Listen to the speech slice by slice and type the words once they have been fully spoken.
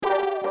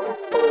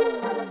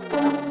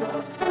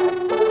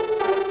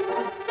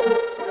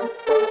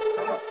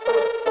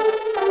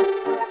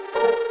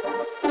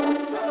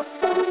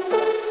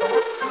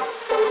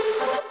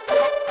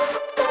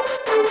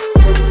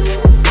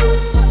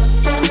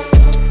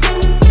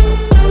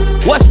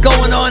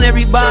going on,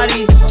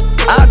 everybody?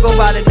 I go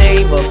by the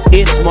name of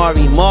It's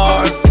Marvy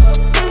Marv,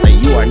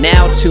 and you are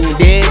now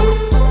tuned in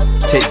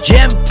to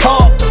Gem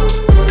Talk,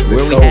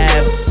 where we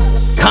have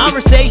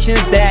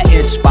conversations that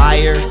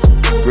inspire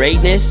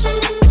greatness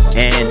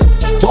and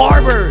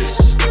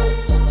barbers.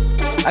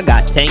 I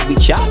got Tank B.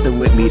 Choppin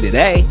with me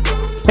today.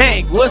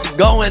 Tank, what's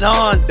going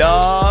on,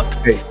 dog?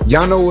 Hey,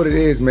 y'all know what it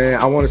is, man.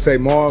 I want to say,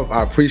 Marv,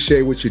 I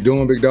appreciate what you're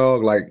doing, big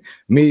dog. Like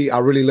me, I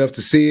really love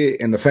to see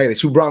it. And the fact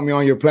that you brought me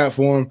on your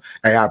platform,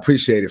 hey, I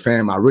appreciate it,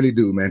 fam. I really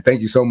do, man.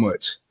 Thank you so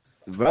much.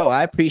 Bro,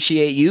 I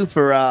appreciate you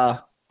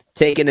for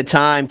taking the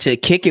time to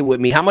kick it with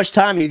me. How much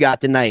time you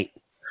got tonight?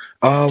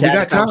 We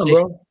got time,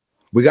 bro.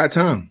 We got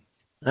time.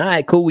 All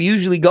right, cool. We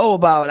usually go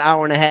about an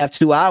hour and a half,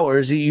 2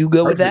 hours. Are you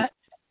good with that?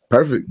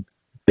 Perfect.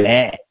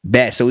 Bad.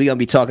 So we're going to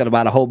be talking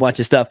about a whole bunch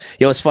of stuff.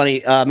 Yo, it's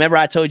funny. Remember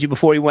I told you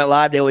before we went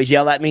live, they always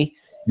yell at me?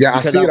 Yeah,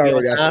 I see it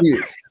already. I see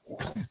it.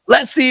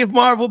 Let's see if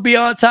Marv will be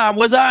on time.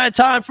 Was I on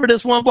time for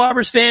this one,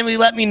 Barbers family?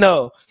 Let me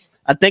know.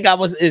 I think I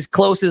was as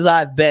close as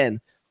I've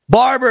been.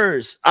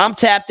 Barbers, I'm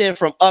tapped in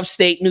from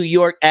upstate New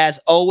York as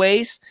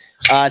always.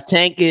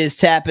 Tank is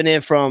tapping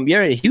in from,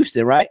 you're in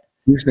Houston, right?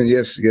 Houston,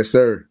 yes,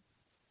 sir.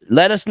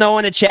 Let us know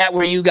in the chat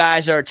where you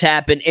guys are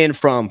tapping in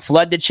from.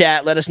 Flood the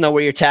chat. Let us know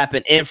where you're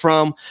tapping in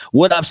from.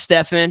 What up,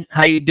 Stefan?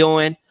 How you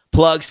doing?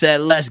 Plug said,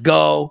 let's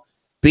go.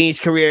 Beans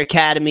Career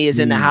Academy is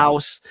in the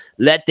house.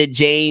 Let the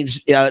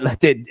gems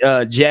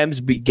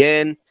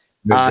begin.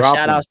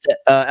 Shout outs to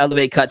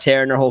Elevate Cuts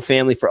Hair and their whole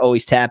family for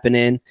always tapping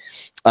in.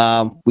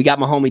 We got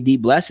my homie D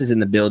Blesses in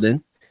the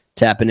building,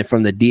 tapping in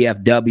from the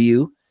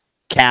DFW.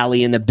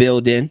 Cali in the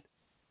building.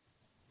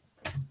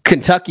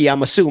 Kentucky,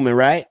 I'm assuming,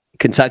 right?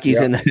 Kentucky's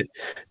in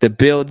the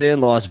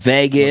building. Las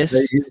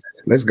Vegas.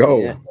 Let's go.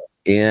 Yeah.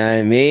 You know what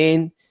I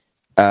mean?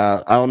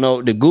 I don't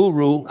know. The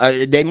guru.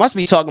 They must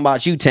be talking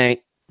about you,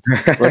 Tank.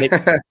 They're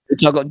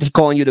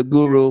calling you the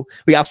guru.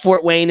 We got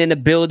Fort Wayne in the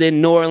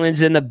building. New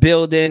Orleans in the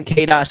building.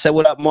 K-Dot said,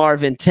 what up,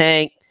 Marvin?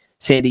 Tank.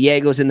 San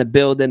Diego's in the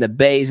building. The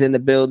Bay's in the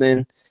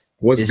building.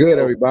 What's good,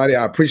 everybody?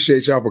 I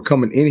appreciate y'all for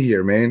coming in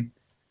here, man.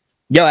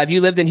 Yo, have you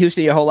lived in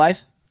Houston your whole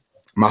life?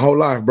 My whole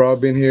life, bro.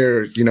 I've been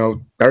here,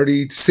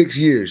 36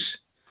 years.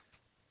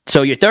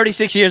 So you're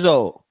 36 years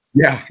old.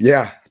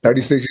 Yeah,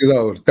 36 years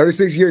old.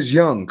 36 years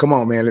young. Come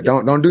on, man.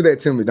 Don't do that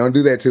to me. Don't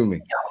do that to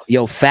me.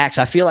 Yo, facts.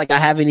 I feel like I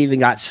haven't even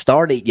got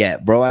started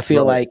yet, bro. I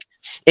feel like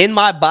in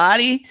my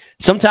body,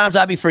 sometimes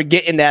I'll be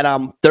forgetting that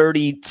I'm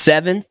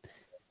 37.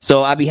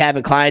 So I'll be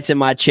having clients in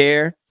my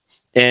chair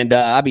and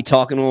I'll be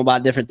talking to them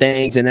about different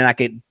things. And then I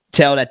could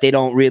tell that they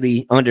don't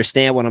really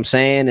understand what I'm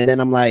saying. And then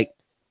I'm like,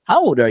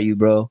 how old are you,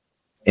 bro?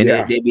 And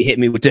then they be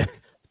hitting me with the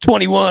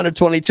 21 or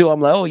 22.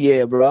 I'm like, oh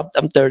yeah, bro,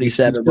 I'm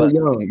 37. But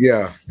young.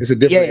 Yeah, it's a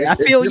different. Yeah, I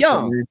feel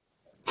young. Man.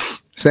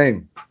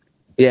 Same.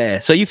 Yeah.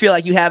 So you feel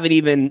like you haven't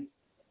even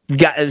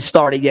gotten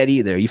started yet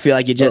either. You feel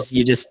like you're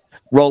just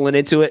rolling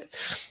into it.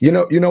 You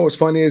know what's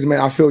funny is,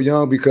 man, I feel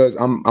young because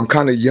I'm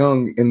kind of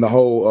young in the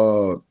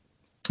whole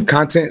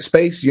content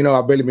space.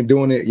 I've barely been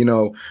doing it.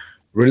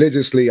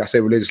 Religiously. I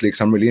say religiously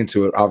because I'm really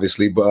into it,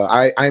 obviously. But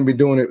I ain't been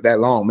doing it that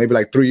long, maybe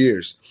like 3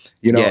 years.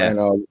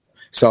 And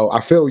so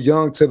I feel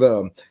young to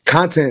the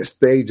content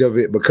stage of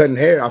it, but cutting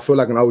hair, I feel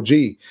like an OG,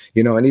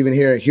 and even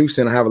here in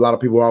Houston, I have a lot of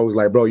people who are always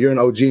like, bro, you're an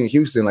OG in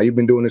Houston. Like, you've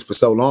been doing this for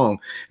so long.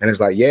 And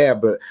it's like, yeah,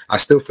 but I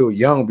still feel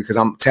young because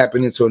I'm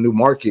tapping into a new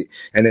market.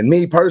 And then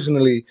me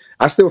personally,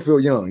 I still feel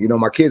young.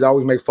 My kids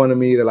always make fun of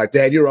me. They're like,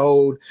 Dad, you're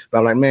old. But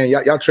I'm like, man,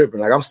 y'all tripping.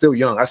 Like, I'm still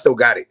young. I still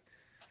got it.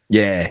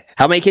 Yeah.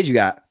 How many kids you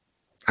got?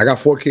 I got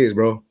 4 kids,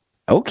 bro.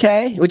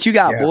 Okay. What you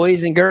got,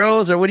 boys and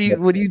girls, or what are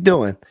you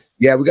doing?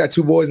 Yeah, we got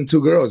 2 boys and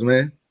 2 girls,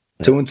 man.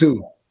 2 and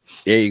 2.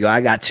 There you go.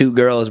 I got 2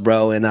 girls,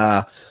 bro, and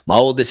my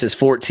oldest is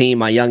 14.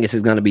 My youngest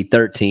is going to be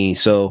 13.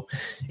 So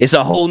it's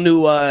a whole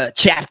new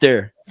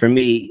chapter for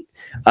me,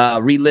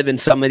 reliving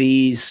some of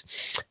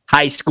these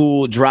high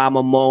school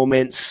drama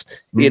moments,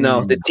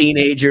 the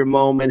teenager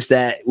moments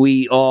that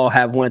we all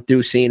have went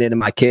through, seeing it in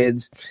my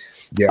kids.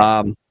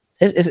 Yeah.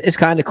 It's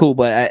kind of cool,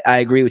 but I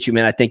agree with you,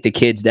 man. I think the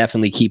kids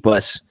definitely keep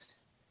us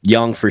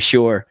young for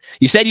sure.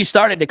 You said you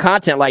started the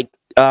content like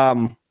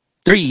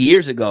 3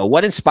 years ago.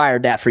 What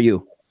inspired that for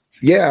you?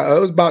 Yeah, it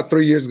was about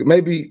 3 years ago,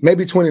 maybe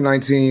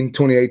 2019,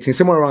 2018,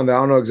 somewhere around there. I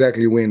don't know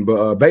exactly when,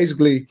 but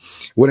basically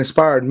what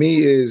inspired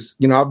me is,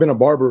 I've been a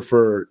barber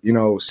for,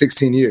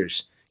 16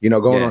 years.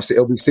 Going on,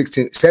 it'll be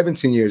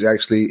 17 years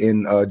actually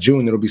in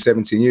June. It'll be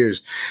 17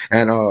 years.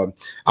 And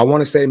I want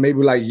to say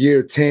maybe like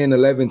year 10,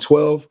 11,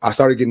 12, I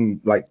started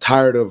getting like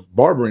tired of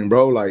barbering,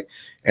 bro. Like,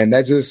 and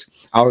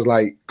I was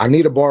like, I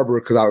need a barber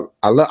because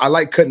I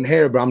like cutting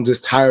hair, but I'm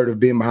just tired of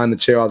being behind the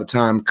chair all the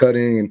time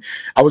cutting. And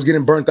I was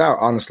getting burnt out,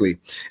 honestly.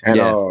 And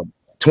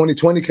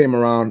 2020 came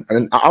around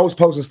and I was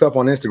posting stuff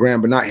on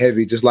Instagram, but not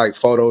heavy, just like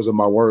photos of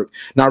my work,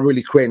 not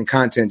really creating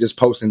content, just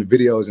posting the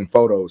videos and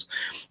photos.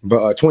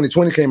 But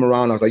 2020 came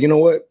around. I was like, you know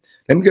what?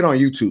 Let me get on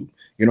YouTube.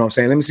 You know what I'm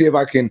saying? Let me see if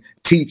I can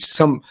teach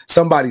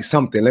somebody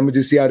something. Let me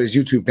just see how this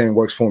YouTube thing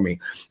works for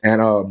me.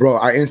 And bro,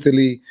 I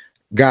instantly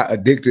got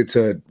addicted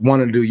to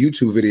wanting to do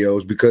YouTube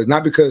videos because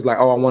not because like,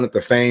 oh, I wanted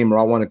the fame or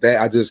I wanted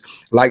that. I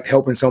just liked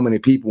helping so many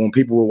people. When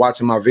people were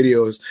watching my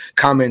videos,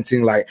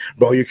 commenting like,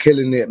 bro, you're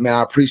killing it, man.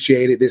 I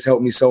appreciate it. This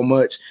helped me so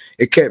much.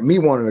 It kept me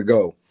wanting to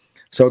go.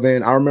 So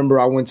then I remember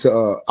I went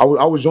to, I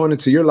was joining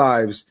to your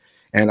lives.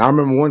 And I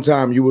remember one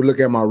time you would look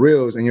at my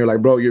reels and you're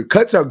like, bro, your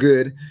cuts are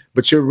good,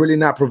 but you're really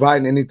not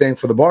providing anything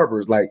for the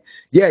barbers. Like,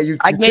 yeah,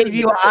 I gave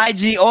you an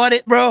IG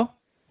audit, bro.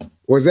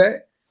 Was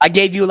that? I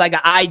gave you like an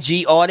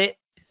IG audit.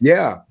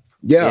 Yeah.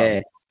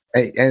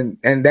 And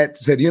that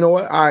said, you know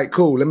what? All right,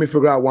 cool. Let me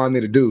figure out what I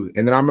need to do.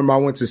 And then I remember I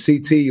went to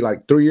CT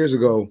like 3 years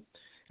ago,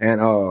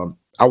 and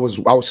I was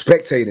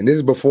spectating. This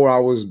is before I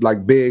was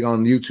like big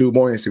on YouTube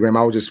or Instagram.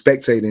 I was just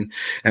spectating,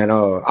 and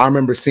I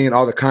remember seeing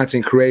all the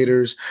content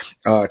creators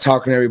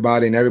talking to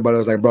everybody, and everybody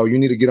was like, "Bro, you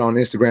need to get on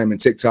Instagram and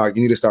TikTok.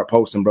 You need to start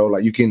posting, bro.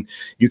 Like you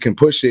can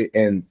push it."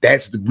 And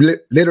that's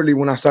literally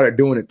when I started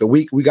doing it. The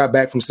week we got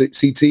back from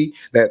CT,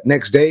 that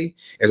next day,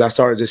 as I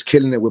started just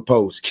killing it with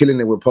posts,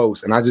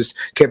 and I just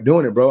kept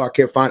doing it, bro. I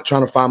kept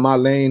trying to find my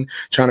lane,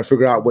 trying to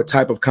figure out what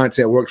type of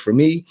content worked for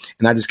me,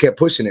 and I just kept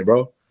pushing it,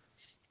 bro.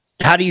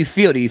 How do you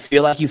feel? Do you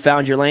feel like you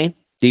found your lane?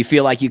 Do you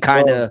feel like you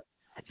kind of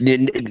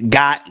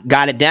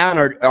got it down,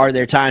 or are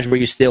there times where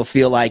you still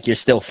feel like you're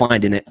still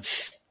finding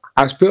it?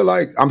 I feel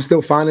like I'm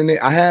still finding it.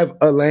 I have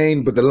a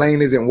lane, but the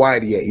lane isn't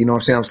wide yet. You know what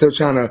I'm saying? I'm still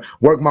trying to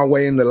work my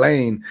way in the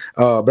lane.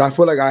 But I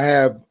feel like I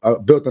have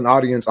built an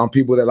audience on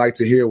people that like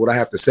to hear what I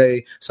have to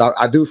say. So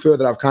I do feel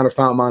that I've kind of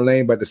found my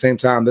lane. But at the same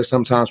time, there's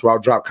some times where I'll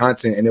drop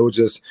content and it will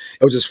just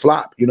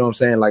flop. You know what I'm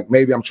saying? Like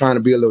maybe I'm trying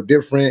to be a little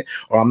different,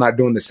 or I'm not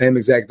doing the same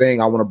exact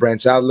thing. I want to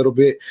branch out a little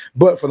bit.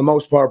 But for the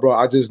most part, bro,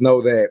 I just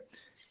know that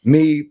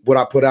what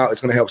I put out,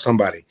 it's going to help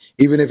somebody.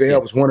 Even if it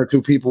helps one or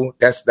two people,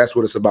 that's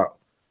what it's about.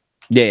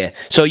 Yeah.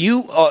 So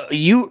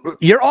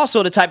you're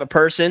also the type of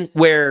person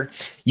where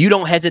you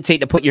don't hesitate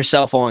to put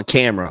yourself on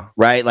camera,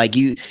 right? Like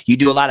you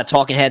do a lot of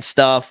talking head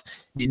stuff,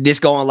 this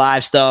going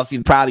live stuff.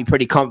 You're probably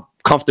pretty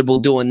comfortable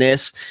doing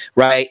this,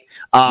 right?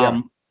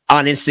 On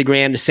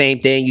Instagram, the same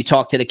thing. You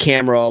talk to the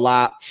camera a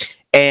lot.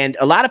 And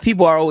a lot of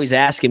people are always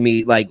asking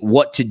me like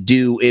what to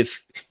do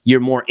if you're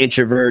more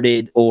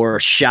introverted or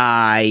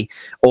shy,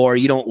 or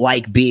you don't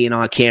like being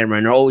on camera,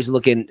 and they're always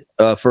looking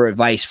for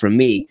advice from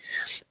me.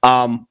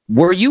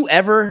 Were you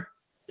ever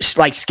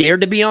like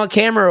scared to be on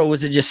camera, or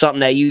was it just something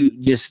that you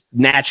just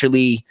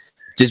naturally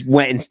just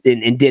went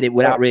and did it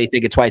without really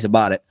thinking twice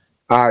about it?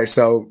 All right,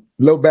 so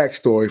little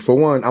backstory. For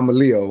one, I'm a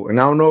Leo, and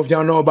I don't know if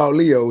y'all know about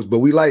Leos, but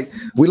we like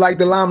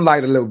the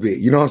limelight a little bit.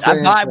 You know what I'm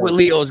saying? I vibe with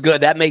Leos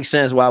good. That makes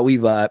sense why we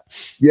vibe.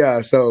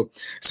 Yeah. So,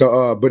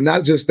 but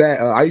not just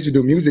that. I used to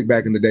do music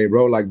back in the day,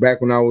 bro. Like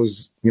back when I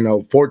was,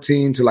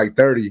 14 to like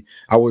 30,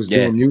 I was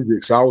doing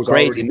music. So I was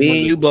crazy. Me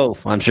and you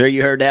both. I'm sure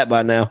you heard that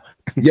by now.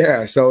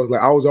 Yeah, so it's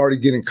like I was already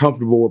getting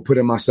comfortable with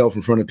putting myself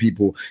in front of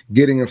people,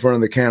 getting in front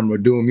of the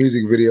camera, doing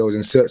music videos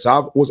and such. So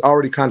I was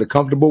already kind of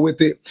comfortable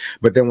with it.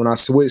 But then when I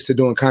switched to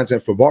doing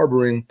content for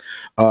barbering,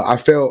 I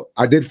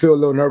did feel a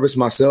little nervous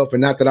myself.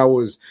 And not that I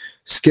was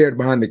scared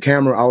behind the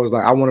camera. I was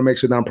like, I want to make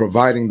sure that I'm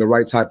providing the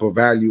right type of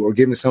value or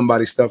giving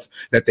somebody stuff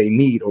that they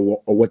need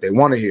or what they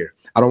want to hear.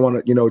 I don't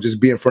want to, just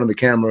be in front of the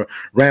camera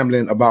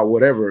rambling about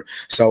whatever.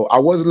 So I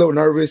was a little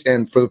nervous.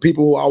 And for the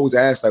people who always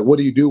ask, like, what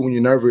do you do when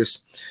you're nervous?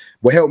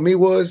 What helped me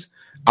was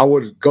I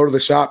would go to the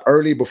shop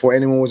early before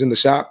anyone was in the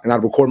shop, and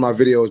I'd record my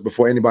videos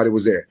before anybody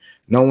was there.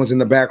 No one's in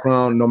the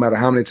background. No matter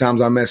how many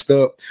times I messed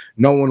up,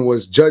 no one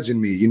was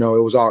judging me. It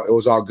was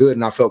all good,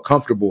 and I felt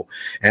comfortable.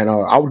 And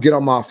I would get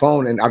on my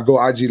phone and I'd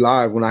go IG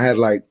live when I had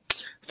like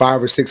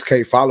 5 or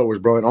 6K followers,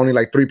 bro, and only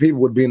like 3 people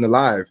would be in the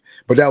live.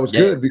 But that was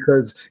good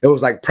because it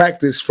was like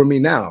practice for me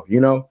now,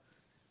 Yeah,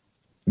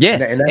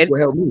 and that's what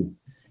helped me.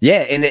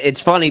 Yeah, and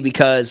it's funny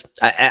because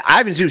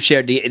Ivan Zeus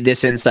shared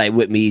this insight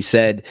with me. He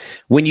said,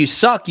 when you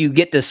suck, you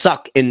get to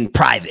suck in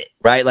private,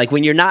 right? Like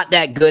when you're not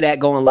that good at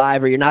going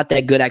live or you're not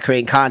that good at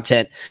creating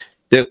content,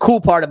 the cool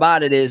part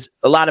about it is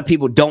a lot of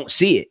people don't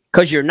see it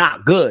because you're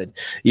not good,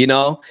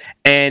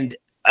 And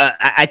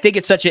I think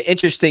it's such an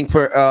interesting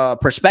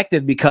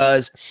perspective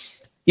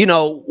because,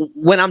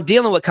 when I'm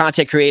dealing with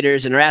content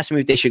creators and they're asking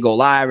me if they should go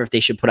live or if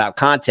they should put out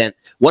content,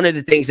 one of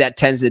the things that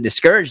tends to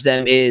discourage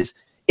them is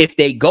if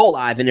they go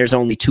live and there's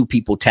only 2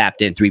 people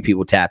tapped in, 3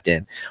 people tapped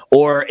in,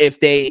 or if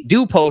they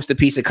do post a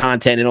piece of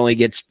content and only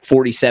gets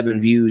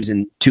 47 views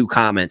and 2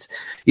 comments,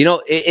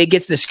 it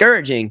gets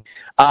discouraging.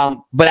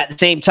 But at the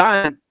same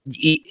time,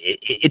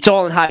 it's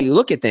all in how you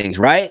look at things,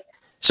 right?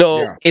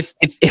 So if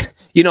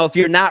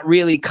you're not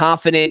really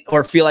confident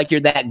or feel like you're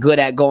that good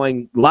at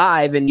going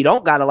live and you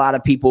don't got a lot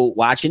of people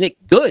watching it,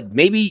 good.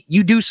 Maybe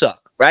you do suck.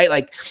 Right?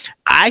 Like,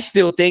 I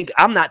still think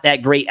I'm not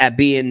that great at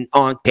being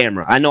on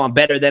camera. I know I'm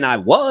better than I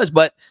was,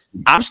 but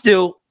I'm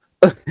still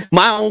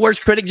my own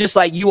worst critic, just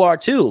like you are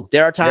too.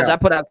 There are times I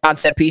put out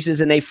concept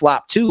pieces and they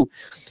flop too.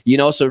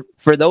 So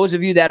for those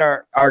of you that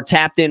are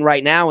tapped in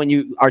right now and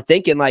you are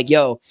thinking like,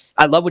 yo,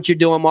 I love what you're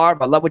doing, Marv.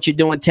 I love what you're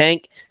doing,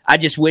 Tank. I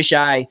just wish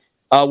I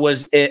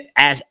was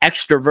as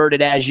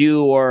extroverted as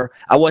you, or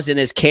I wasn't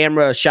as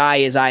camera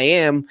shy as I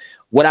am.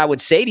 What I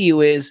would say to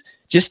you is,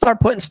 just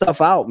start putting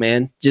stuff out,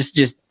 man.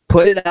 Just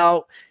put it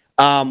out.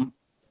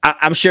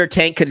 I'm sure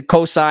Tank could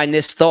co-sign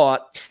this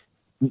thought.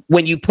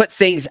 When you put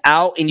things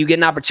out and you get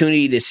an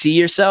opportunity to see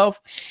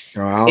yourself,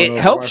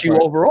 it helps you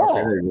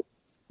overall,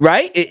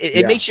 right?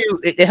 It makes you,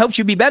 it helps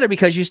you be better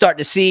because you start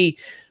to see,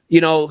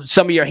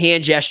 some of your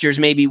hand gestures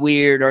may be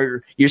weird,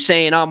 or you're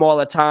saying all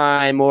the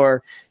time,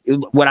 or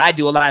what I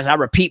do a lot is I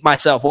repeat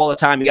myself all the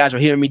time. You guys are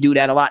hearing me do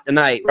that a lot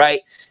tonight,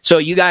 right? So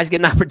you guys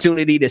get an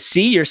opportunity to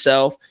see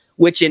yourself,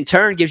 which in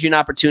turn gives you an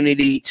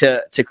opportunity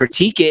to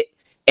critique it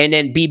and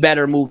then be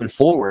better moving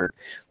forward,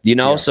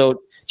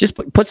 So just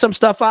put some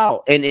stuff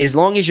out. And as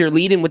long as you're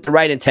leading with the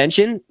right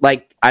intention,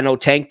 like I know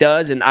Tank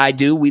does and I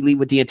do, we lead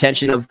with the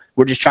intention of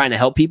we're just trying to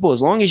help people.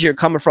 As long as you're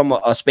coming from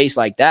a space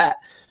like that,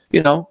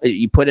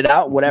 you put it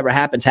out, whatever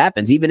happens,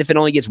 happens. Even if it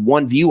only gets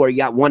one view or you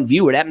got one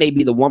viewer, that may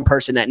be the one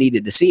person that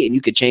needed to see it and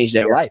you could change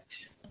their life.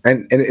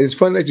 And it's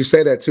funny that you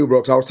say that too, bro,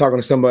 because I was talking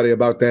to somebody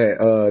about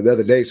that the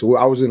other day. So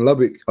I was in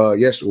Lubbock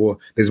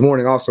this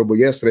morning also, but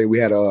yesterday we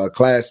had a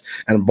class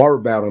and a barber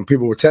battle, and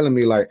people were telling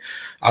me, like,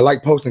 I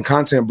like posting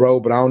content, bro,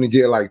 but I only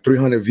get like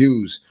 300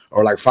 views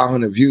or like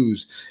 500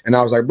 views. And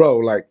I was like, bro,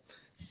 like,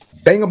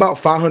 think about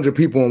 500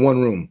 people in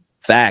one room.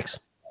 Facts.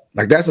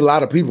 Like, that's a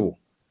lot of people.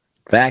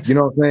 Facts. You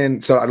know what I'm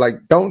saying? So, like,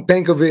 don't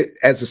think of it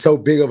as so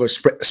big of a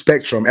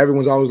spectrum.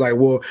 Everyone's always like,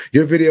 well,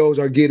 your videos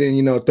are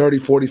getting, 30,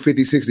 40,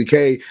 50,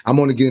 60K. I'm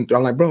only getting,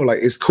 I'm like, bro, like,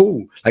 it's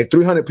cool. Like,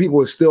 300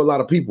 people is still a lot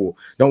of people.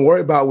 Don't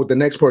worry about what the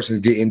next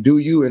person's getting. Do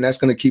you, and that's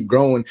going to keep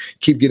growing,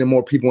 keep getting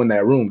more people in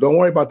that room. Don't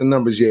worry about the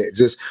numbers yet.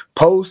 Just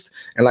post.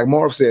 And like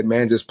Marv said,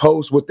 man, just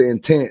post with the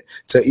intent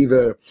to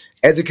either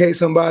educate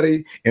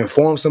somebody,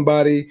 inform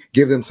somebody,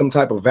 give them some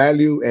type of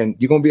value, and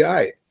you're going to be all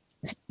right.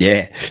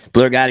 Yeah.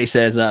 Blur Gotti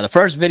says the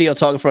first video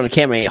talking in front of the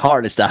camera ain't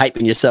hard. It's the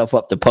hyping yourself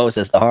up to post.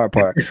 That's the hard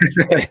part.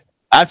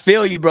 I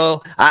feel you,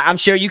 bro. I'm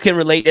sure you can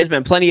relate. There's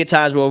been plenty of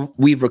times where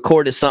we've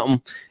recorded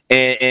something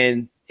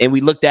and we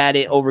looked at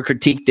it, over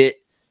critiqued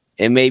it,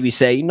 and maybe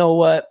say, you know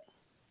what?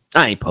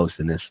 I ain't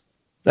posting this.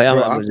 Like,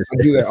 I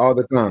do that all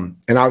the time.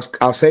 And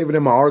I'll save it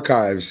in my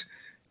archives.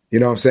 You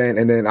know what I'm saying?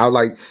 And then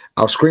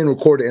I'll screen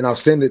record it and I'll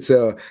send it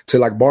to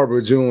like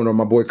Barbara June or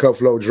my boy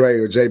Cutflow Dre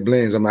or Jay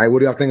Blends. I'm like, what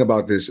do y'all think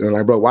about this? And I'm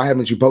like, bro, why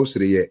haven't you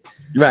posted it yet?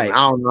 Right. And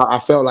I don't know. I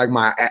felt like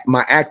my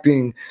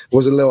acting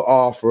was a little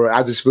off, or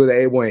I just feel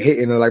that it wasn't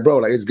hitting. And like, bro,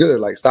 like, it's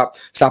good. Like, stop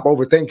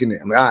overthinking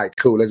it. I'm like, all right,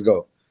 cool, let's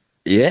go.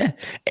 Yeah.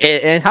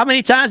 And how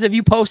many times have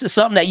you posted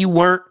something that you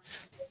weren't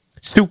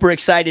super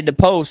excited to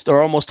post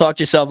or almost talked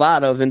yourself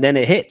out of, and then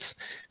it hits?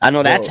 I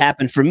know that's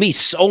happened for me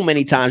so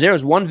many times. There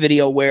was one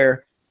video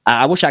where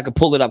I wish I could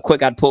pull it up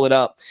quick. I'd pull it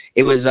up.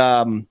 It was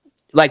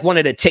like one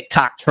of the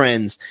TikTok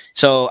trends.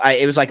 So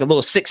it was like a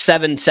little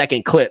 6-7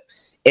 second clip.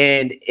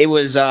 And it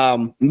was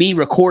me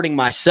recording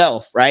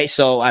myself, right?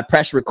 So I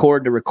pressed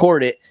record to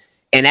record it.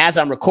 And as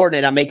I'm recording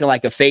it, I'm making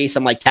like a face.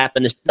 I'm like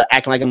tapping this,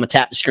 acting like I'm going to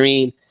tap the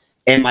screen.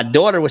 And my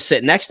daughter was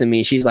sitting next to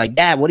me. She's like,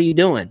 Dad, what are you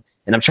doing?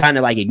 And I'm trying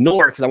to like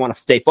ignore it because I want to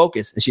stay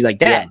focused. And she's like,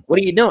 Dad, what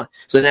are you doing?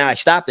 So now I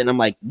stopped it and I'm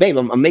like, babe,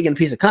 I'm making a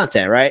piece of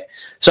content, right?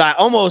 So I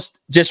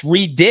almost just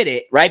redid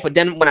it, right? But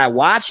then when I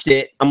watched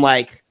it, I'm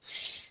like,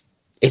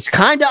 it's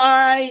kind of all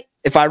right.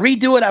 If I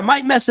redo it, I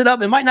might mess it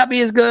up. It might not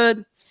be as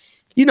good.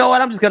 You know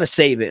what? I'm just going to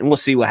save it and we'll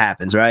see what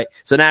happens, right?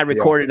 So now I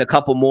recorded a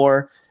couple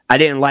more. I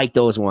didn't like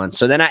those ones.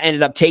 So then I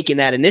ended up taking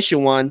that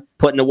initial one,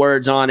 putting the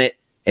words on it,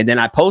 and then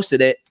I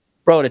posted it.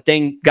 Bro, the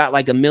thing got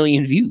like 1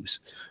 million views.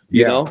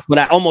 You know, but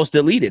I almost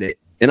deleted it.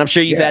 And I'm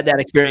sure you've had that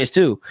experience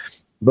too.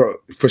 Bro,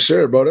 for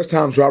sure, bro. There's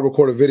times where I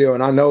record a video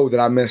and I know that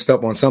I messed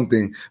up on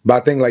something. But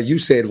I think, like you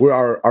said, we're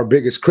our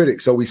biggest critic.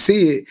 So we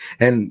see it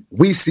and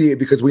we see it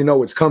because we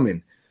know it's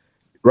coming.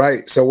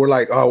 Right. So we're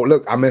like, oh,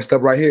 look, I messed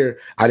up right here.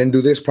 I didn't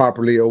do this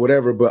properly or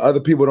whatever. But other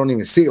people don't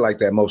even see it like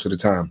that most of the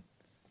time.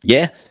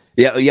 Yeah.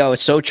 Yeah. Yo,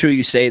 it's so true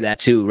you say that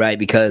too, right?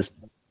 Because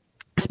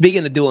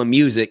speaking of doing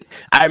music,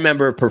 I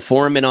remember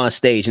performing on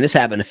stage, and this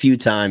happened a few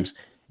times.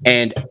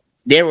 And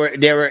there were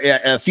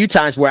a few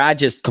times where I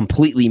just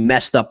completely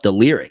messed up the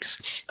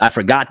lyrics. I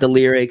forgot the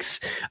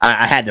lyrics.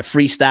 I had to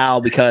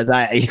freestyle because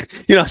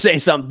saying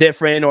something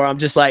different, or I'm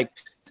just like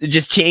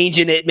just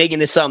changing it,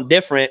 making it something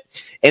different.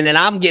 And then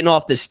I'm getting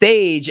off the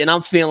stage and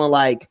I'm feeling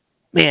like,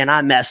 man,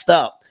 I messed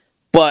up,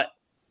 but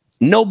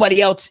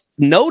nobody else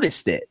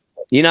noticed it.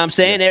 You know what I'm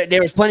saying?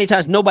 There was plenty of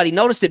times nobody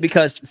noticed it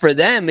because for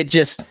them,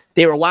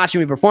 they were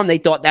watching me perform. They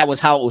thought that was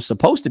how it was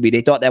supposed to be.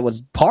 They thought that was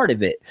part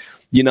of it,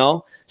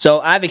 So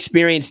I've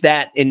experienced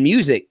that in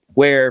music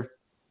where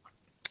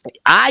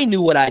I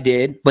knew what I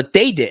did, but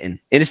they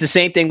didn't. And it's the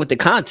same thing with the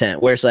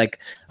content where it's like,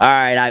 all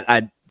right,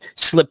 I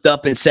slipped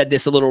up and said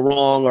this a little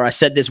wrong, or I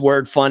said this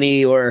word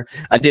funny, or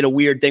I did a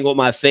weird thing with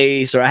my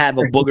face, or I have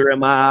a booger in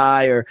my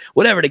eye, or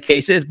whatever the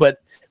case is.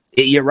 But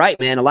you're right,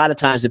 man. A lot of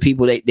times the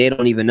people, they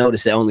don't even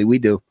notice it. Only we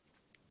do.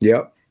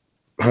 Yep.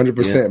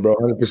 100%, bro.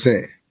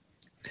 100%.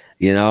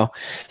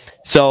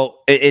 So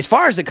as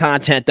far as the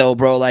content though,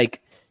 bro,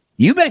 like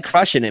you've been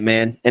crushing it,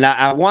 man. And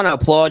I want to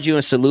applaud you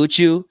and salute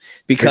you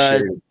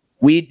because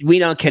we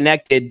done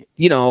connected,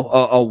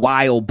 a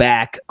while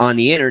back on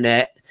the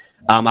internet.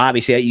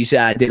 Obviously, you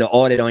said I did an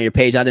audit on your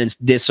page. I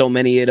did so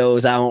many of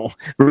those. I don't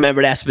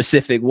remember that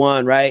specific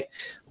one, right?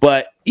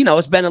 But,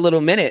 it's been a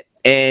little minute.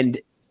 And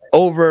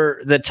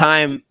over the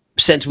time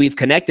since we've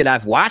connected,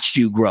 I've watched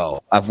you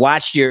grow. I've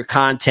watched your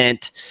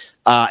content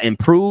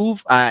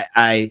improve.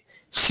 I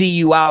see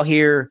you out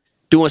here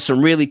doing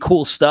some really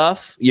cool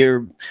stuff.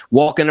 You're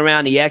walking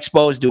around the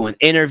expos, doing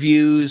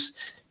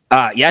interviews.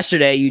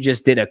 Yesterday, you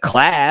just did a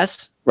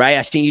class, right?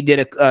 I seen you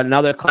did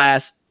another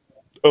class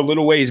a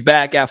little ways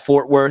back at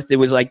Fort Worth. It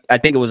was I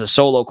think it was a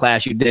solo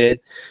class you did.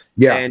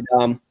 Yeah.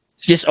 And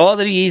just all of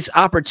these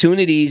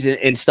opportunities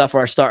and stuff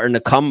are starting to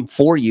come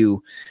for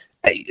you.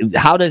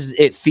 How does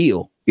it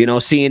feel,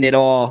 seeing it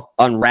all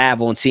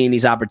unravel and seeing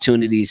these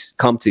opportunities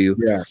come to you?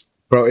 Yeah,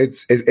 bro,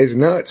 it's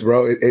nuts,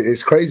 bro.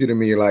 It's crazy to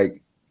me.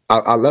 Like,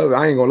 I love it.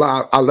 I ain't gonna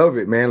lie. I love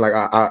it, man. Like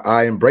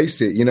I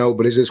embrace it,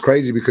 but it's just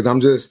crazy because I'm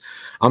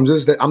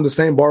the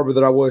same barber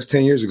that I was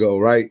 10 years ago,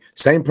 right?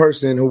 Same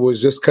person who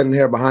was just cutting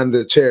hair behind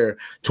the chair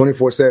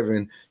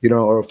 24/7,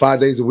 or 5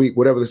 days a week,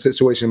 whatever the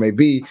situation may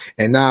be.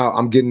 And now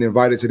I'm getting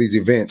invited to these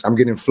events. I'm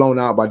getting flown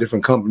out by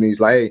different companies.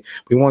 Like, hey,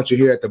 we want you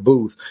here at the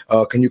booth.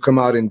 Can you come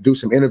out and do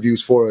some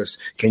interviews for us?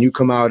 Can you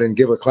come out and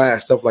give a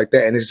class, stuff like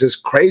that? And it's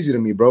just crazy to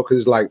me, bro, because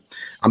it's like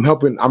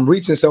I'm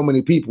reaching so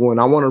many people, and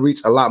I want to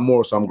reach a lot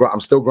more. So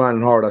I'm still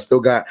grinding hard. I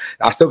still got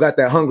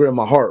that hunger in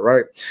my heart,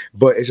 right?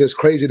 But it's just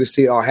crazy to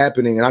see it all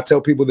happening. And I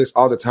tell people this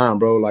all the time,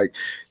 bro. Like,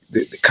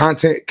 the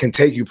content can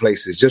take you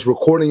places. Just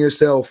recording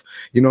yourself,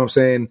 you know what I'm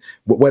saying?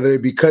 Whether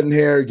it be cutting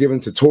hair, giving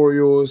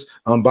tutorials,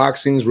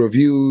 unboxings,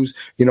 reviews,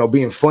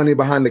 being funny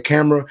behind the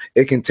camera,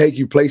 it can take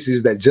you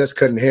places that just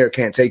cutting hair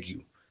can't take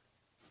you.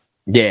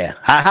 Yeah.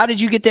 How did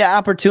you get the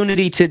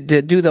opportunity to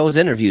do those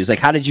interviews? Like,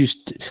 how did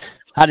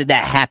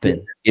that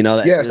happen?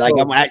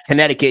 I'm at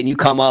Connecticut and you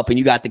come up and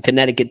you got the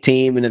Connecticut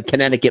team and the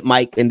Connecticut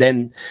mic, and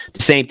then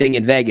the same thing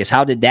in Vegas.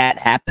 How did that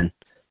happen?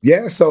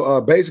 Yeah.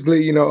 So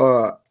basically,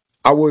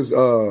 I was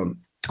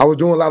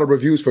doing a lot of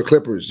reviews for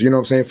Clippers,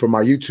 for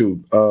my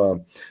YouTube.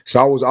 So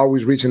I was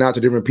always reaching out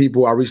to different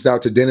people. I reached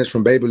out to Dennis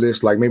from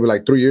Babyliss maybe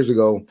 3 years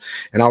ago,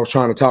 and I was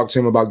trying to talk to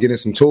him about getting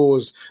some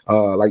tools,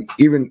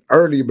 even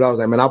early. But I was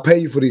like, man, I'll pay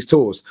you for these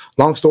tools.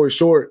 Long story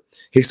short,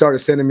 he started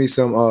sending me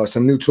some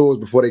new tools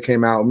before they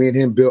came out. Me and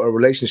him built a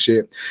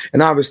relationship,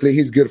 and obviously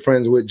he's good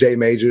friends with Jay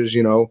Majors.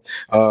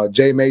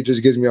 Jay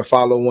Majors gives me a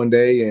follow one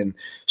day, and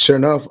sure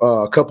enough,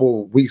 a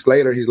couple weeks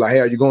later, he's like,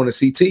 "Hey, are you going to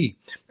CT?"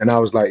 And I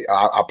was like,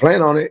 I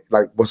plan on it.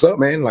 Like, what's up,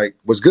 man? Like,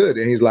 what's good?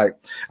 And he's like,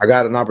 I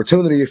got an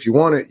opportunity if you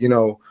want it,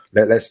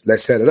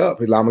 let's set it up.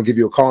 He's like, I'm gonna give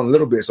you a call in a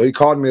little bit. So he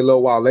called me a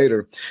little while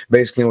later,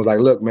 basically, and was like,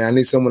 look, man, I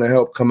need someone to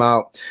help come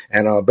out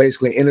and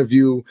basically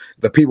interview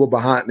the people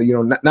behind,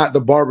 not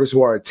the barbers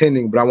who are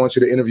attending, but I want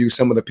you to interview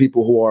some of the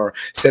people who are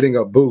setting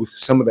up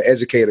booths, some of the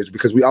educators,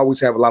 because we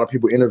always have a lot of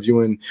people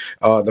interviewing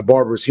the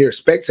barbers here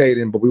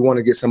spectating, but we want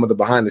to get some of the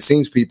behind the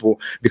scenes people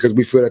because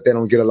we feel that they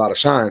don't get a lot of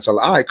shine. So I'm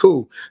like, all right,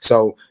 cool.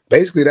 So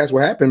basically that's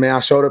what happened, man.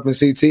 I showed up in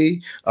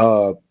CT.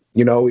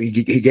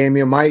 He gave me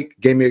a mic,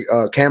 gave me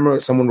a camera,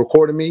 someone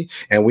recorded me,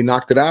 and we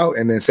knocked it out.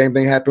 And then same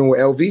thing happened with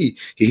LV.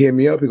 He hit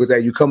me up. He goes, hey,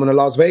 you coming to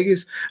Las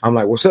Vegas? I'm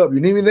like, what's up? You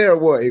need me there or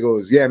what? He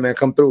goes, yeah, man,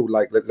 come through.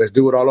 Like, let's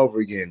do it all over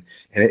again.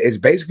 And it's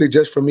basically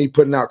just for me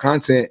putting out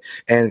content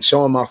and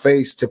showing my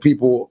face to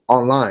people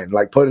online,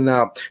 like putting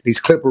out these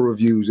Clipper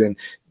reviews. And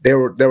they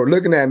were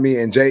looking at me,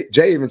 and Jay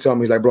even told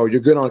me, he's like, bro, you're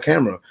good on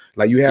camera.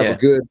 Like, you have a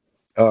good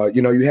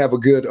you have a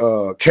good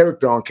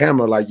character on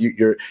camera. Like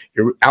you're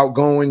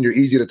outgoing, you're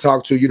easy to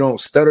talk to. You don't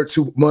stutter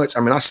too much.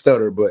 I mean, I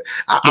stutter, but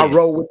I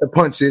roll with the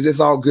punches. It's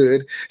all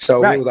good.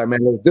 So He was like,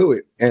 man, let's do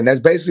it. And that's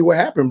basically what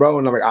happened, bro.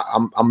 And I'm like,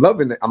 I'm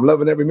loving it. I'm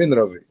loving every minute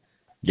of it.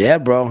 Yeah,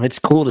 bro. It's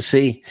cool to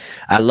see.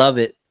 I love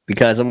it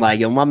because I'm like,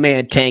 yo, my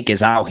man Tank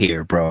is out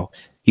here, bro.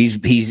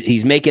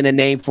 He's making a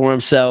name for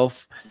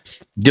himself,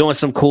 doing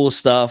some cool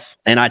stuff.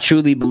 And I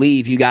truly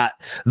believe you got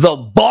the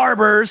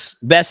Barbers'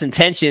 best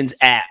intentions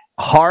at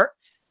heart.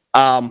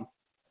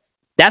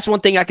 That's one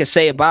thing I could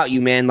say about you,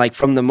 man. Like,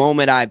 from the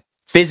moment I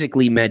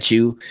physically met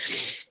you,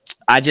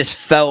 I just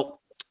felt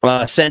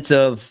a sense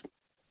of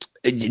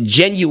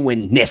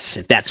genuineness,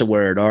 if that's a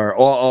word, or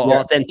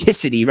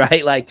authenticity,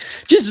 right? Like,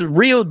 just a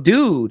real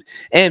dude.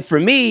 And for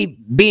me,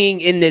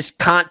 being in this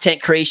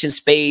content creation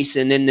space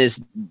and in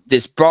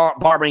this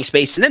barbering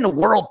space and in the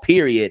world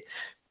period,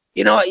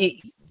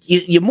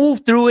 you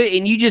move through it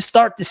and you just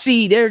start to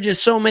see there are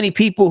just so many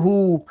people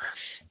who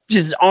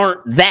just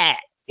aren't that.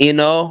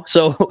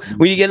 So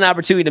when you get an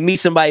opportunity to meet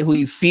somebody who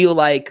you feel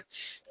like,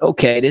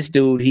 okay, this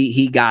dude,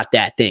 he got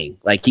that thing.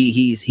 Like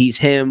he's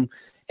him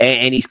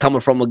and he's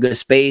coming from a good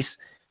space.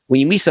 When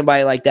you meet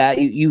somebody like that,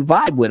 you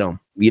vibe with them,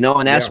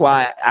 and that's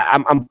why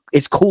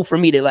it's cool for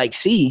me to like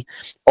see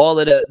all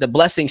of the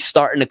blessings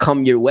starting to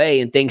come your way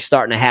and things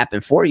starting to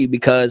happen for you,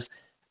 because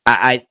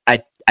I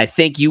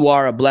think you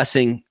are a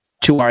blessing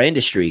to our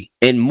industry,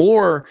 and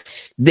more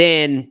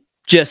than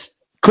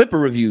just clipper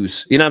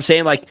reviews. You know what I'm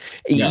saying? Like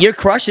you're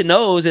crushing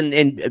those,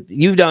 and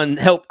you've done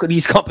help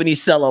these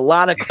companies sell a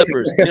lot of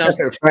clippers.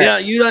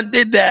 You done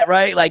did that,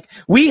 right? Like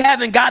we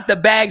haven't got the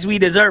bags we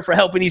deserve for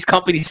helping these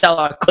companies sell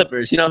our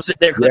clippers. You know what I'm saying?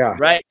 They're clippers,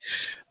 right?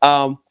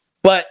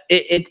 But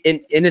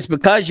it's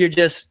because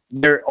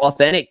you're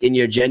authentic and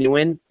you're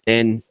genuine,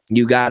 and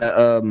you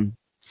gotta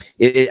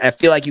I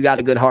feel like you got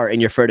a good heart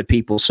and you're for the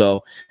people.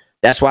 So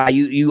that's why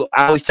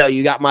I always tell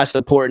you got my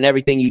support in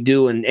everything you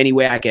do, and any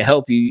way I can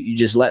help you, you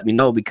just let me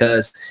know,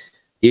 because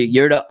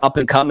you're the up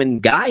and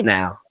coming guy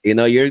now. You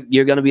know,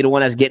 you're going to be the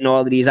one that's getting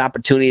all of these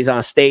opportunities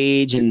on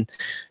stage, and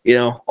you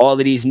know, all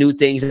of these new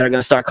things that are going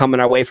to start coming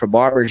our way for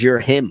barbers. You're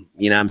him.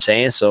 You know what I'm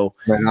saying? So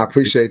man, I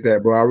appreciate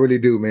that, bro. I really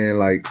do, man.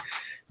 Like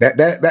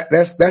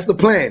that's the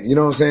plan. You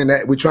know what I'm saying?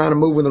 That we're trying to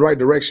move in the right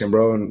direction,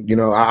 bro. And you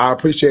know, I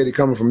appreciate it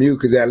coming from you,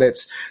 because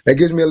that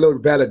gives me a little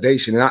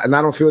validation. And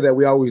I don't feel that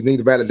we always need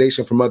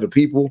validation from other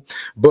people,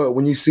 but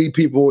when you see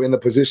people in the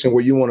position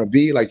where you want to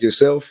be, like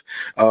yourself,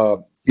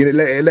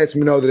 it lets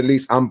me know that at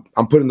least I'm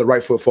putting the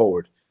right foot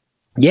forward.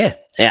 Yeah,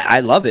 I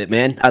love it,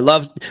 man. I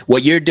love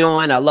what you're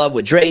doing. I love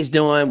what Dre's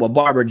doing, what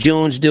Barber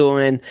June's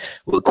doing,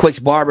 what Quick's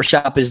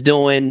Barbershop is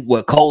doing,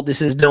 what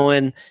Coldest is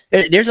doing.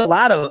 There's a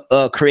lot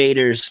of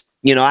creators.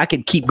 You know, I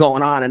could keep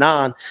going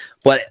on,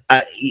 but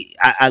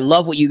I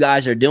love what you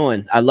guys are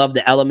doing. I love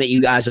the element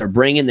you guys are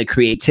bringing, the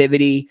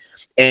creativity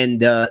and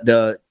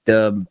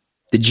the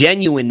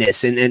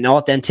genuineness and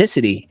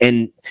authenticity,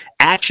 and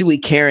actually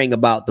caring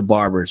about the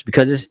barbers,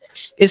 because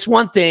it's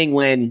one thing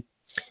when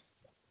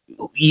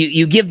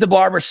you give the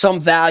barber some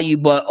value,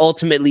 but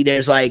ultimately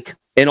there's like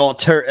an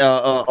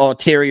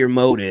ulterior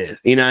motive.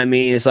 You know what I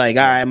mean? It's like,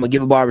 all right, I'm gonna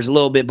give the barbers a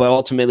little bit, but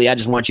ultimately I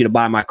just want you to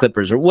buy my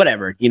clippers or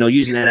whatever, you know,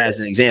 using that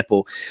as an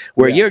example,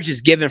 where you're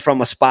just giving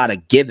from a spot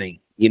of giving.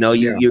 You know,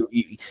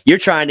 you're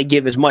trying to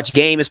give as much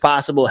game as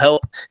possible,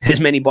 help as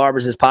many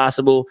barbers as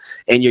possible,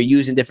 and you're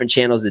using different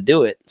channels to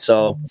do it.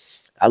 So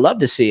I love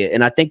to see it,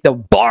 and I think the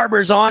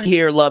barbers on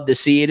here love to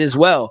see it as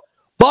well.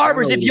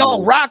 Barbers, if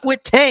y'all rock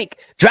with Tank,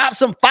 drop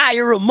some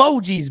fire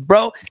emojis,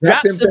 bro.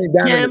 Drop some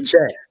gems.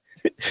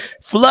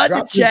 Flood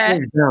the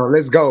chat.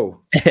 Let's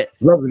go.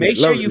 Make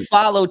sure you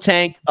follow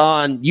Tank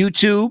on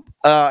YouTube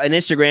and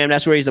Instagram.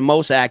 That's where he's the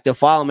most active.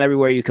 Follow him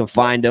everywhere you can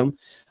find him.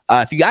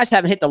 If you guys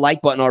haven't hit the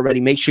like button already,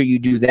 make sure you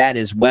do that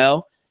as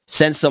well.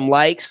 Send some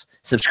likes.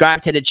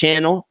 Subscribe to the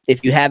channel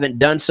if you haven't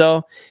done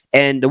so.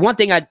 And the one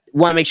thing I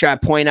want to make sure I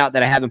point out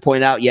that I haven't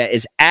pointed out yet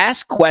is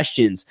ask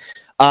questions.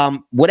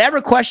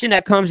 Whatever question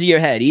that comes to your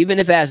head, even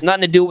if it has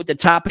nothing to do with the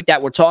topic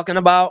that we're talking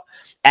about,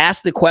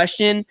 ask the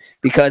question,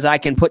 because I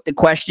can put the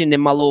question in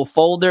my little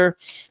folder.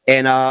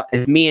 And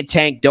if me and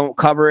Tank don't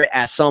cover it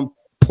at some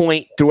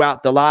point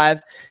throughout the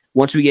live,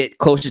 once we get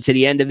closer to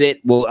the end of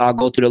it, I'll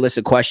go through the list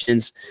of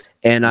questions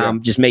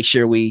and just make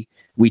sure we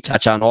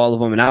touch on all of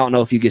them. And I don't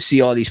know if you can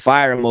see all these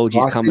fire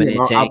emojis coming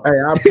in, Tank.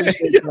 I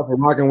appreciate y'all for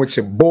rocking with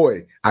your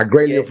boy. I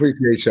greatly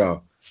appreciate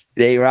y'all.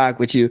 They rock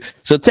with you.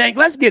 So, Tank,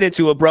 let's get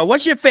into it, bro.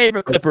 What's your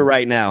favorite clipper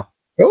right now?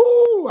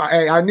 Oh,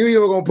 I knew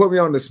you were going to put me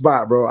on the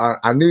spot, bro.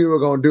 I knew you were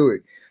going to do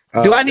it.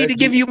 Do I need to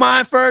give you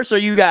mine first, or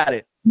you got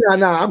it?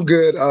 Nah, I'm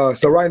good.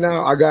 So right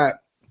now I got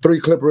 3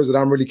 clippers that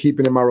I'm really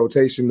keeping in my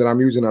rotation that I'm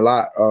using a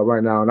lot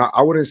right now. And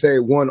I wouldn't say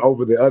one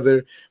over the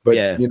other, but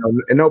you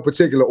know, in no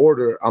particular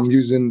order, I'm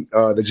using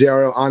the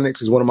JRL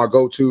Onyx is one of my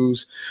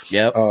go-tos.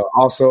 Yep.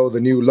 Also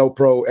the new Low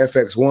Pro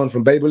FX1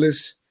 from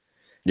Babyliss.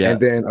 And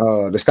then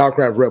the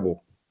Stylecraft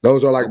Rebel.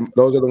 Those are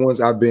the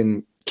ones I've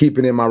been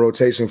keeping in my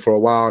rotation for a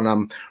while, and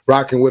I'm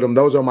rocking with them.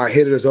 Those are my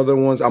hitters. Other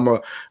ones I'm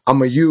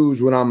a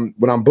use when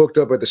I'm booked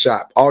up at the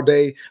shop all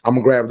day. I'm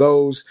gonna grab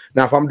those.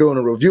 Now, if I'm doing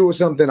a review or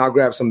something, I'll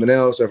grab something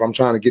else. Or if I'm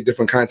trying to get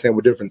different content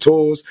with different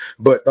tools,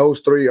 but those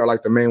 3 are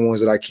like the main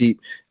ones that I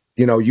keep,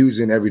 you know,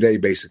 using every day,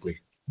 basically.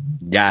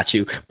 Got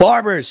you.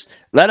 Barbers,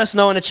 let us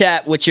know in the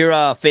chat what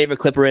your favorite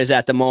clipper is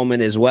at the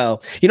moment as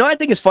well. You know, I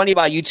think it's funny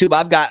about YouTube.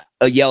 I've got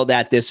yelled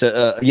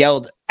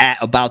at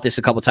about this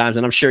a couple times,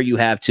 and I'm sure you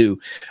have too.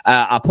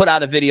 I'll put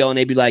out a video and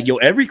they'd be like, yo,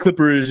 every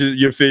clipper is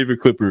your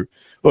favorite clipper,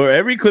 or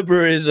every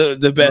clipper is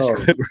the best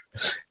clipper.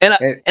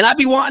 And I'd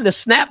be wanting to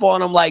snap on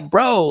them like,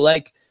 bro,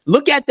 like,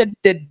 look at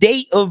the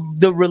date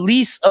of the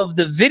release of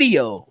the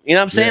video. You know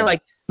what I'm saying?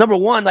 Like, number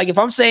one, like if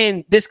I'm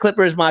saying this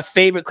clipper is my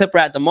favorite clipper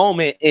at the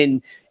moment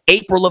in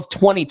April of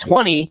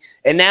 2020,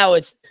 and now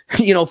it's,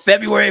 you know,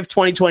 February of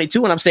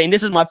 2022, and I'm saying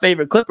this is my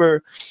favorite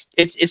clipper,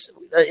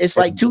 it's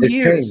like 2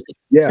 years.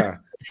 Yeah.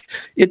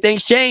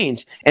 Things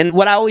change. And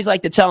what I always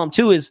like to tell them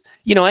too is,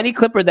 you know, any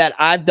clipper that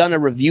I've done a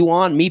review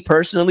on, me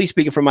personally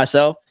speaking for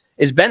myself,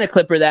 has been a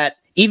clipper that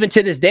even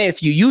to this day,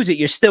 if you use it,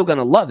 you're still going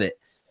to love it.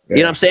 You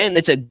know what I'm saying?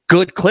 It's a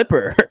good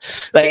clipper.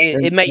 Like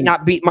it might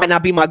not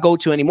be my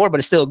go-to anymore, but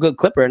it's still a good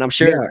clipper. And I'm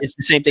sure it's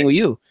the same thing with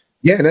you.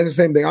 Yeah, and that's the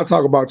same thing I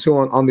talk about too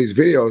on these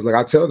videos. Like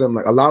I tell them,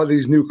 like a lot of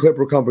these new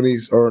clipper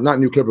companies, or not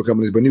new clipper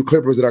companies, but new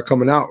clippers that are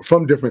coming out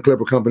from different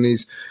clipper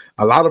companies,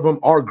 a lot of them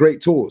are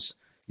great tools.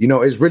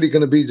 It's really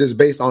going to be just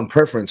based on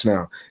preference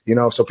now.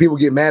 So people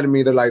get mad at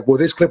me. They're like, well,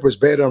 this clipper is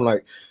better. I'm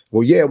like,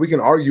 well, yeah, we can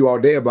argue all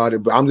day about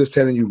it, but I'm just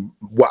telling you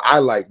what I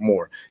like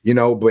more,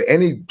 but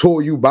any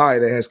tool you buy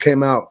that has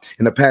came out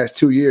in the past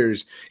 2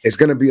 years, it's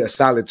going to be a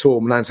solid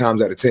tool 9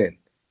 times out of 10.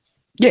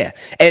 Yeah.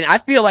 And I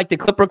feel like the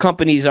clipper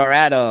companies are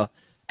at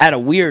a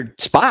weird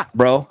spot,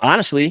 bro,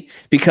 honestly,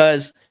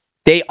 because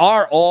they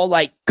are all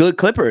like good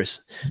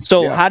clippers.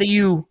 So how do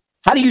you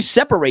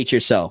separate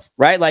yourself,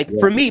 right? Like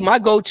for me, my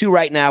go-to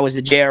right now is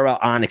the JRL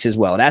Onyx as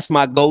well. That's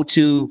my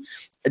go-to.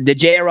 The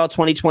JRL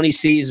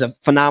 2020C is a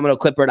phenomenal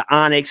clipper. The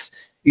Onyx,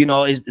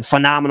 is a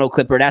phenomenal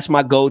clipper. That's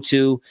my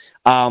go-to.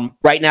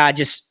 Right now, I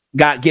just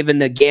got given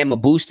the Gamma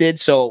boosted,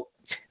 so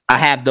I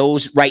have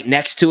those right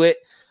next to it.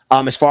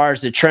 As far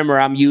as the trimmer,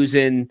 I'm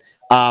using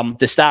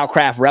the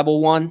Stylecraft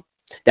Rebel one.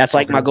 That's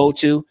like my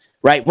go-to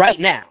right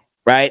now,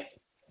 right?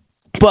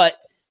 But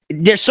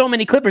there's so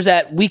many clippers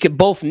that we could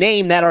both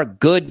name that are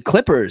good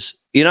clippers.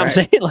 You know what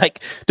I'm saying?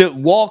 Like the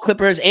wall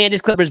clippers,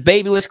 Andis clippers,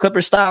 Babyless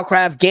clippers,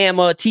 Stylecraft,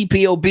 Gamma,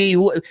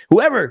 TPOB,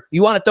 whoever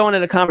you want to throw into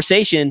the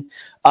conversation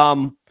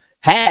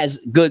has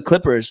good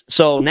clippers.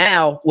 So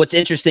now what's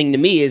interesting to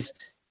me is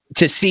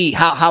to see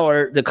how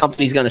are the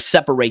companies going to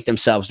separate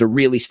themselves to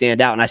really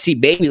stand out. And I see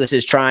Babyless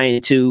is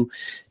trying to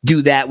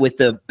do that with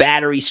the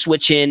battery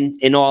switching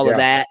and all of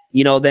that.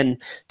 Then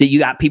you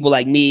got people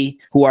like me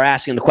who are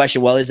asking the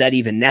question, well, is that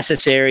even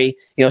necessary?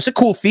 It's a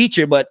cool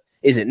feature, but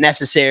is it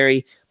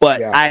necessary?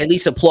 But I at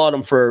least applaud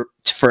them for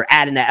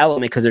adding that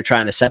element because they're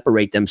trying to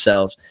separate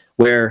themselves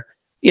where,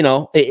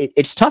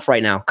 it's tough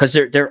right now because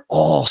they're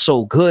all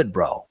so good,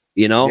 bro.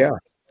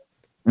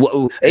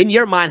 In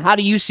your mind, how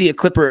do you see a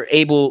clipper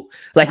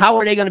how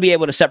are they going to be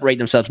able to separate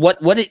themselves?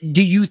 What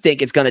do you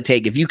think it's going to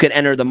take if you could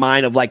enter the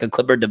mind of like a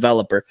clipper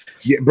developer?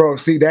 Yeah, bro.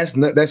 See, that's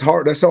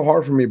hard. That's so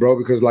hard for me, bro,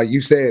 because like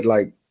you said,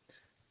 like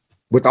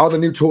with all the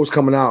new tools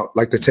coming out,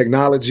 like the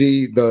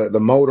technology, the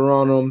motor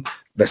on them,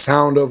 the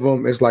sound of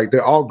them, it's like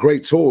they're all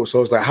great tools.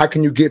 So it's like, how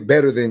can you get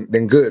better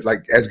than good?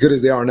 Like as good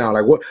as they are now.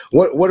 Like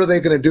what are they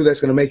going to do that's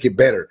going to make it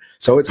better?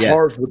 So it's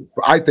hard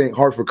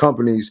for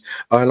companies.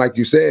 And like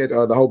you said,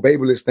 the whole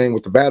Babyless thing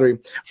with the battery,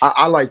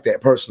 I like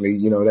that personally.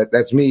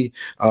 That's me.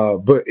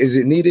 But is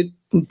it needed?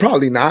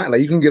 Probably not. Like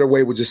you can get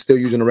away with just still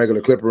using a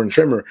regular clipper and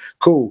trimmer.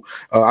 Cool.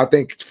 I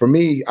think for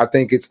me,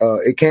 it's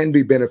it can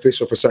be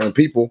beneficial for certain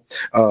people.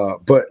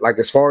 But like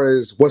as far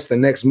as what's the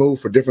next move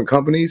for different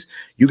companies,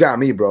 you got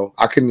me, bro.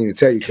 I couldn't even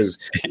tell you because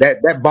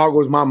that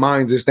boggles my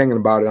mind just thinking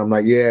about it. I'm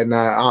like,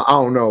 I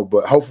don't know,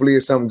 but hopefully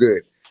it's something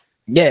good.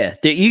 Yeah,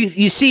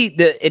 you see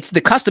it's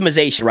the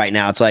customization right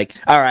now. It's like,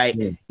 all right,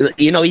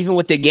 even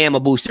with the Gamma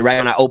booster, right?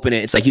 When I open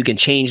it, it's like you can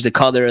change the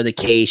color of the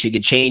case, you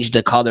can change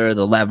the color of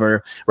the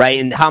lever, right?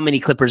 And how many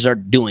clippers are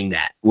doing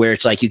that? Where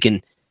it's like you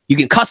can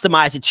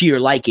customize it to your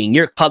liking,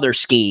 your color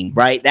scheme,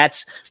 right?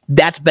 That's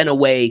been a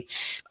way.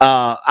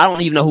 I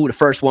don't even know who the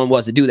first one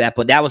was to do that,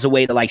 but that was a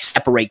way to like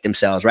separate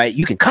themselves, right?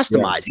 You can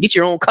customize it, get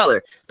your own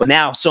color, but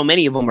now so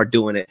many of them are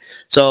doing it.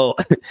 So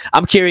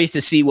I'm curious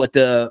to see what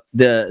the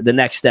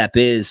next step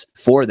is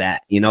for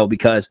that,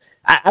 because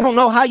I don't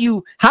know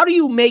how do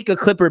you make a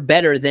clipper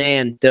better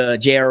than the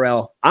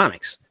JRL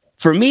Onyx?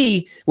 For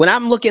me, when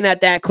I'm looking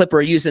at that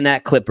clipper, using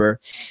that clipper,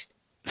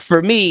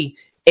 for me,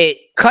 it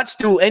cuts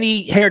through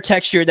any hair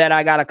texture that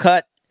I got to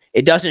cut.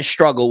 It doesn't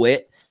struggle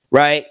with,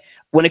 right?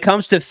 When it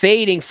comes to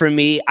fading for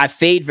me, I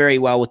fade very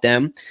well with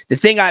them. The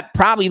thing I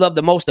probably love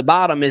the most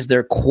about them is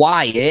they're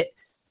quiet.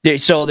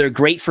 They're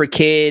great for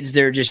kids.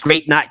 They're just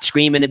great not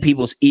screaming in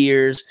people's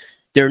ears.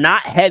 They're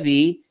not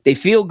heavy. They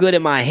feel good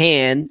in my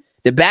hand.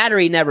 The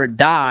battery never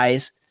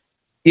dies.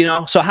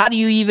 So how do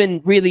you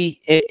even really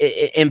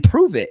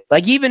improve it?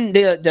 Like even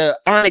the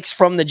Onyx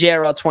from the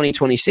JRL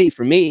 2020C,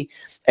 for me,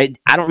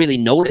 I don't really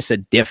notice a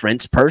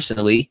difference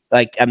personally,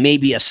 like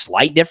maybe a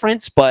slight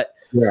difference, but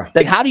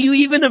like how do you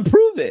even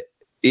improve it?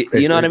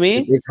 You know what I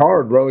mean? It's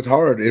hard, bro. It's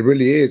hard. It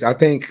really is. I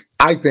think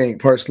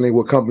personally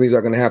what companies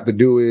are going to have to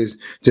do is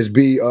just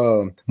be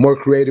more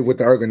creative with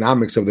the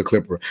ergonomics of the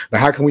clipper. Like,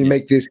 how can we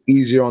make this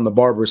easier on the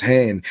barber's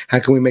hand? How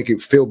can we make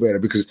it feel better?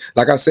 Because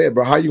like I said,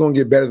 bro, how you going to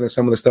get better than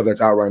some of the stuff that's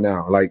out right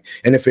now? Like,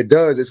 and if it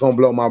does, it's going to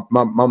blow my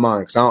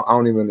mind because I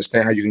don't even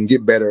understand how you can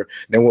get better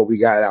than what we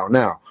got out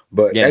now.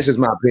 But that's just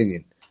my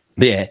opinion.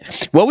 Yeah.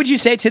 What would you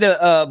say to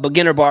the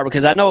beginner barber?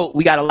 Because I know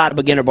we got a lot of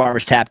beginner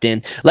barbers tapped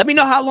in. Let me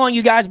know how long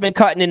you guys been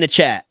cutting in the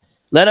chat.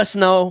 Let us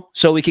know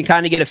so we can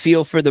kind of get a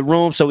feel for the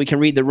room, so we can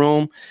read the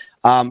room.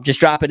 Just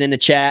drop it in the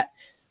chat.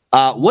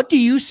 What do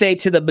you say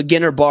to the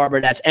beginner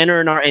barber that's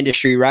entering our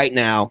industry right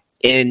now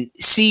and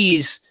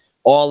sees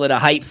all of the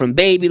hype from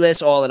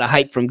Babyless, all of the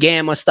hype from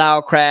Gamma,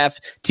 Stylecraft,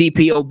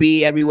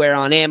 TPOB everywhere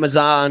on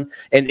Amazon,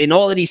 and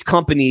all of these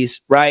companies,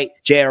 right?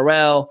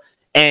 JRL,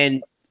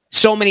 and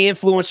so many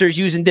influencers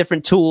using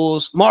different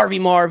tools, Marvy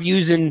Marv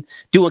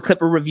doing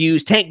clipper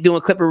reviews, Tank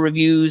doing clipper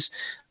reviews.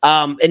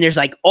 And there's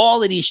like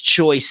all of these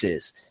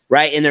choices,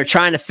 right? And they're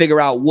trying to figure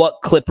out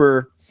what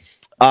clipper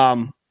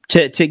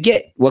to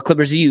get, what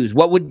clippers to use.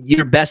 What would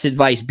your best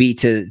advice be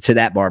to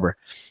that barber?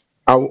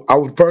 I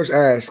would first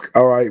ask,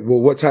 all right,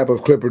 well, what type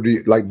of clipper do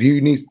you like? Do you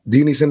need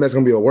something that's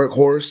gonna be a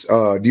workhorse?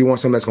 Do you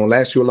want something that's gonna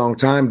last you a long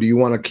time? Do you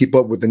want to keep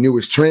up with the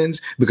newest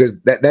trends? Because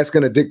that's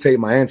gonna dictate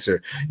my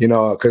answer.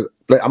 Because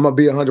like, I'm gonna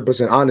be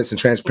 100% honest and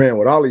transparent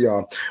with all of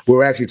y'all. We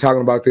were actually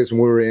talking about this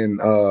when we were in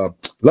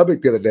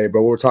Lubbock the other day,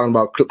 but we were talking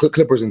about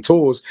clippers and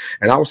tools,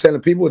 and I was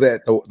telling people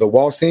that the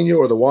Wall Senior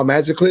or the Wall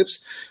Magic clips,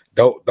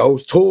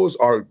 those tools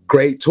are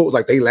great tools.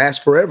 Like they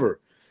last forever.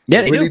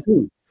 Yeah, They they really do.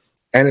 do.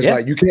 And it's Yeah.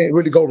 like you can't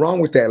really go wrong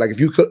with that. Like if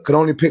you could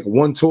only pick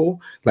one tool,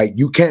 like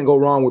you can't go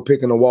wrong with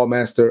picking a Wall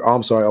Master.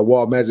 I'm sorry, a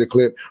Wall Magic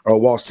Clip or a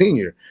Wall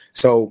Senior.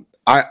 So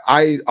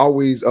I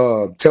always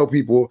tell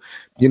people,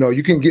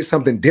 you can get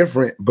something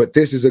different, but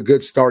this is a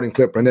good starting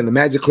clipper. And then the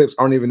Magic Clips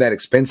aren't even that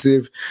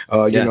expensive.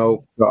 I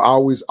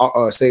always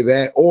say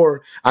that.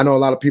 Or I know a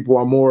lot of people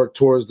are more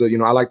towards the,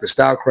 I like the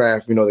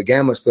Stylecraft, the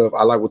Gamma stuff.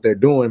 I like what they're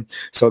doing.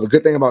 So the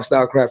good thing about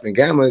Stylecraft and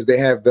Gamma is they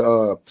have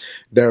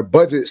their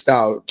budget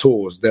style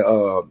tools.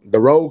 The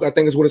Rogue, I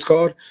think is what it's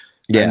called.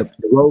 Yeah. And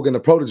the Rogue and the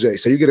Protege.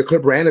 So you get a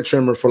clipper and a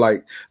trimmer for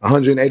like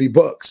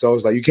 $180. So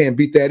it's like you can't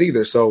beat that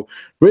either. So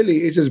really,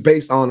 it's just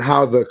based on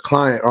how the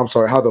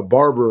how the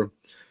barber,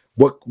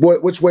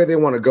 which way they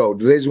want to go.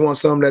 Do they just want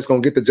something that's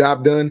going to get the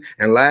job done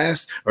and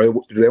last, or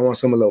do they want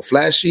something a little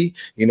flashy?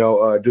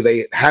 Do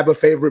they have a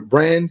favorite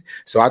brand?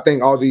 So I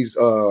think all these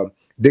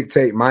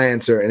dictate my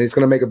answer, and it's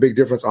going to make a big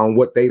difference on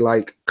what they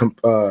like,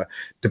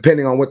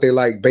 depending on what they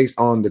like based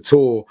on the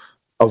tool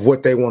of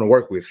what they want to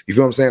work with. You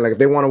feel what I'm saying? Like if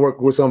they want to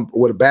work with a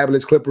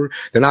Babyliss clipper,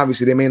 then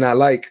obviously they may not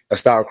like a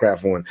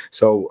Stylecraft one.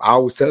 So I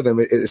always tell them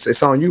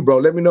it's on you, bro.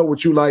 Let me know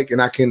what you like,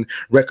 and I can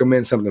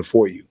recommend something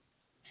for you.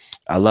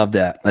 I love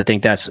that. I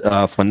think that's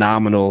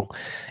phenomenal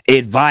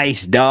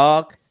advice,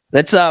 dog.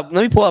 Let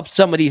me pull up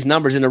some of these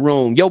numbers in the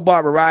room. Yo,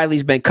 Barbara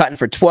Riley's been cutting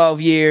for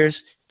 12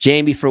 years.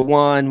 Jamie for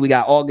 1. We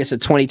got August of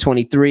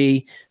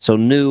 2023. So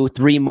new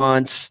 3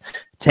 months,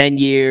 10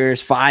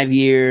 years, 5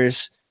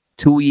 years,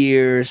 2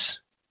 years.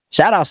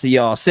 Shout outs to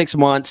y'all. 6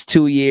 months,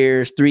 2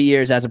 years, 3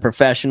 years as a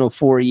professional,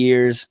 4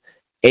 years,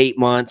 8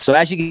 months. So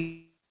as you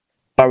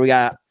can, we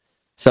got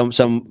some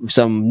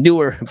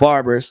newer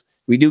barbers.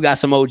 We do got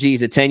some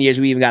OGs at 10 years.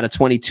 We even got a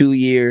 22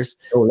 years,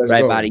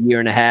 right? Go. About a year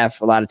and a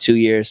half, a lot of 2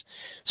 years.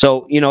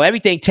 So,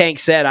 everything Tank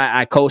said,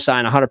 I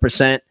co-sign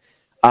 100%.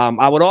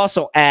 I would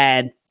also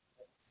add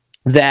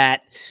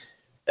that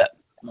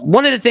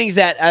one of the things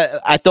that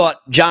I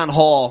thought John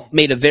Hall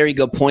made a very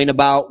good point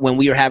about when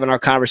we were having our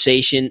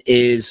conversation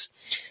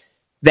is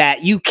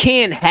that you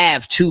can't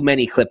have too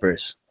many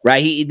clippers,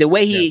 right? The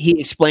way he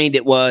explained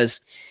it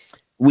was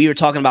we were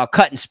talking about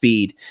cutting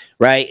speed,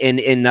 right? And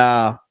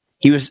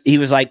he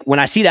was like, when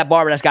I see that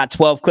barber that's got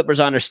 12 clippers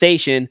on their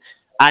station,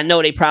 I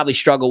know they probably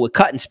struggle with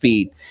cutting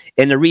speed.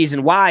 And the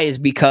reason why is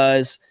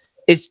because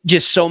it's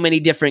just so many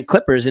different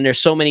clippers and there's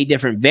so many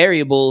different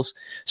variables.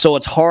 So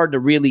it's hard to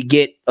really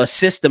get a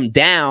system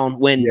down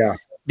when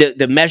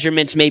the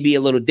measurements may be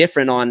a little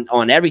different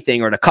on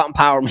everything, or the cutting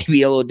power may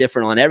be a little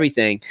different on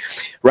everything,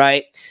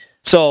 right?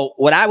 So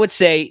what I would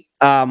say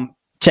to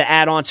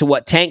add on to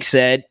what Tank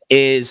said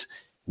is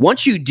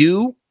once you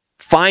do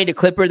find a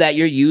clipper that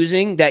you're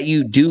using that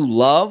you do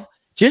love,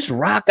 just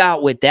rock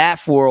out with that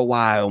for a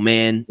while,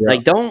 man. Yeah.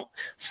 Like don't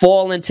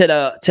fall into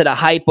the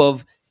hype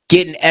of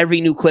getting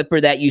every new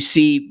clipper that you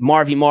see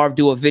Marv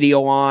do a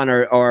video on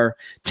or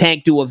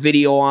Tank do a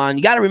video on.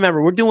 You got to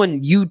remember, we're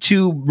doing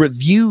YouTube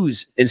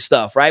reviews and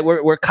stuff, right?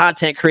 We're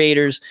content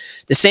creators.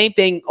 The same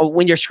thing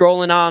when you're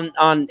scrolling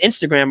on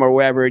Instagram or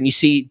wherever and you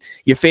see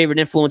your favorite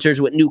influencers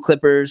with new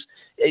clippers.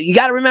 You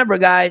got to remember,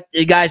 guys,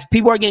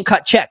 people are getting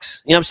cut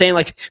checks. You know what I'm saying?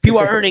 Like people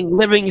are earning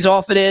livings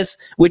off of this,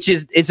 which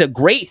is a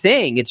great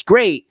thing. It's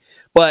great,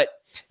 but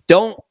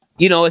don't.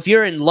 If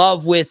you're in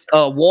love with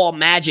a Wall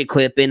Magic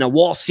Clip and a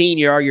Wall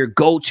Senior are your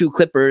go-to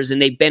clippers and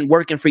they've been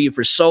working for you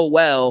for so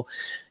well,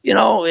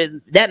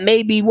 that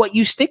may be what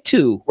you stick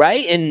to,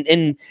 right?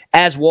 And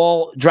as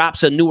Wall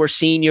drops a newer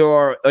Senior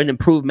or an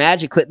improved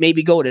Magic Clip,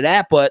 maybe go to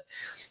that. But,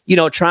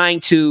 trying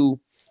to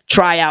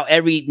try out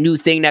every new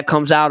thing that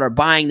comes out or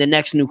buying the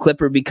next new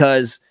clipper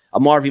because a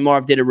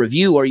Marv did a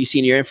review or you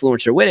seen your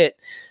influencer with it,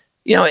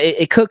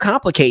 it could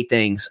complicate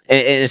things.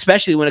 And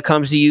especially when it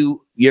comes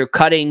to you're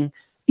cutting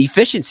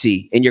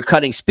efficiency and you're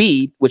cutting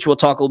speed, which we'll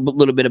talk a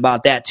little bit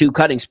about that too,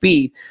 cutting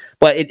speed,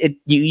 but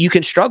you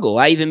can struggle.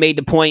 I even made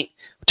the point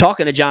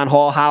talking to John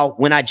Hall, how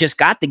when I just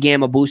got the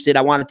Gamma boosted,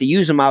 I wanted to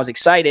use them. I was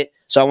excited.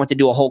 So I went to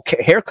do a whole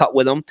haircut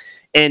with them.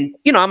 And,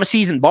 I'm a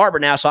seasoned barber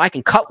now, so I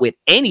can cut with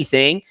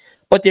anything,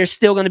 but there's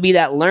still going to be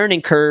that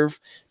learning curve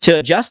to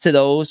adjust to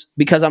those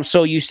because I'm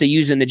so used to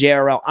using the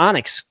JRL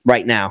Onyx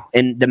right now.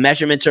 And the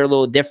measurements are a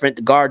little different.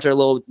 The guards are a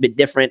little bit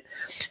different.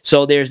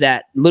 So there's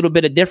that little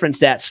bit of difference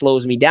that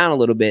slows me down a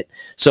little bit.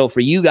 So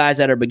for you guys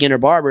that are beginner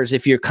barbers,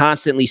 if you're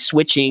constantly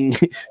switching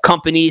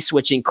companies,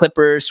 switching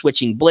clippers,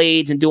 switching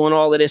blades and doing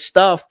all of this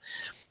stuff,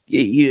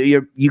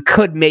 you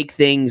could make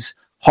things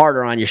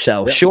harder on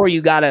yourself. Yep. Sure,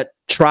 you got to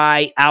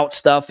try out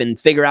stuff and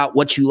figure out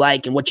what you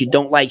like and what you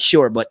don't like.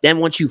 Sure. But then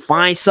once you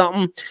find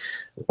something,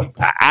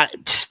 I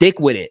stick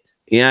with it.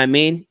 You know what I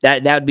mean?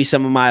 That would be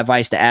some of my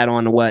advice to add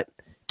on to what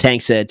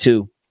Tank said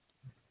too.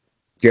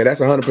 Yeah,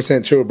 that's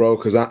 100% true, bro.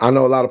 Because I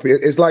know a lot of people.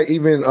 It's like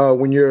even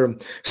when you're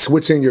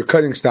switching your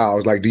cutting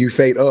styles, like do you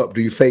fade up?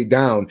 Do you fade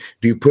down?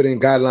 Do you put in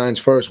guidelines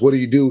first? What do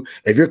you do?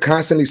 If you're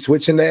constantly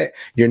switching that,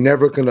 you're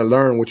never going to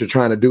learn what you're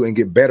trying to do and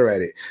get better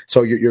at it.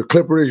 So your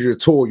clipper is your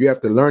tool. You have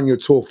to learn your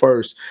tool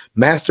first,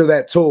 master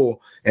that tool,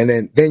 and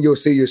then you'll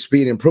see your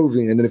speed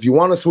improving. And then if you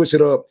want to switch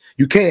it up,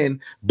 you can,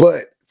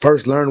 but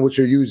first learn what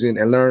you're using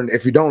and learn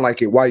if you don't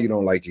like it, why you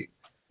don't like it.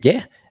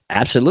 Yeah,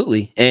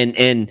 absolutely.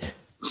 And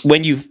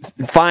when you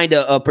find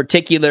a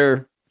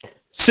particular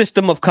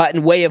system of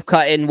cutting, way of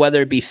cutting,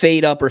 whether it be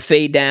fade up or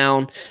fade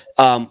down,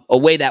 a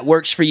way that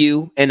works for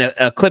you and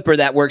a clipper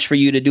that works for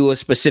you to do a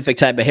specific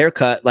type of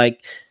haircut,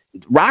 like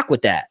rock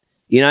with that.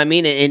 You know what I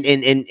mean?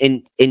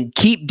 And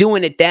keep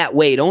doing it that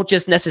way. Don't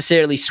just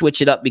necessarily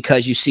switch it up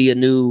because you see a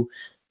new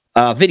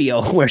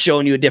video where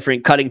showing you a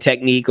different cutting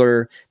technique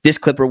or this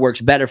clipper works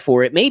better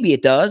for it. Maybe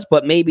it does,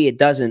 but maybe it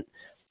doesn't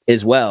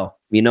as well.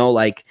 You know,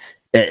 like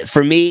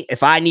for me,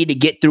 if I need to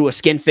get through a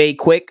skin fade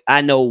quick,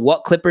 I know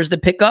what clippers to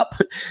pick up,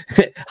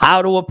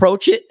 how to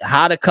approach it,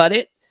 how to cut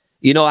it.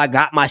 You know, I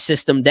got my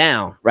system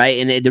down, right?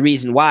 And the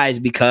reason why is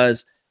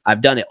because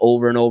I've done it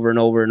over and over and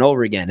over and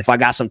over again. If I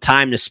got some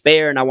time to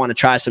spare and I want to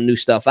try some new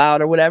stuff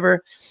out or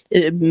whatever,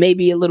 it may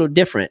be a little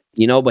different,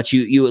 you know, but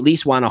you at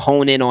least want to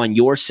hone in on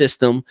your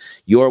system,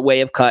 your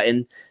way of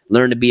cutting,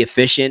 learn to be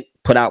efficient,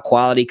 put out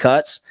quality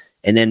cuts,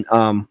 and then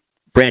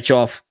branch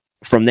off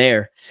from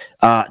there.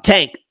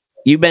 Tank,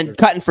 you've been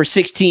cutting for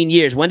 16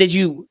 years. When did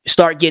you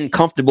start getting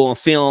comfortable and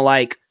feeling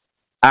like,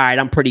 all right,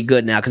 I'm pretty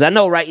good now? Because I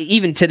know, right,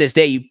 even to this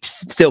day, you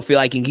still feel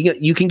like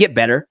you can get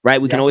better,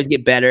 right? We can always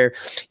get better.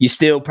 You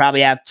still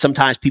probably have,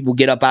 sometimes people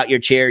get up out your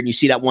chair and you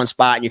see that one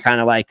spot and you're kind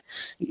of like,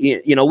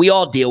 you know, we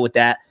all deal with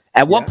that.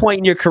 At what point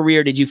in your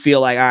career did you feel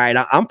like, all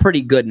right, I'm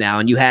pretty good now,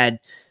 and you had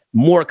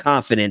more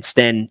confidence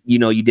than, you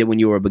know, you did when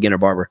you were a beginner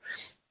barber?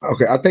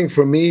 Okay, I think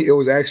for me, it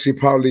was actually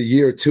probably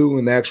year 2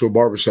 in the actual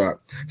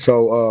barbershop.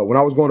 So when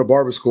I was going to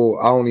barber school,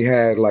 I only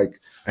had like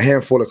a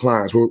handful of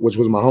clients, which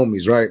was my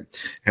homies, right?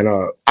 And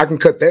I can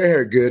cut their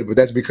hair good, but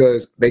that's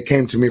because they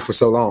came to me for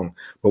so long.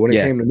 But when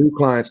it came to new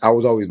clients, I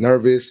was always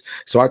nervous.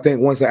 So I think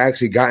once I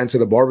actually got into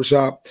the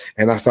barbershop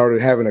and I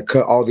started having to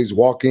cut all these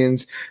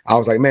walk-ins, I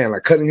was like, man,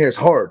 like cutting hair is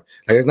hard.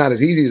 Like it's not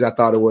as easy as I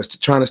thought it was,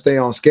 trying to stay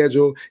on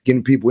schedule,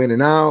 getting people in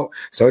and out.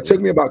 So it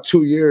took me about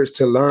 2 years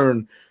to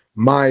learn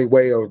my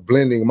way of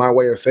blending, my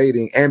way of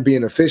fading, and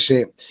being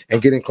efficient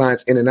and getting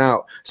clients in and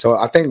out. So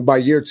I think by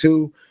year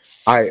 2,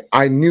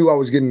 I knew I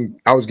was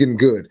getting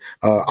good.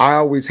 I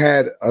always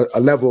had a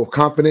level of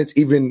confidence,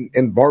 even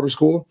in barber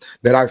school,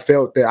 that I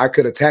felt that I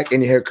could attack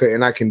any haircut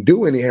and I can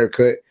do any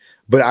haircut.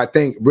 But I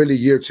think really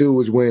year 2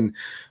 was when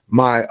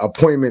my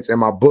appointments and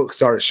my book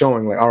started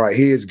showing like, all right,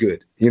 he is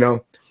good, you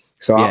know?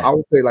 So I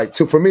would say like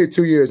for me,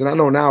 2 years. And I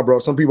know now, bro,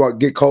 some people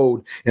get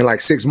cold in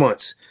like 6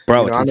 months.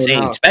 Bro, you know, it's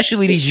insane.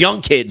 Especially these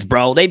young kids,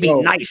 bro. They be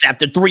nice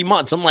after 3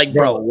 months. I'm like,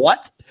 bro,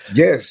 what?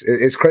 Yes,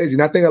 it's crazy.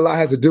 And I think a lot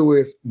has to do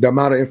with the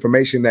amount of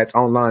information that's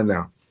online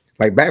now.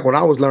 Like back when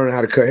I was learning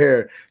how to cut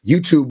hair,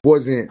 YouTube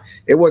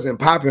wasn't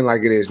popping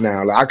like it is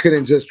now. Like I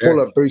couldn't just pull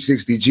up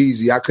 360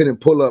 Jeezy. I couldn't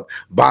pull up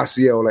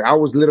Basio. Like I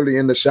was literally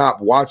in the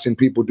shop watching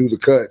people do the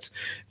cuts,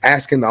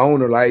 asking the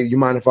owner, like, you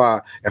mind if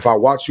I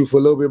watch you for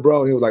a little bit,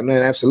 bro? And he was like,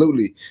 man,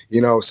 absolutely.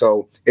 You know,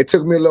 so it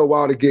took me a little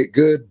while to get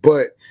good,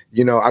 but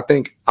you know, I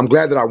think I'm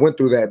glad that I went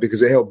through that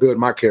because it helped build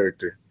my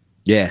character.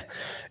 Yeah.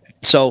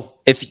 So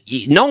if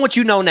you know what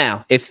you know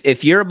now,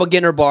 if you're a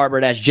beginner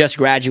barber that's just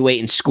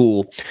graduating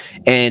school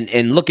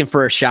and looking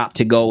for a shop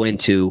to go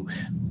into,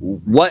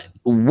 what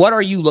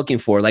are you looking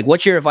for? Like,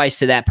 what's your advice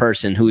to that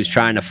person who is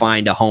trying to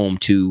find a home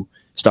to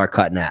start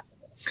cutting at?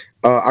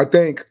 I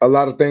think a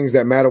lot of things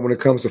that matter when it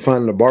comes to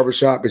finding a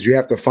barbershop is you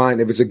have to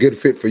find if it's a good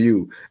fit for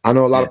you. I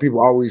know a lot of people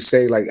always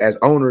say, like, as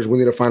owners, we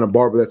need to find a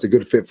barber that's a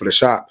good fit for the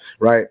shop,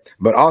 right?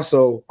 But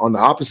also on the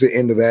opposite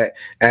end of that,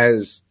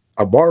 as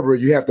a barber,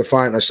 you have to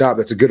find a shop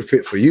that's a good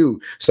fit for you.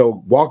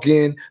 So walk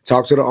in,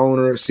 talk to the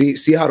owner, see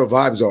how the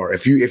vibes are.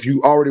 If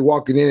you already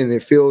walking in and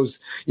it feels,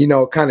 you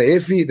know, kind of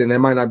iffy, then that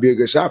might not be a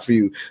good shop for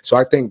you. So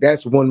I think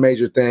that's one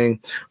major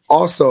thing.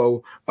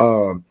 Also,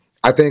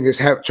 I think it's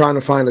trying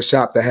to find a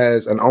shop that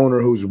has an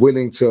owner who's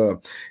willing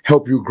to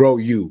help you grow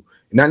you.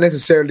 Not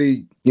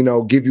necessarily, you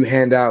know, give you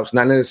handouts,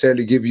 not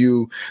necessarily give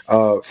you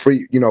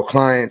free, you know,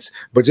 clients,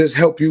 but just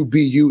help you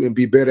be you and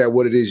be better at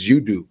what it is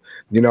you do.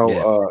 You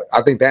know,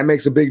 I think that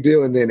makes a big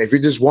deal. And then if you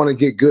just want to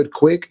get good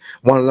quick,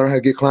 want to learn how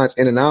to get clients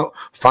in and out,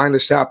 find a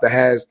shop that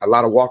has a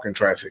lot of walk-in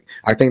traffic.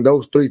 I think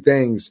those 3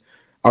 things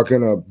are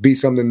going to be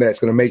something that's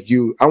going to make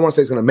you, I don't want to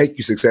say it's going to make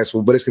you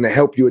successful, but it's going to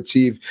help you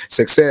achieve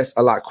success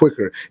a lot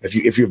quicker.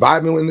 If you're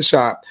vibing in the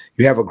shop,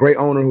 you have a great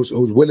owner who's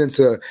willing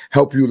to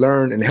help you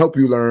learn,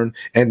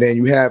 and then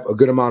you have a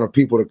good amount of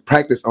people to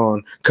practice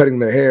on cutting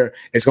their hair,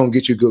 it's going to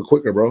get you good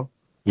quicker, bro.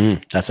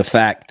 That's a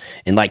fact.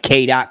 And like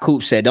K.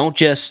 Coop said, don't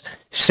just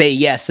say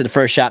yes to the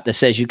first shop that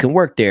says you can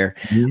work there.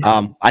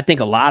 I think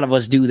a lot of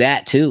us do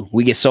that too.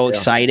 We get so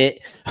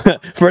excited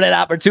for that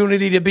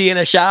opportunity to be in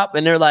a shop,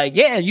 and they're like,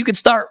 yeah, you can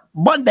start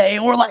Monday.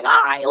 And we're like,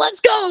 all right, let's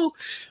go.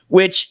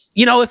 Which,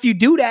 if you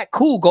do that,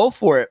 cool, go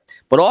for it.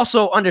 But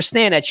also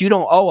understand that you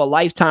don't owe a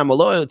lifetime of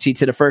loyalty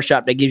to the first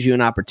shop that gives you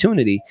an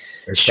opportunity.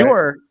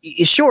 Sure,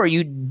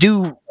 you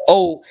do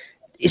owe.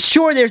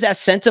 Sure, there's that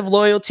sense of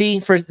loyalty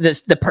for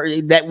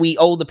that we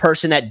owe the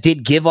person that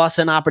did give us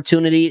an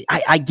opportunity.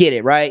 I get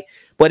it, right?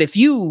 But if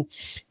you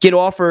get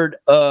offered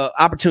an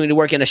opportunity to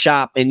work in a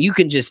shop and you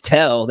can just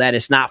tell that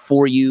it's not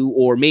for you,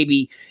 or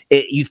maybe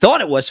you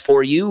thought it was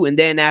for you, and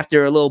then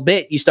after a little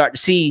bit you start to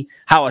see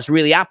how it's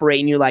really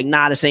operating, you're like,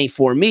 nah, this ain't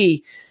for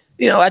me.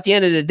 At the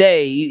end of the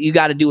day, you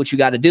got to do what you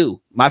got to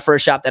do. My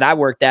first shop that I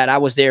worked at, I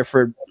was there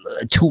for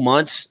 2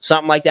 months,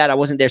 something like that. I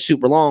wasn't there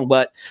super long,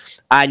 but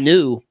I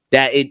knew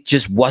that it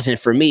just wasn't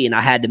for me and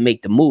I had to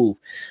make the move.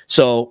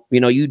 So,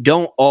 you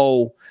don't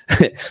owe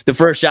the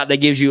first shop that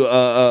gives you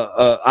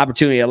a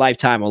opportunity, a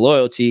lifetime of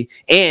loyalty.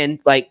 And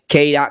like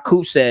K.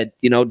 Coop said,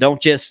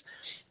 don't just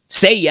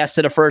say yes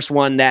to the first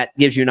one that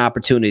gives you an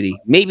opportunity.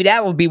 Maybe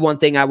that would be one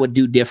thing I would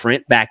do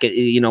different back at,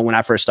 when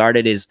I first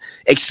started, is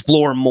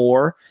explore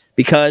more,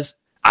 because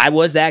I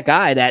was that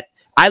guy that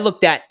I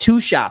looked at 2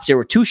 shops. There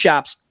were 2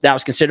 shops that I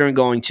was considering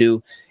going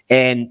to.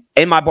 And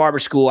in my barber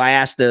school, I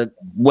asked the,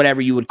 whatever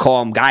you would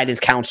call him, guidance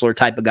counselor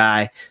type of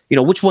guy,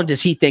 which one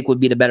does he think would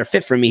be the better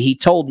fit for me? He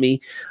told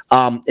me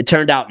it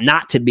turned out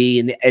not to be.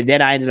 And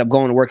then I ended up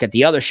going to work at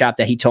the other shop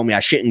that he told me I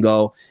shouldn't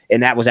go.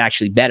 And that was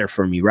actually better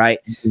for me, right?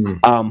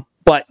 Mm-hmm.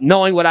 But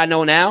knowing what I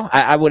know now,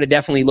 I would have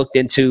definitely looked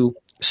into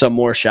some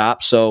more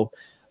shops. So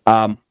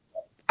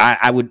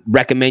I would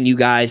recommend you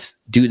guys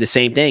do the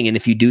same thing. And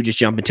if you do just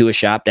jump into a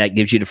shop that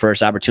gives you the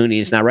first opportunity,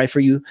 it's not right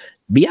for you,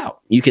 be out.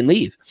 You can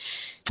leave.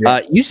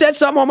 Yeah. You said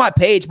something on my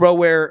page, bro,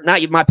 where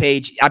not my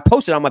page, I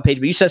posted on my page,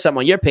 but you said something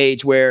on your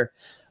page where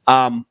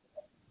go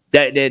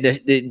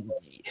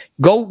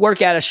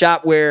work at a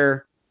shop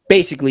where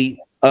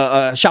basically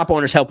a shop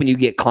owner's helping you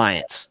get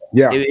clients.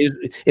 Yeah.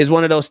 It's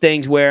one of those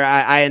things where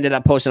I ended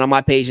up posting on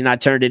my page and I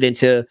turned it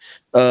into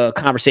a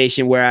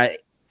conversation where I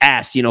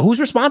asked, who's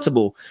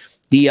responsible,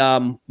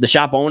 the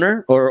shop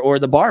owner or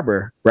the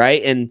barber,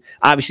 right? And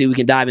obviously we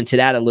can dive into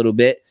that a little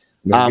bit,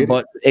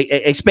 but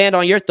expand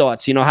on your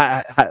thoughts.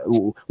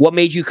 What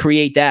made you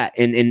create that,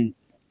 and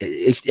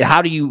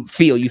how do you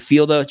feel? You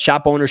feel the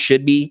shop owner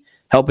should be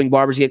helping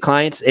barbers get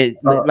clients?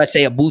 Let's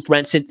say a booth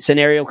rent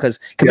scenario, because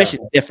commission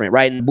is different,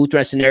 right? In a booth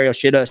rent scenario,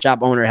 should a shop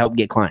owner help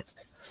get clients?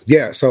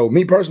 Yeah, so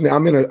me personally,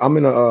 I'm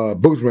in a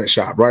booth rent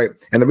shop, right?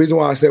 And the reason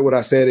why I said what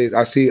I said is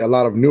I see a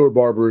lot of newer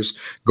barbers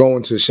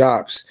going to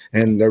shops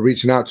and they're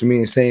reaching out to me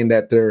and saying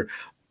that the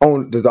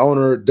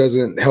owner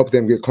doesn't help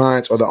them get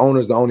clients, or the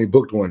owner's the only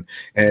booked one.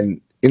 And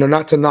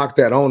not to knock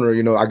that owner,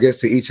 I guess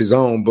to each his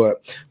own.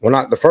 But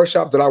the first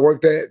shop that I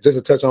worked at, just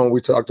to touch on what we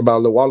talked about a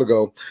little while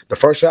ago, the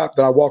first shop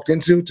that I walked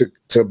into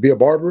to be a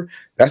barber,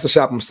 that's the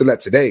shop I'm still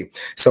at today.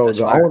 So that's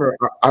the owner,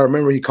 I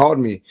remember he called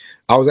me.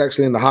 I was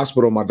actually in the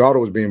hospital. My daughter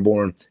was being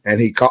born, and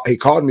he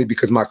called me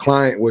because my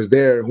client was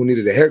there who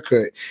needed a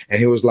haircut. And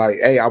he was like,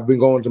 hey, I've been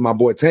going to my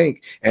boy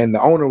Tank. And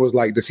the owner was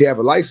like, does he have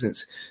a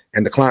license?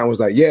 And the client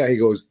was like, yeah. He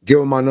goes, give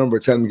him my number.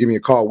 Tell him to give me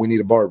a call. We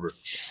need a barber.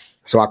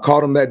 So I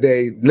called him that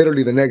day,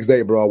 literally the next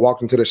day, bro. I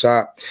walked into the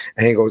shop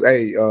and he goes,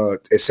 hey,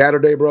 it's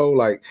Saturday, bro.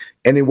 Like,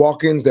 any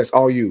walk-ins, that's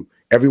all you.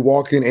 Every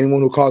walk-in,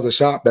 anyone who calls the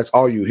shop, that's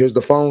all you. Here's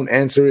the phone,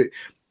 answer it,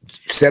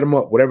 set them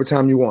up whatever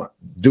time you want.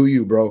 Do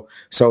you, bro?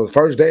 So the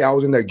first day I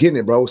was in there getting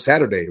it, bro.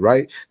 Saturday,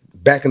 right?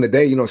 Back in the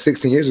day,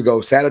 16 years ago,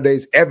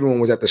 Saturdays, everyone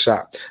was at the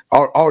shop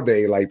all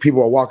day. Like,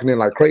 people were walking in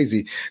like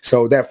crazy.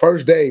 So that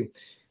first day,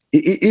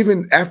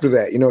 even after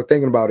that,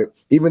 thinking about it,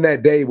 even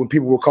that day when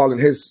people were calling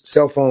his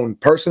cell phone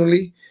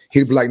personally,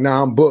 he'd be like,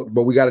 nah, I'm booked,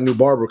 but we got a new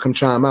barber. Come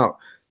try him out.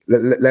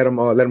 Let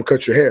him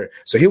cut your hair.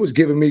 So he was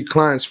giving me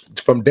clients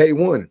from day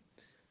one,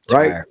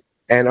 right? Fire.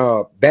 And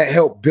that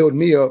helped build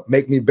me up,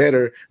 make me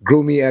better,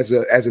 grew me as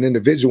an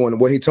individual. And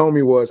what he told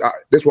me was,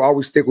 this will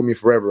always stick with me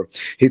forever.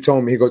 He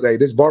told me, he goes, hey,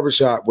 this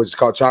barbershop, which is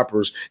called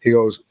Choppers, he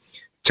goes,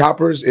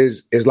 Choppers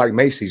is like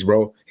Macy's,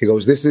 bro. He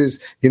goes, this is,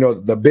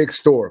 the big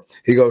store.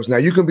 He goes, now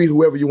you can be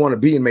whoever you want to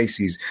be in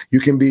Macy's. You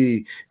can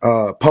be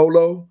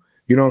Polo.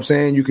 You know what I'm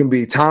saying? You can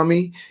be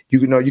Tommy. You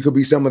could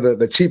be some of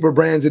the cheaper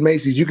brands in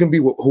Macy's. You can be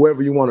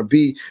whoever you want to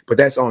be, but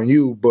that's on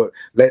you. But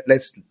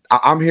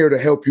I'm here to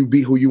help you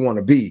be who you want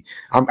to be.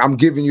 I'm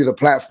giving you the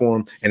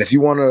platform. And if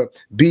you want to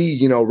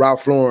be,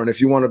 Ralph Lauren,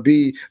 if you want to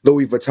be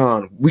Louis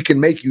Vuitton, we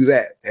can make you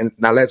that. And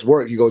now let's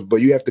work. He goes,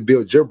 but you have to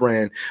build your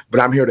brand, but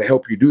I'm here to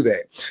help you do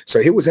that.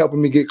 So he was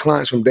helping me get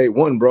clients from day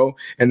one, bro.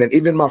 And then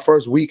even my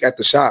first week at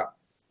the shop,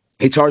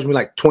 he charged me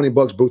like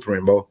 $20 booth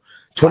rent, bro.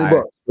 $20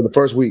 for the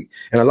first week.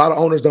 And a lot of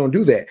owners don't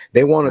do that.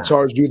 They want to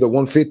charge you the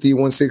 150,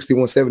 160,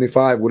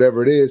 175,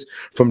 whatever it is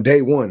from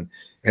day one.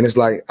 And it's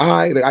like, all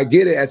right, I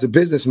get it. As a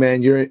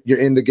businessman, you're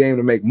in the game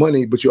to make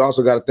money, but you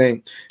also got to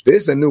think,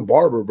 this is a new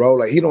barber, bro.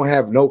 Like, he don't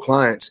have no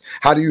clients.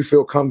 How do you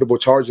feel comfortable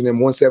charging him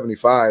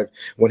 175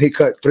 when he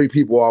cut 3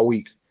 people all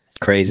week?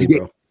 Crazy,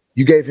 bro.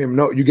 You gave him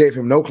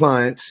no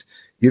clients.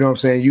 You know what I'm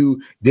saying?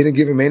 You didn't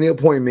give him any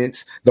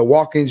appointments. The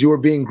walk-ins you were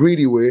being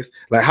greedy with.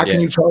 Like, how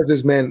can you charge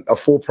this man a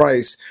full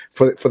price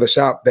for the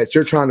shop that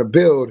you're trying to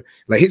build?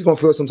 Like, he's gonna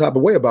feel some type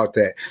of way about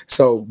that.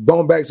 So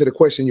going back to the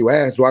question you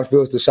asked, do I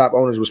feel it's the shop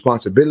owner's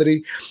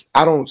responsibility?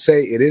 I don't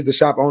say it is the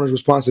shop owner's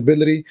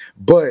responsibility,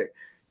 but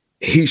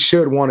he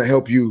should want to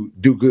help you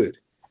do good.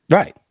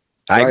 Right.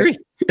 I agree.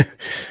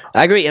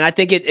 I agree. And I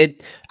think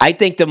I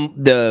think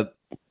the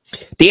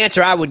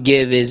answer I would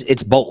give is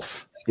it's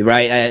both.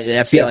 Right.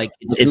 I feel like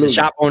it's the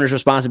shop owner's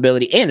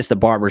responsibility and it's the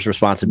barber's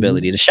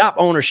responsibility. Mm-hmm. The shop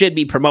owner should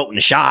be promoting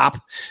the shop.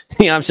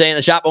 You know what I'm saying?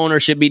 The shop owner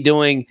should be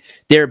doing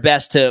their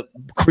best to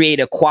create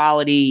a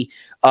quality,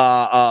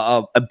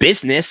 a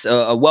business,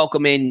 a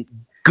welcoming,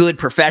 good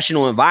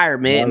professional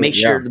environment, make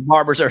sure the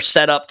barbers are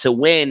set up to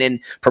win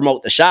and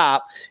promote the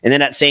shop. And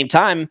then at the same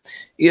time,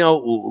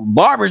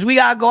 barbers, we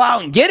got to go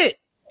out and get it.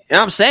 You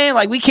know what I'm saying?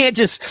 Like, we can't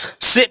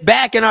just sit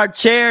back in our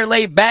chair,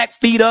 lay back,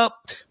 feet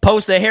up,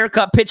 post a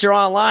haircut picture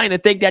online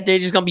and think that they're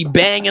just going to be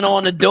banging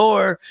on the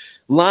door,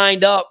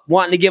 lined up,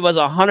 wanting to give us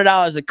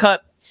 $100 a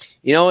cut.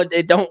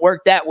 It don't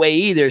work that way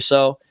either.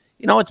 So,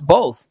 it's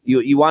both.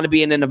 You want to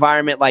be in an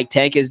environment like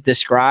Tank is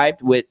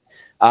described with,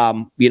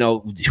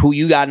 who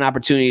you got an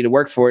opportunity to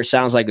work for. It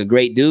sounds like a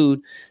great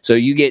dude. So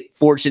you get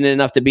fortunate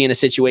enough to be in a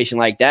situation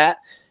like that.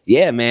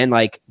 Yeah, man,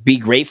 like, be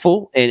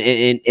grateful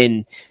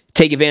and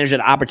take advantage of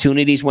the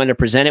opportunities when they're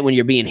presented. When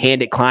you're being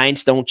handed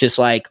clients, don't just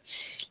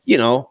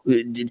do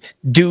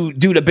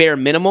the bare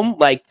minimum.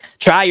 Like,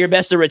 try your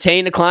best to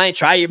retain the client,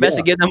 try your best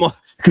to give them a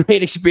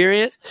great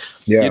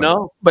experience,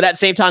 but at the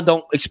same time,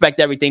 don't expect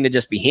everything to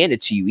just be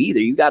handed to you either.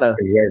 You gotta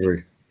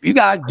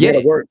get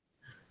it. Work.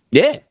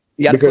 Yeah.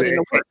 You gotta put in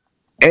the work.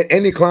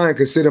 Any client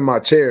could sit in my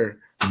chair,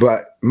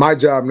 but my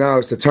job now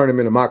is to turn him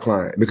into my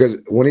client, because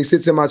when he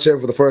sits in my chair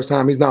for the first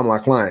time, he's not my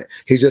client.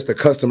 He's just a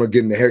customer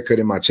getting a haircut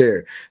in my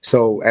chair.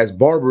 So as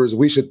barbers,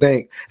 we should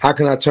think, how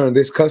can I turn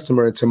this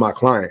customer into my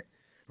client?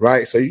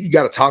 Right. So you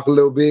got to talk a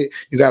little bit.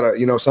 You got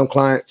to, some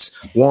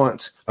clients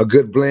want a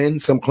good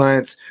blend. Some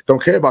clients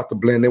don't care about the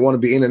blend. They want to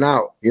be in and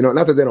out,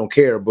 not that they don't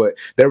care, but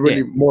they're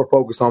really more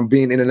focused on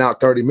being in and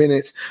out 30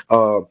 minutes.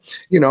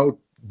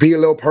 Be a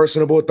little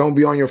personable. Don't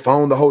be on your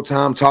phone the whole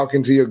time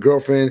talking to your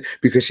girlfriend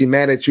because she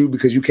mad at you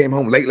because you came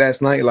home late last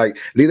night. Like,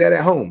 leave that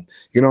at home.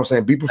 You know what I'm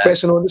saying? Be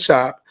professional in the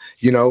shop,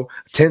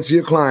 tend to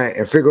your client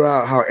and figure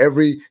out how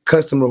every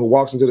customer who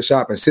walks into the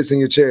shop and sits in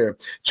your chair,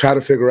 try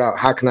to figure out,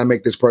 how can I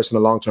make this person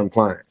a long-term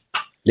client?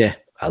 Yeah,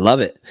 I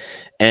love it.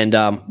 And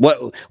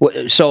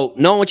so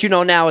knowing what you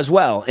know now as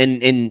well,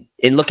 and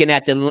looking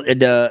at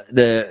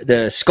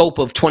the scope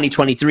of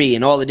 2023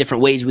 and all the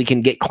different ways we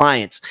can get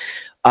clients,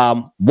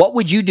 what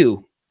would you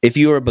do if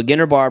you were a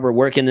beginner barber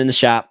working in the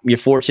shop? You're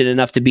fortunate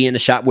enough to be in the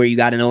shop where you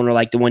got an owner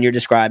like the one you're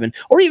describing,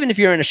 or even if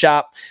you're in a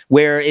shop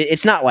where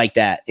it's not like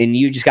that and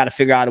you just got to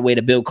figure out a way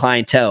to build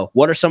clientele.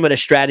 What are some of the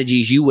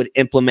strategies you would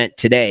implement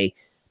today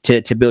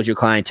to build your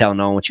clientele,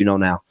 knowing what you know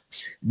now?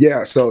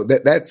 Yeah, so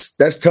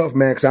that's tough,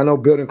 man, because I know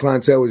building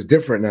clientele is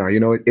different now.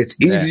 It's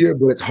easier,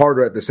 but it's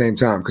harder at the same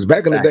time. Because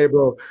back in the day,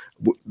 bro,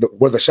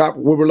 where the shop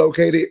we were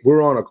located, we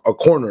were on a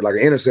corner, like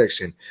an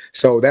intersection.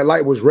 So that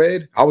light was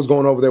red. I was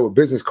going over there with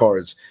business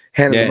cards,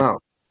 handing them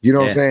out. You know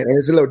what I'm saying? And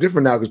it's a little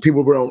different now because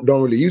people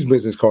don't really use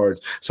business cards.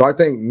 So I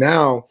think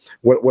now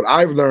what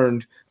I've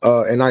learned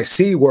and I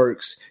see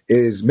works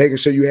is making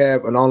sure you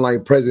have an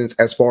online presence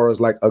as far as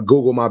like a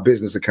Google My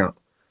Business account.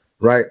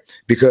 Right?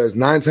 Because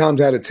 9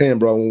 times out of 10,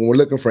 bro, when we're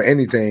looking for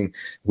anything,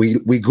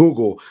 we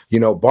Google,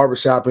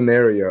 barbershop in the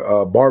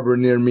area, barber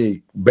near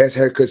me, best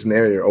haircuts in the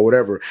area, or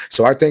whatever.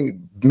 So I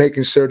think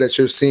making sure that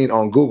you're seen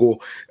on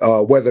Google,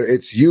 whether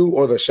it's you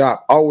or the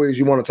shop, always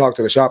you want to talk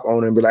to the shop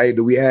owner and be like, hey,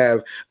 do we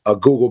have a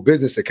Google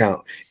business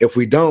account? If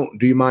we don't,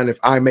 do you mind if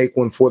I make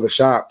one for the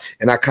shop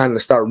and I kind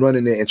of start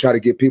running it and try to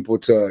get people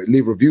to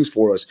leave reviews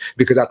for us?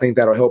 Because I think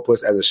that'll help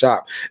us as a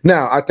shop.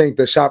 Now, I think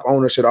the shop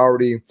owner should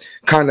already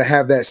kind of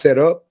have that set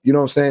up, you know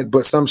what I'm saying?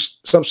 But some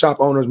shop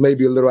owners may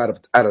be a little out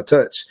of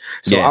touch.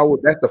 So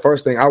that's the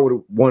first thing I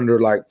would wonder,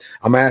 like,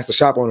 I'm gonna ask the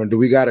shop owner, do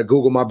we got a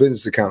Google My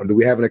Business account? Do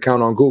we have an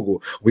account on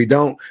Google? We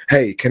don't.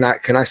 Hey, can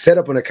I set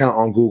up an account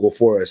on Google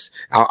for us?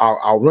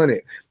 I'll run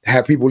it.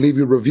 Have people leave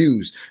you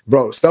reviews,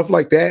 bro. Stuff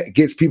like that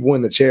gets people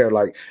in the chair.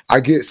 Like, I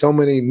get so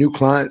many new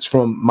clients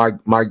from my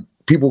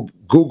people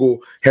Google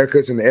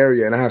haircuts in the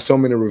area, and I have so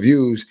many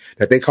reviews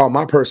that they call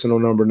my personal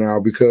number now,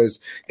 because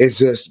it's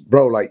just,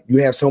 bro, like,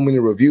 you have so many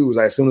reviews.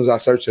 Like, as soon as I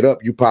search it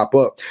up, you pop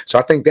up. So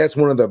I think that's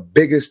one of the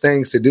biggest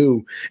things to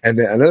do. And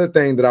then another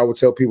thing that I would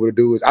tell people to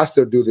do is, I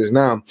still do this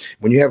now,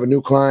 when you have a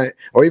new client,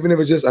 or even if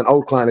it's just an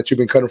old client that you've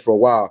been cutting for a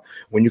while,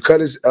 when you cut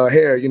his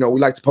hair, we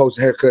like to post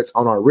haircuts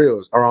on our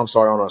reels, or on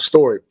our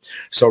story.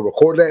 So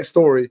record that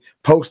story,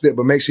 post it,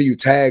 but make sure you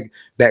tag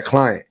that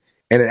client.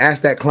 And then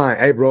ask that client,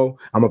 hey, bro,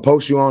 I'm going to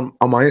post you on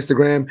my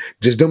Instagram.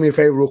 Just do me a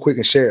favor real quick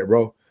and share it,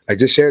 bro. Like,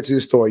 just share it to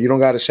your story. You don't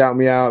got to shout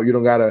me out. You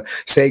don't got to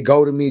say,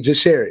 go to me.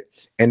 Just share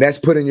it. And that's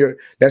putting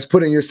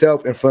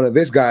yourself in front of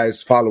this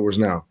guy's followers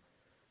now.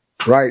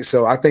 Right.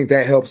 So I think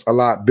that helps a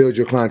lot build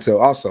your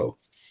clientele also.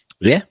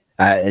 Yeah.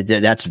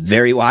 That's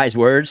very wise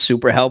words,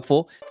 super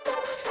helpful.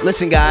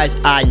 Listen, guys,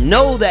 I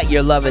know that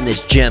you're loving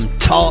this gym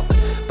talk,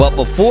 but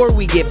before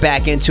we get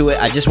back into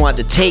it, I just want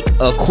to take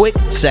a quick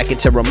second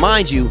to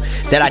remind you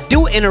that I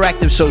do an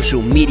interactive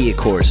social media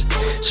course.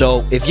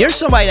 So if you're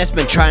somebody that's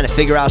been trying to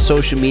figure out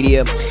social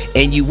media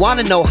and you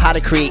want to know how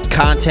to create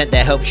content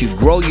that helps you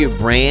grow your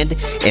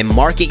brand and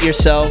market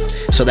yourself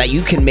so that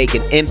you can make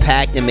an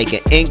impact and make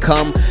an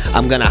income,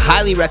 I'm going to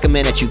highly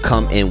recommend that you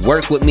come and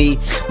work with me.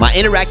 My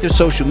interactive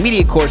social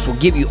media course will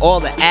give you all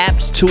the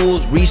apps,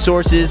 tools,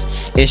 resources,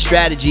 and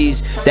strategies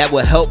that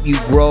will help you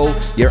grow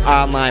your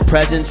online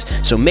presence.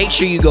 So make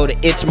sure you go to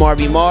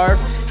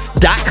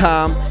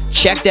itsmarvymarv.com,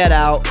 check that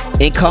out,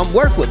 and come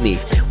work with me.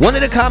 One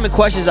of the common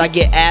questions I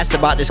get asked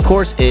about this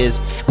course is,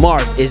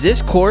 Marv, is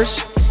this course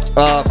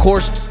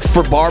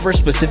for barbers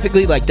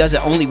specifically? Like, does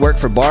it only work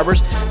for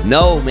barbers?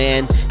 No,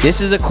 man.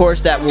 This is a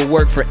course that will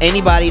work for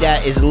anybody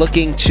that is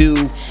looking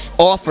to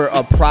offer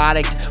a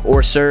product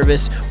or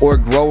service or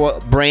grow a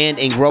brand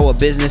and grow a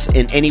business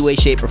in any way,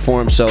 shape, or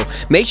form. So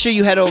make sure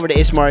you head over to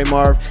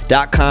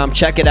itsmarvymarv.com,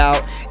 check it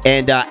out,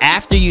 and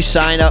after you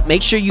sign up,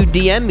 make sure you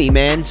DM me,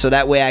 man, so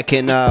that way I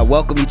can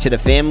welcome you to the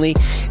family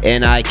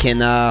and I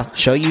can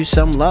show you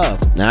some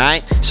love. All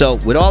right? So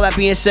with all that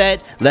being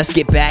said, let's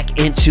get back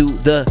into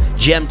the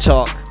gem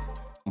talk.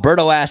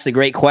 Berto asked a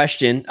great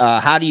question.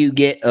 How do you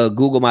get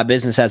Google My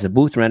Business as a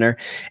booth renter?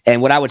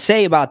 And what I would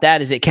say about that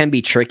is it can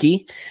be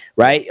tricky,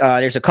 right?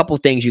 There's a couple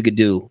things you could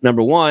do.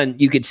 Number one,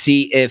 you could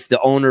see if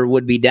the owner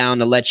would be down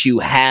to let you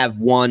have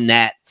one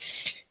that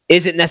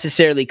isn't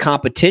necessarily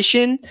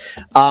competition,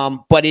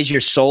 but is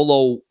your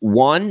solo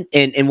one.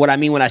 And what I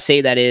mean when I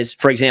say that is,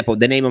 for example,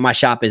 the name of my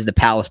shop is the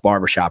Palace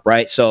Barbershop,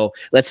 right? So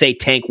let's say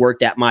Tank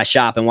worked at my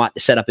shop and wanted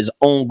to set up his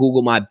own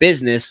Google My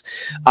Business.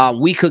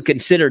 We could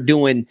consider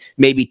doing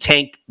maybe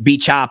Tank be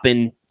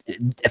chopping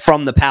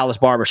from the Palace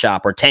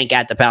Barbershop or Tank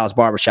at the Palace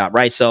Barbershop,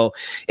 right? So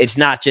it's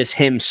not just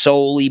him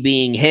solely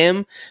being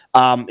him.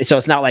 So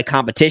it's not like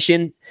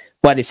competition,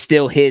 but it's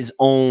still his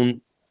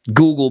own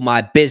Google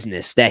My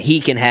Business that he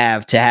can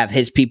have to have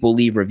his people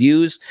leave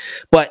reviews.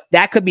 But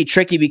that could be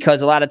tricky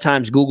because a lot of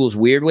times Google's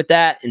weird with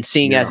that, and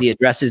seeing as the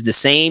address is the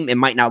same, it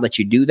might not let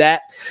you do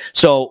that.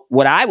 So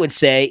what I would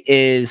say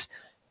is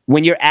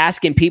when you're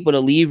asking people to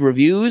leave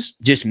reviews,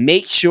 just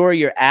make sure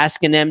you're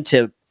asking them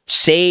to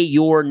say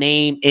your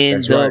name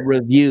in the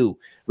review.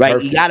 Right.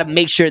 Perfect. You got to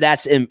make sure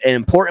that's an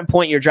important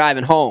point you're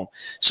driving home.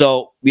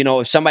 So,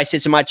 if somebody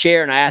sits in my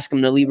chair and I ask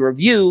them to leave a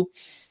review,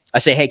 I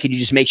say, hey, could you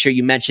just make sure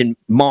you mention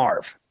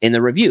Marv in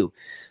the review?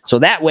 So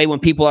that way, when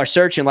people are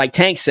searching, like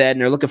Tank said,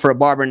 and they're looking for a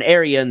barber in the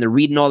area and they're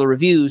reading all the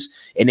reviews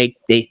and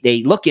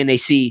they look and they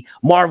see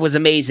Marv was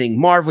amazing.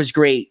 Marv was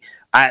great.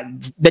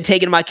 I've been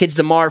taking my kids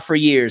to Marv for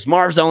years.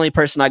 Marv's the only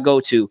person I go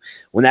to.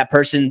 When that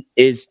person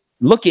is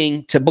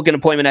looking to book an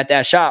appointment at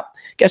that shop,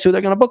 guess who they're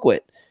going to book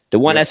with? The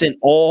one that's in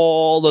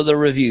all of the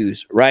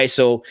reviews, right?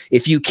 So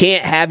if you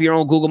can't have your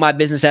own Google My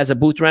Business as a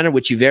booth renter,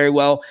 which you very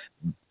well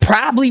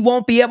probably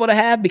won't be able to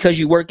have because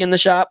you work in the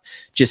shop,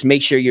 just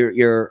make sure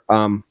you're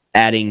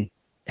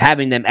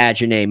having them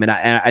add your name. And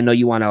I know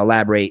you want to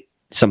elaborate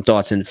some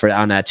thoughts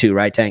on that too,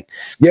 right, Tank?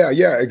 Yeah,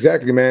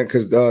 exactly, man.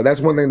 Because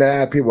that's one thing that I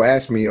have people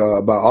ask me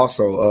about.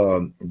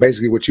 Also,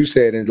 basically what you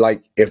said, and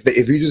like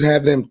if you just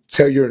have them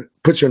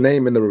put your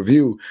name in the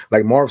review,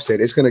 like Marv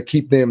said, it's gonna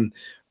keep them.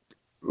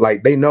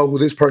 Like they know who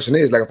this person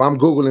is. Like if I'm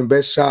Googling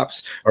best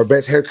shops or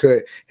best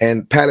haircut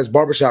and Palace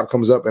Barbershop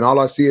comes up and all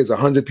I see is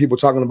 100 people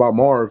talking about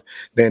Marv,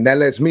 then that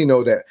lets me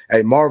know that,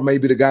 hey, Marv may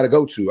be the guy to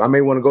go to. I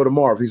may want to go to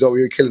Marv. He's over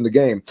here killing the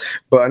game.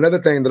 But another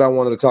thing that I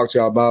wanted to talk to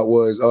y'all about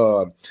was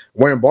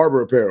wearing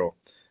barber apparel.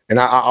 And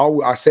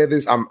I said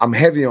this, I'm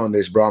heavy on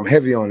this, bro. I'm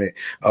heavy on it.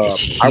 It's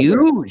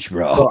huge,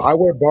 bro. So I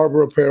wear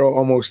barber apparel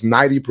almost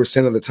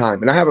 90% of the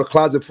time. And I have a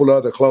closet full of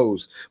other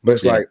clothes, but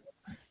it's like,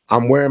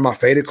 I'm wearing my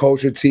Faded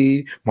Culture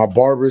tee, my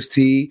barber's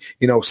tee,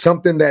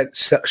 something that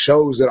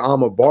shows that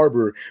I'm a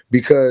barber,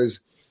 because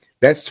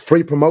that's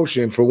free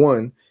promotion for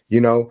one,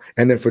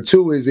 and then for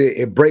two is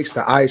it breaks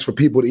the ice for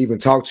people to even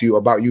talk to you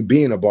about you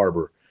being a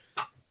barber.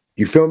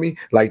 You feel me?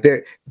 Like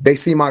that, they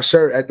see my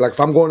shirt like if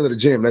I'm going to the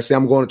gym, let's say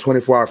I'm going to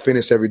 24-hour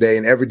fitness every day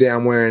and every day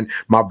I'm wearing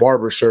my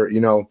barber shirt,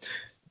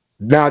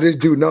 Now this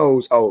dude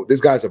knows, oh,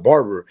 this guy's a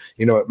barber.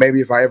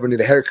 Maybe if I ever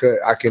need a haircut,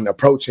 I can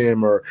approach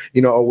him or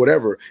or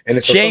whatever. And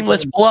it's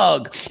shameless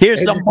plug.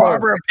 Here's some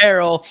barber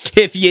apparel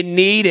if you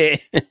need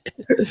it.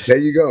 There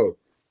you go.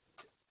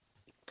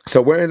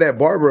 So wearing that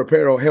barber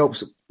apparel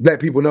helps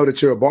let people know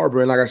that you're a barber.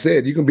 And like I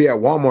said, you can be at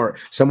Walmart.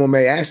 Someone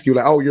may ask you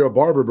like, oh, you're a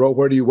barber, bro.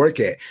 Where do you work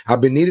at? I've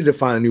been needed to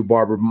find a new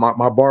barber.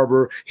 My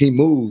barber, he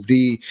moved.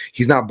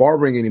 He's not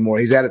barbering anymore.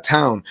 He's out of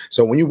town.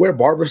 So when you wear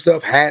barber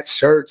stuff, hats,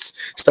 shirts,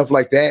 stuff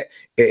like that,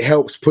 it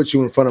helps put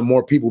you in front of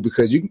more people,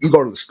 because you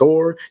go to the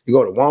store, you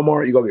go to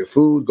Walmart, you go get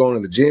food, going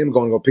to the gym,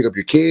 going to go pick up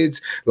your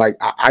kids. Like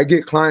I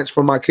get clients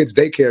from my kids'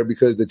 daycare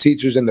because the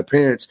teachers and the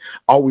parents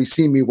always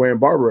see me wearing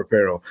barber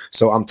apparel.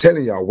 So I'm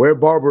telling y'all, wear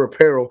barber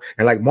apparel.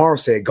 And like Marv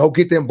said, go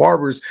get them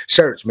barbers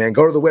shirts, man.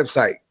 Go to the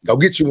website. Go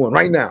get you one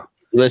right now.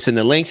 Listen,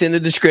 the link's in the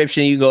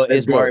description. You go to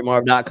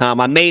ismarimarv.com.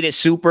 I made it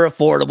super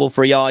affordable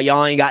for y'all.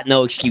 Y'all ain't got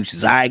no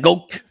excuses. All right,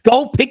 go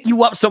pick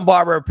you up some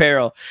barber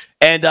apparel.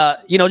 And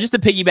just to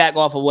piggyback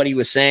off of what he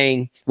was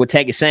saying, what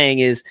Tech is saying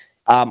is,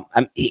 I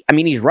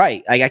mean, he's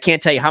right. Like, I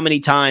can't tell you how many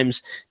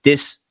times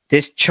this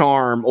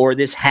charm or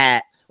this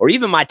hat or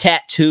even my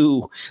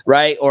tattoo,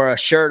 right, or a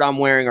shirt I'm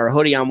wearing or a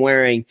hoodie I'm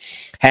wearing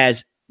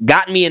has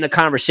gotten me in a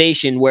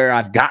conversation where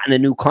I've gotten a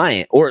new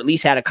client, or at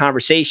least had a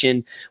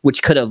conversation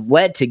which could have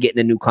led to getting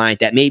a new client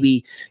that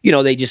maybe,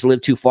 they just live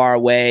too far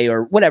away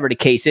or whatever the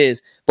case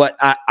is. But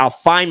I'll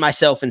find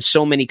myself in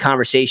so many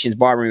conversations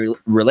barbering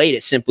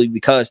related simply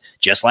because,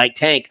 just like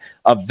Tank,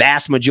 a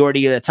vast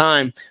majority of the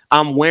time,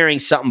 I'm wearing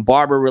something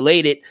barber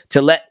related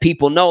to let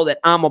people know that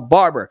I'm a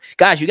barber.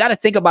 Guys, you got to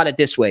think about it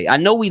this way. I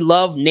know we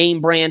love name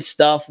brand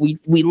stuff.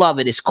 We love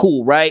it. It's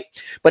cool, right?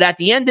 But at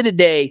the end of the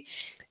day,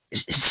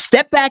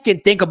 step back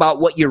and think about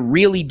what you're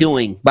really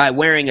doing by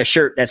wearing a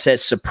shirt that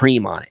says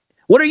Supreme on it.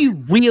 What are you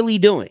really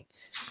doing?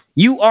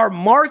 You are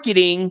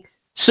marketing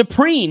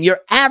Supreme. You're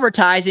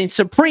advertising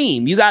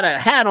Supreme. You got a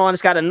hat on.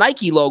 It's got a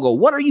Nike logo.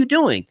 What are you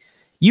doing?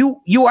 You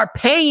are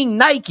paying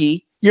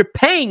Nike. You're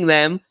paying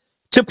them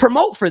to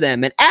promote for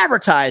them and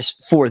advertise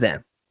for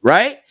them,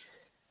 right?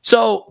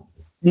 So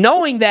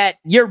knowing that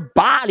your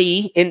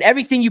body and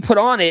everything you put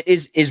on it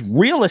is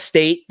real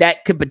estate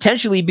that could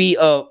potentially be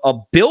a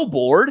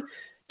billboard.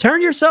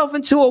 Turn yourself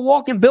into a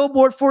walking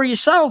billboard for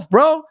yourself,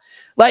 bro.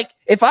 Like,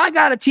 if I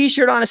got a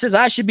t-shirt on that says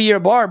I should be your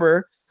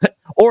barber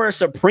or a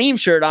Supreme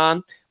shirt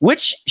on,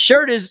 which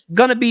shirt is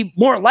going to be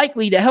more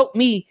likely to help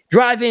me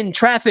drive in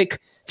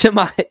traffic to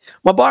my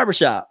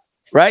barbershop,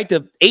 right?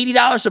 The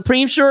 $80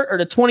 Supreme shirt or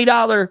the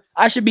 $20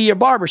 I should be your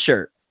barber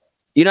shirt?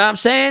 You know what I'm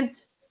saying?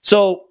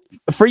 So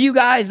for you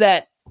guys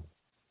that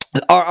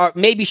are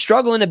maybe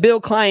struggling to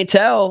build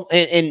clientele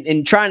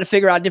and trying to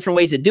figure out different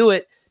ways to do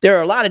it, there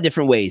are a lot of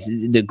different ways.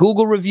 The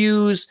Google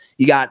reviews,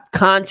 you got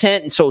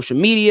content and social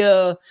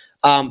media,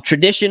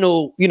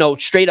 traditional,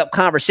 straight up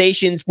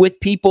conversations with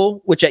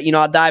people, which,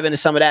 I'll dive into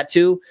some of that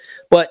too.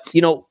 But,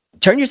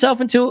 turn yourself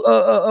into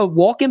a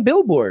walking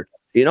billboard,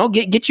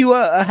 get you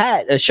a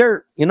hat, a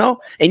shirt, and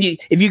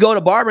if you go to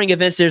barbering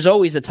events, there's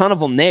always a ton of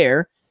them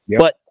there. Yep.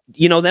 But,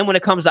 then when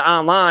it comes to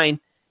online,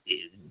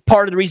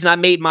 part of the reason I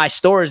made my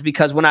store is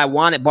because when I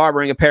wanted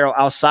barbering apparel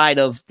outside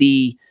of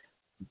the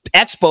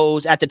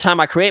expos at the time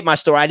I create my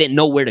store, I didn't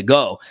know where to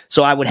go.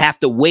 So I would have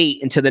to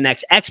wait until the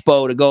next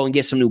expo to go and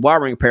get some new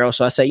barbering apparel.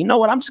 So I say, you know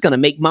what? I'm just going to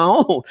make my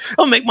own.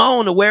 I'll make my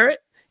own to wear it.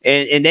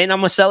 And then I'm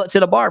going to sell it to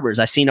the barbers.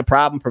 I seen a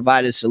problem,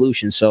 provided a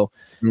solution. So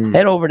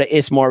head over to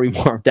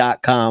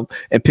ismarimarv.com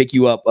and pick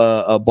you up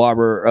a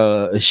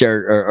barber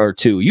shirt or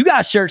two. You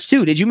got shirts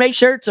too. Did you make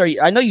shirts? Or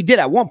I know you did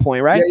at one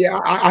point, right? Yeah.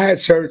 I had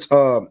shirts.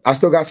 I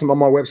still got some on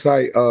my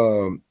website.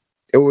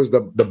 It was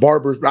the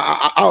Barbers.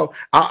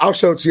 I'll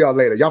show it to y'all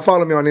later. Y'all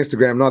follow me on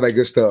Instagram and all that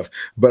good stuff.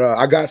 But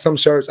I got some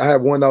shirts. I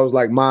have one that was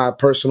like my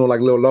personal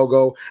like little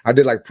logo. I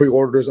did like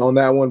pre-orders on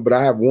that one, but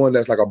I have one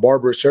that's like a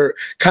Barber shirt.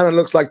 Kind of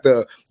looks like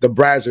the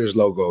Brazzers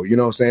logo. You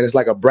know what I'm saying? It's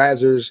like a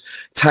Brazzers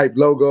type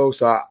logo.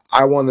 So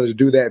I wanted to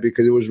do that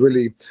because it was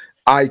really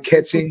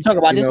eye-catching. Talk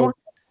about this one?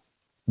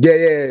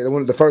 Yeah,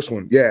 the first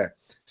one. Yeah.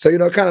 So,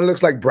 it kind of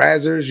looks like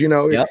Brazzers,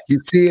 yep. You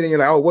see it and you're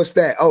like, oh, what's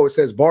that? Oh, it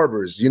says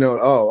Barbers,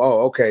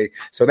 okay.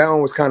 So that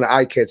one was kind of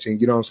eye-catching,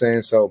 you know what I'm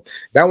saying? So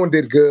that one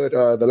did good.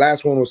 The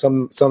last one was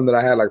something that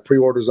I had like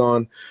pre-orders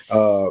on.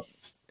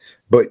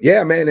 But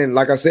yeah, man, and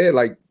like I said,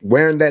 like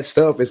wearing that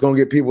stuff is going to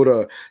get people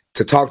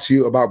to talk to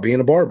you about being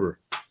a barber.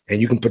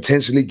 And you can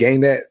potentially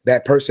gain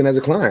that person as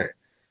a client.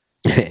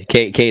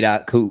 K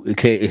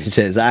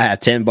says, I have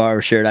 10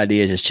 barber shirt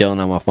ideas just chilling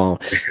on my phone.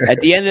 At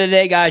the end of the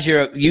day, guys,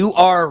 you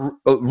are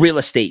real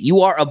estate. You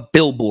are a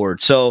billboard.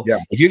 So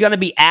if you're going to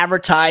be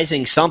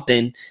advertising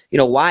something,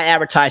 why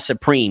advertise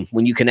Supreme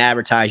when you can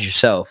advertise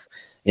yourself?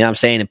 You know what I'm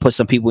saying? And put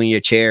some people in your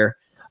chair,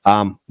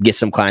 get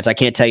some clients. I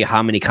can't tell you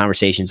how many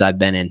conversations I've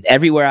been in.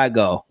 Everywhere I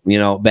go,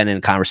 been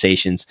in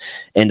conversations.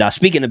 And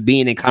speaking of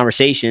being in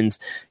conversations,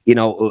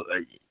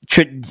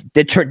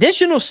 the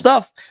traditional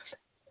stuff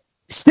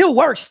still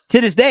works to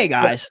this day,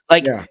 guys.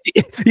 Like,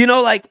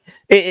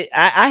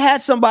 I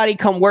had somebody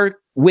come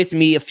work with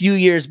me a few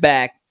years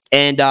back,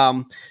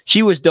 and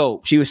she was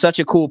dope. She was such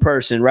a cool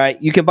person,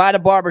 right? You can buy the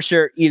barber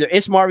shirt either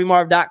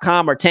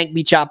ismarimarv.com or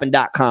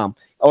tankbchoppin.com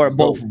or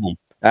both of them. All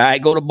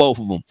right, go to both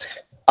of them.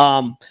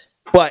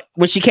 But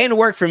when she came to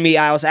work for me,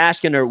 I was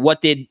asking her,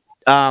 what did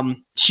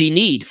she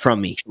need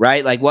from me,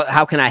 right? Like,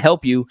 how can I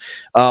help you?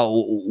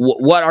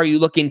 What are you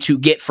looking to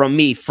get from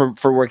me for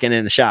working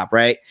in the shop,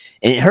 right?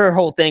 And her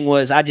whole thing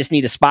was, I just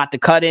need a spot to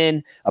cut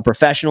in, a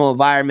professional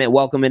environment,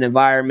 welcoming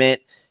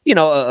environment,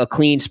 a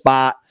clean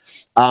spot.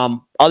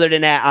 Other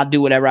than that, I'll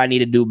do whatever I need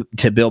to do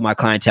to build my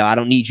clientele. I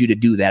don't need you to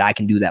do that. I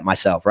can do that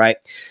myself, right?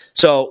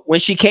 So when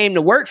she came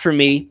to work for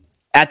me,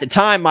 at the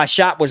time, my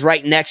shop was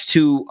right next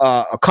to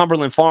a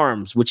Cumberland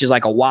Farms, which is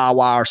like a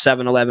Wawa or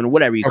 7-Eleven or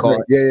whatever you call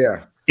it.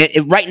 Yeah.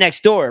 Right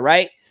next door,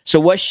 right? So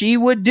what she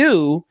would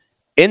do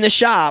in the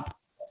shop,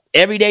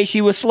 every day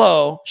she was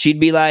slow, she'd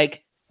be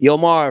like, yo,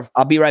 Marv,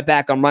 I'll be right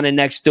back. I'm running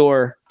next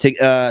door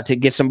to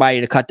get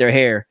somebody to cut their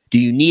hair. Do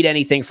you need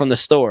anything from the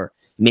store?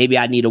 Maybe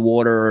I need a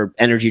water or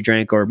energy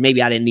drink, or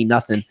maybe I didn't need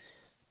nothing.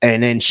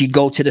 And then she'd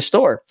go to the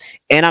store.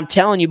 And I'm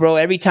telling you, bro,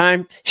 every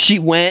time she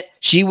went,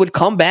 she would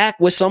come back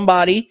with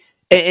somebody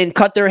and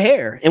cut their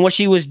hair. And what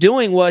she was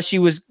doing was she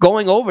was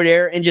going over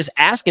there and just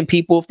asking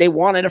people if they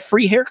wanted a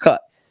free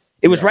haircut.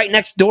 It was right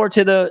next door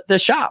to the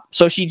shop.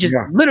 So she just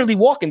literally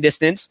walking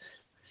distance,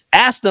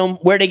 asked them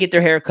where they get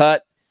their hair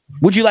cut.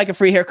 Would you like a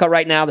free haircut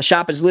right now? The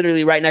shop is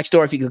literally right next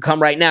door. If you could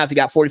come right now, if you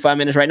got 45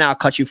 minutes right now, I'll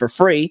cut you for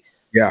free.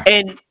 Yeah.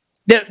 And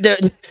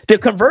the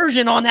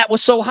conversion on that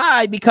was so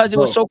high because it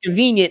was so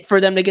convenient for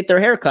them to get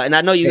their haircut. And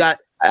I know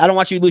I don't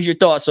want you to lose your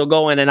thoughts, so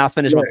go in and I'll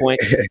finish my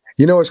point.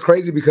 You know, it's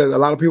crazy because a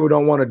lot of people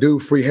don't want to do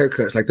free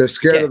haircuts. Like they're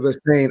scared of the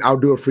saying, I'll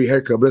do a free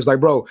haircut. But it's like,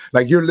 bro,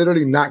 like you're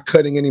literally not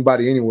cutting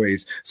anybody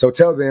anyways. So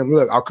tell them,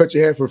 look, I'll cut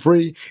your hair for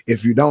free.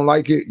 If you don't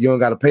like it, you don't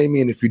got to pay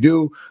me. And if you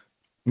do,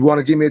 you want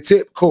to give me a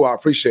tip, cool, I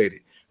appreciate it.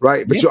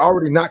 Right. But you're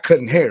already not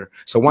cutting hair.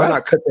 So why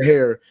not cut the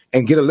hair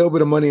and get a little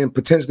bit of money and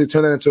potentially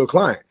turn that into a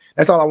client?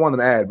 That's all I wanted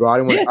to add, bro. I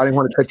didn't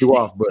want to cut you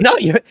off, but no,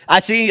 I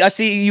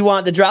see you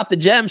want to drop the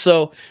gem.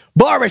 So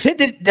Barbers, hit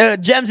the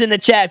gems in the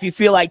chat if you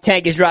feel like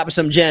Tank is dropping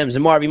some gems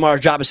and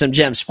Marv's dropping some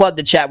gems. Flood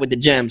the chat with the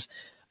gems.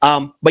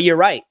 But you're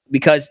right,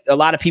 because a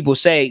lot of people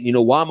say, you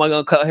know, why am I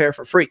going to cut hair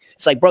for free?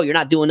 It's like, bro, you're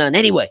not doing nothing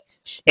anyway.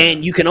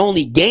 And you can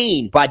only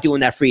gain by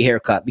doing that free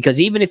haircut, because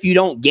even if you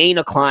don't gain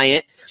a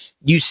client,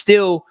 you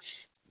still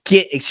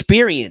get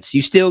experience.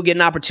 You still get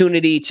an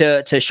opportunity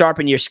to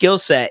sharpen your skill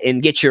set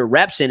and get your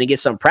reps in and get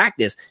some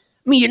practice.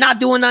 I mean, you're not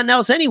doing nothing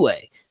else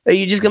anyway.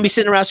 You're just going to be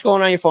sitting around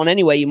scrolling on your phone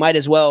anyway. You might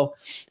as well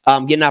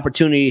get an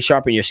opportunity to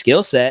sharpen your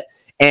skill set.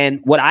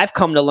 And what I've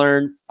come to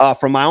learn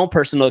from my own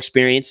personal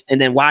experience and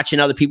then watching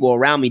other people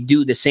around me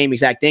do the same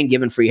exact thing,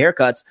 giving free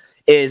haircuts,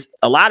 is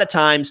a lot of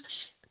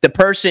times the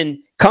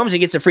person comes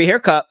and gets a free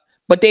haircut,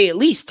 but they at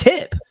least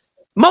tip.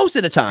 Most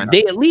of the time,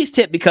 they at least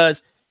tip,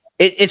 because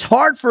it's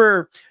hard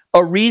for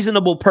a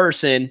reasonable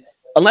person,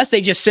 unless they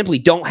just simply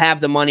don't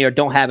have the money or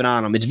don't have it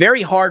on them. It's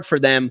very hard for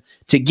them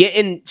to get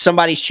in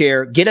somebody's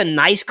chair, get a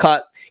nice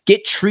cut,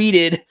 get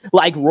treated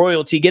like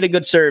royalty, get a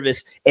good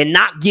service, and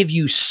not give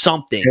you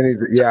something.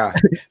 Yeah.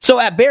 So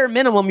at bare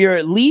minimum, you're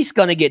at least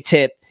going to get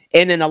tipped.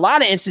 And in a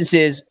lot of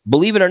instances,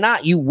 believe it or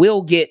not, you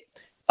will get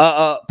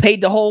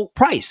paid the whole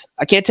price.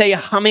 I can't tell you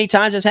how many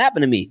times it's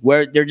happened to me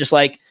where they're just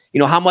like, you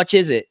know, how much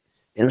is it?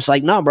 And it's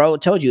like, no, bro, I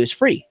told you it's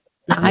free.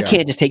 No, I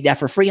can't just take that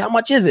for free. How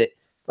much is it?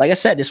 Like I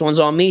said, this one's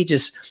on me.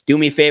 Just do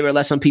me a favor,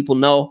 let some people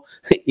know,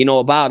 you know,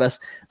 about us.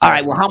 All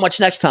right, well, how much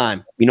next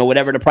time? You know,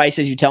 whatever the price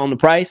is, you tell them the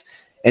price,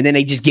 and then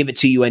they just give it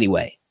to you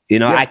anyway. You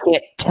know, I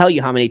can't tell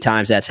you how many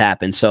times that's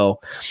happened. So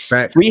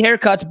free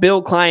haircuts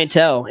build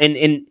clientele.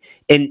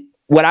 And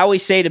what I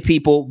always say to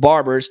people,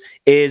 barbers,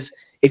 is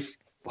if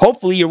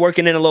hopefully you're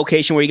working in a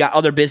location where you got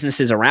other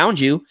businesses around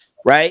you,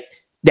 right,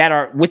 that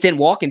are within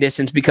walking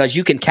distance, because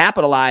you can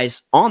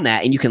capitalize on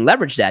that and you can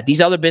leverage that.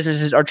 These other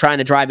businesses are trying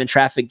to drive in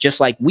traffic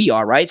just like we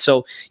are, right?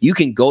 So you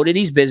can go to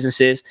these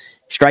businesses,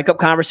 strike up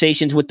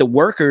conversations with the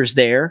workers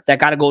there that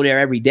got to go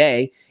there every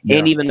day,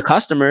 and even the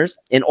customers,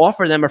 and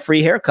offer them a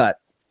free haircut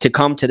to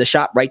come to the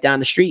shop right down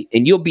the street.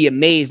 And you'll be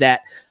amazed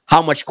at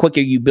how much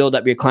quicker you build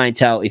up your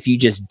clientele if you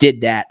just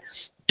did that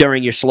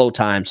during your slow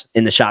times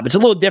in the shop. It's a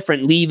little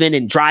different leaving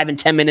and driving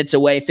 10 minutes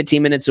away,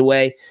 15 minutes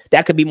away.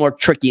 That could be more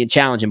tricky and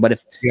challenging. But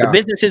if the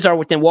businesses are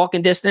within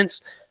walking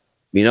distance,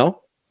 you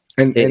know,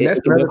 and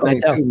that's another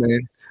thing too, man.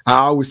 I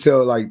always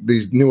tell like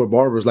these newer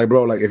barbers, like,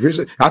 bro, like if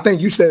you're, I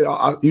think you said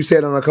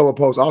on a couple of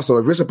posts also,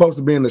 if you're supposed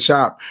to be in the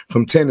shop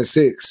from 10 to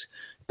 6,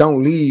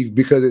 don't leave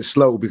because it's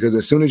slow, because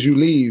as soon as you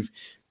leave,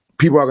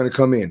 people are going to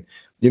come in.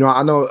 You know,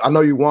 I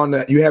know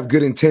you have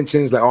good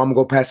intentions, like, oh, I'm gonna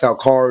go pass out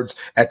cards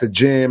at the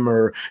gym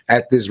or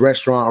at this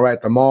restaurant or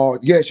at the mall.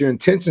 Yes, your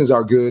intentions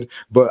are good,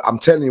 but I'm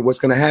telling you what's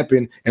gonna happen,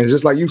 and it's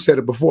just like you said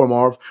it before,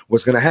 Marv,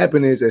 what's gonna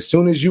happen is as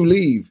soon as you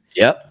leave,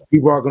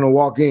 people are gonna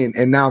walk in,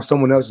 and now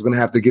someone else is gonna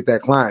have to get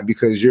that client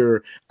because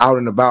you're out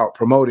and about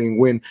promoting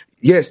when,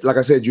 yes, like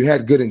I said, you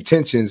had good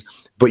intentions,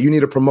 but you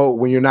need to promote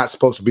when you're not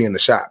supposed to be in the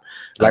shop.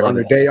 Like on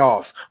your day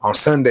off, on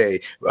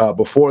Sunday,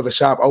 before the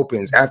shop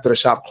opens, after the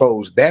shop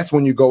closed, that's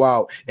when you go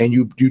out and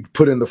you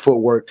put in the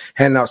footwork,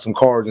 handing out some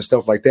cards and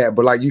stuff like that.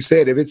 But like you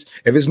said, if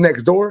it's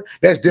next door,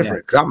 that's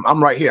different. Because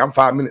I'm right here. I'm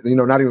 5 minutes,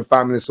 not even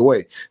 5 minutes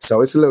away.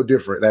 So it's a little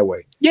different that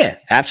way. Yeah,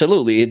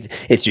 absolutely.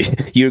 It's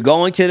you're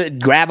going to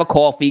grab a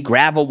coffee,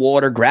 grab a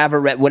water, grab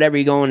a whatever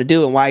you're going to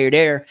do, and while you're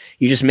there,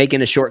 you're just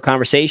making a short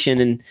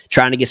conversation and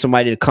trying to get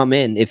somebody to come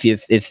in if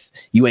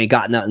you ain't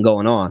got nothing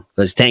going on.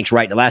 Because Tank's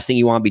right, the last thing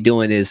you want to be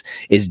doing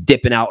is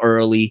dipping out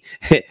early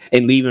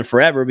and leaving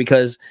forever,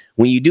 because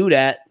when you do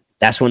that,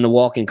 that's when the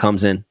walk-in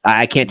comes in.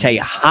 I can't tell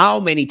you how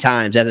many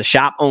times as a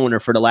shop owner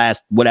for the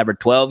last,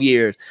 12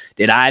 years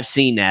that I've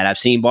seen that. I've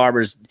seen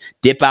barbers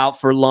dip out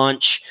for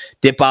lunch,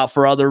 dip out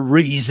for other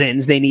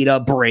reasons. They need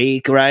a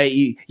break, right?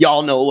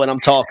 Y'all know what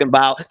I'm talking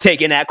about.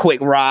 Taking that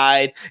quick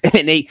ride,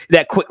 and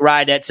that quick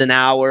ride that's an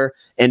hour,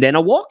 and then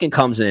a walk-in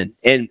comes in.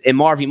 And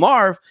Marv,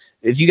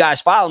 if you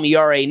guys follow me, you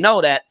already know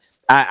that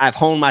I've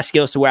honed my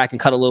skills to where I can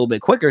cut a little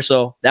bit quicker.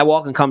 So that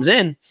walk-in comes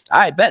in,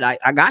 I bet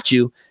I got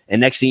you. And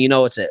next thing you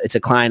know, it's a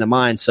client of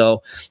mine.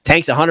 So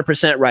Tank's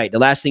 100% right. The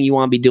last thing you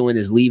want to be doing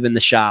is leaving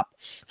the shop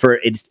for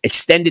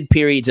extended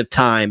periods of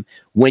time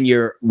when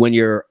you're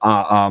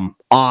on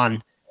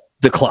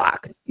the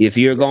clock. If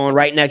you're going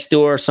right next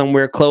door,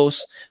 somewhere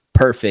close,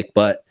 perfect.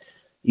 But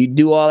you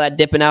do all that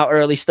dipping out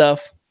early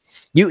stuff,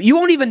 you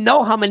won't even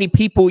know how many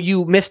people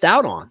you missed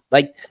out on.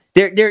 Like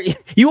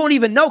you won't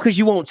even know because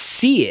you won't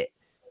see it.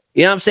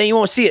 You know what I'm saying? You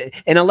won't see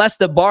it. And unless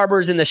the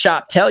barbers in the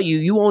shop tell you,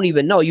 you won't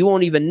even know. You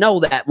won't even know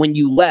that when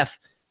you left,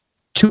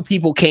 2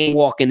 people came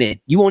walking in.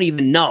 You won't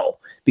even know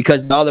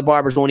because the other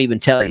barbers won't even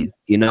tell you,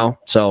 you know?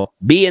 So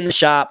be in the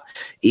shop,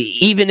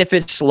 even if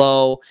it's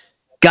slow.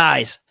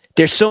 Guys,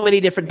 there's so many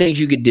different things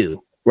you could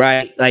do,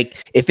 right?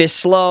 Like if it's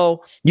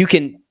slow, you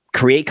can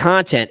create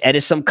content,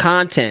 edit some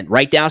content,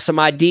 write down some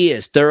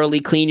ideas, thoroughly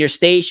clean your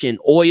station,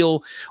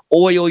 oil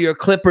your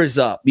clippers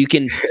up. You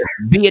can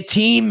be a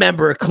team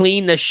member,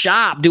 clean the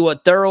shop, do a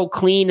thorough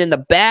clean in the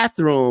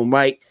bathroom,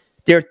 right?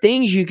 There are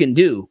things you can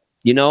do,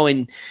 you know,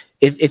 and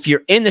if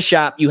you're in the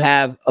shop, you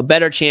have a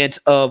better chance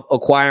of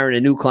acquiring a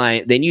new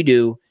client than you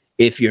do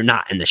if you're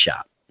not in the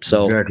shop.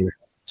 So, exactly.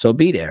 So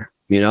be there,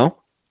 you know?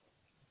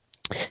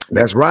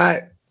 That's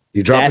right.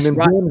 You're dropping them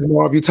gems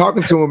more. If you're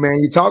talking to him, man,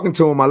 you're talking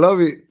to him. I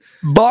love it.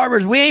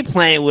 Barbers, we ain't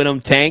playing with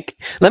them, Tank.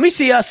 Let me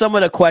see some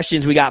of the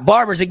questions we got.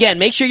 Barbers, again,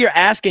 make sure you're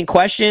asking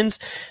questions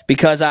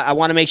because I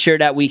want to make sure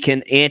that we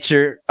can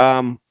answer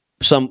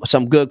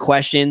some good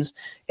questions.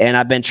 And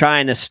I've been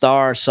trying to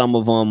star some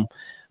of them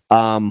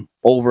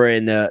over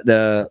in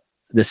the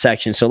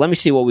section. So let me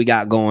see what we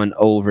got going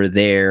over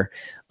there.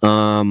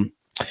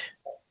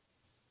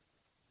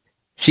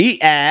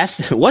 She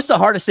asked, what's the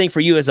hardest thing for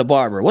you as a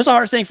barber? What's the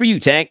hardest thing for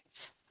you, Tank?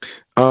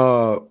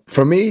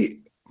 For me,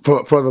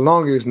 for the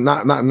longest,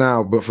 not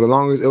now, but for the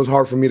longest, it was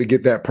hard for me to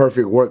get that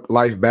perfect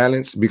work-life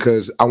balance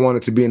because I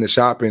wanted to be in the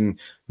shop and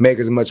make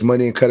as much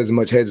money and cut as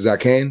much heads as I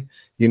can.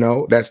 You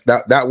know,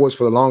 that was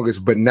for the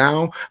longest. But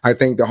now I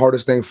think the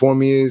hardest thing for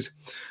me is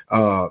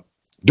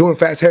doing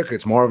fast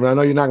haircuts, Marvin. I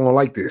know you're not going to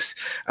like this.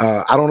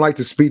 I don't like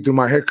to speed through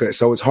my haircut.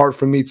 So it's hard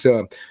for me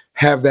to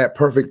have that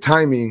perfect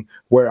timing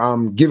where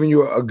I'm giving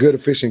you a good,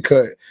 efficient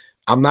cut.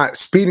 I'm not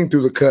speeding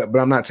through the cut, but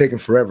I'm not taking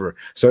forever.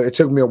 So it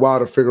took me a while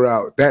to figure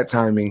out that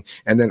timing.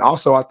 And then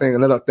also, I think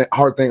another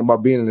hard thing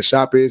about being in the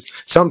shop is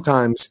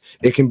sometimes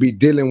it can be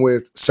dealing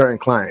with certain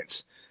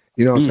clients.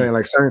 You know what I'm saying?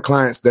 Like certain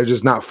clients, they're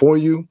just not for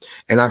you.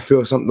 And I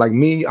feel something like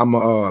me,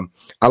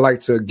 I like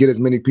to get as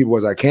many people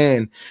as I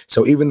can.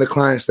 So even the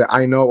clients that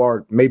I know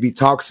are maybe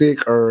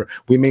toxic or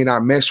we may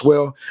not mesh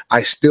well,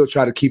 I still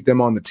try to keep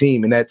them on the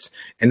team. And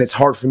it's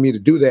hard for me to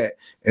do that.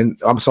 And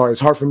it's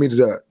hard for me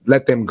to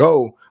let them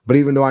go. But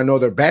even though I know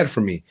they're bad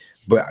for me,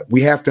 but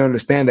we have to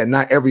understand that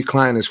not every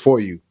client is for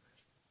you.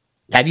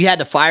 Have you had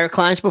to fire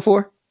clients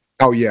before?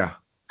 Oh, yeah.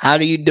 How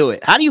do you do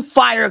it? How do you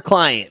fire a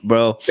client,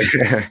 bro?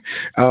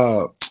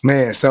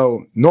 Man,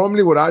 so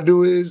normally what I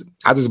do is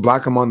I just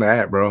block them on the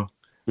app, bro.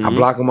 I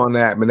block them on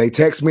the app. And they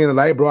text me and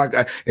they're like, bro,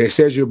 it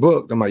says you're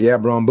booked. I'm like, yeah,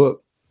 bro, I'm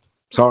booked.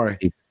 Sorry.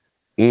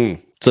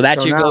 So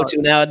that's your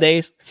go-to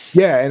nowadays?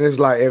 Yeah, and it's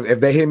like if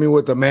they hit me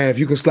with the man, if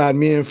you can slide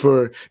me in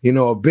for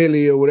a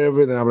Billy or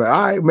whatever, then I'm like,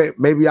 all right,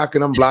 maybe I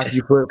can unblock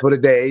you for the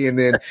day, and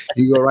then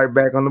you go right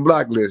back on the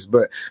block list.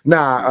 But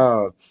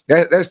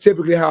that's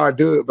typically how I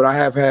do it. But I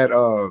have had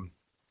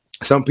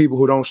some people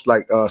who don't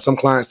like some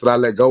clients that I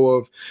let go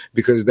of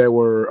because they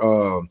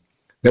were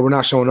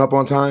not showing up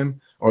on time.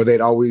 Or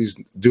they'd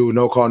always do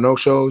no call, no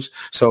shows.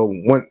 So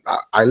when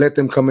I let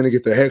them come in and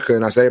get their haircut,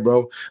 and I say,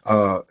 bro,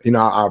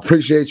 I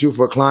appreciate you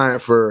for a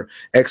client for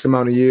X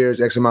amount of years,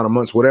 X amount of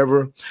months,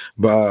 whatever.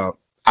 But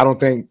I don't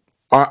think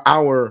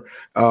our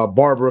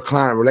barber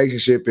client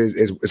relationship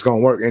is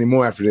going to work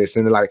anymore after this.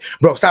 And they're like,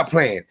 bro, stop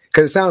playing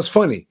because it sounds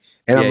funny.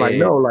 And I'm like,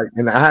 no, like,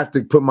 and I have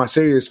to put my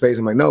serious face.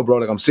 I'm like, no, bro,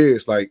 like I'm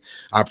serious. Like,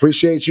 I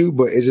appreciate you,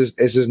 but it's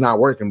just not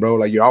working, bro.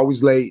 Like, you're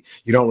always late.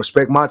 You don't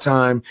respect my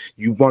time.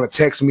 You want to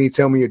text me,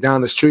 tell me you're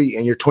down the street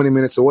and you're 20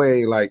 minutes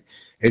away. Like,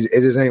 it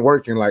just ain't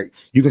working. Like,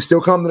 you can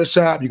still come to the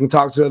shop. You can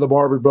talk to the other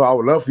barbers, bro. I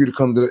would love for you to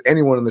come to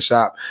anyone in the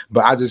shop,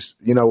 but I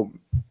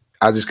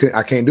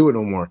can't do it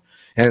no more.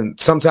 And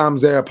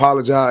sometimes they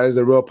apologize,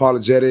 they're real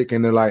apologetic,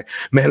 and they're like,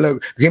 man,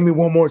 look, give me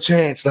one more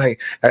chance. Like,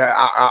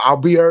 I'll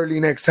be early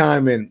next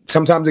time. And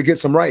sometimes it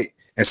gets them right.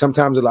 And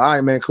sometimes they're like, all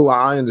right, man, cool,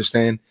 I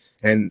understand.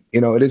 And,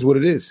 it is what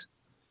it is.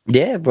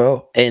 Yeah,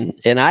 bro. And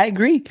I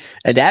agree.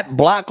 And that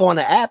block on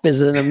the app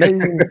is an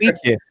amazing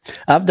feature.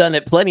 I've done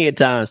it plenty of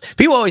times.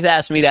 People always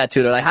ask me that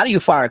too. They're like, how do you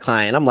fire a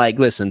client? I'm like,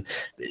 listen,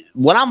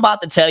 what I'm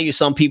about to tell you,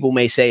 some people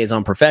may say is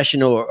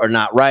unprofessional or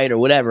not right or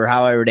whatever,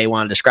 however they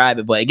want to describe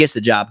it, but it gets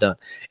the job done.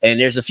 And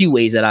there's a few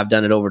ways that I've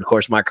done it over the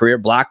course of my career.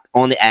 Block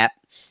on the app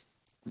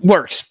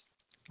works.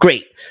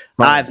 Great.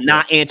 I've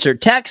not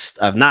answered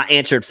texts. I've not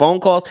answered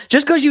phone calls.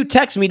 Just because you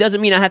text me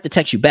doesn't mean I have to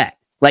text you back.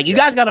 Like, you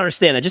guys got to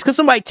understand that. Just because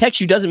somebody texts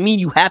you doesn't mean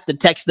you have to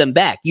text them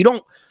back. You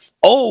don't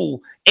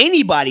owe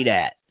anybody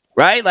that,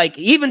 right? Like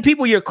even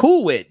people you're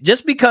cool with,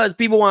 just because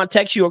people want to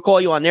text you or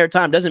call you on their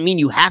time doesn't mean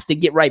you have to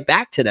get right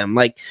back to them.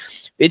 Like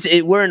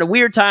we're in a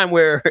weird time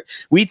where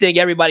we think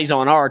everybody's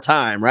on our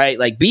time, right?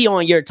 Like be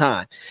on your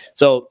time.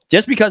 So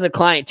just because a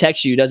client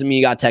texts you doesn't mean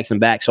you got to text them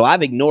back. So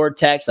I've ignored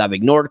texts, I've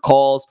ignored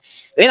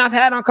calls, and I've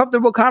had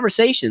uncomfortable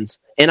conversations.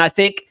 And I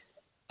think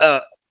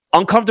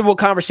uncomfortable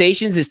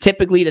conversations is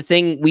typically the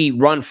thing we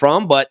run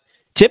from, but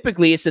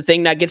typically it's the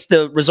thing that gets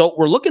the result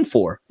we're looking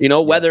for,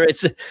 whether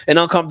it's an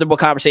uncomfortable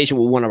conversation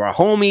with one of our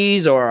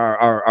homies or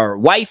our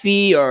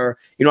wifey or,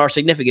 our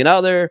significant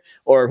other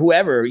or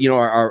whoever,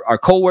 our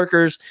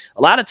coworkers.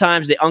 A lot of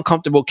times the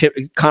uncomfortable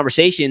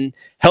conversation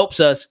helps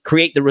us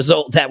create the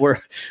result that we're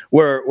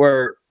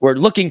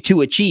looking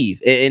to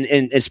achieve.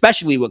 And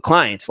especially with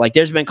clients, like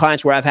there's been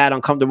clients where I've had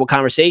uncomfortable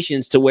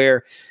conversations to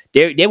where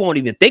they won't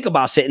even think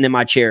about sitting in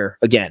my chair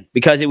again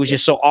because it was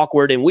just so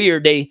awkward and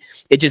weird.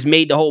 It just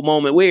made the whole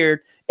moment weird.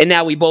 And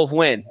now we both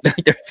win.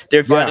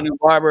 They're finding a new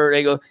barber.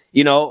 They go,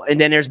 and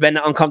then there's been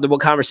an uncomfortable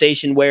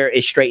conversation where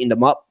it straightened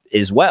them up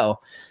as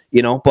well,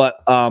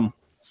 but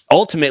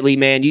ultimately,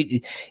 man,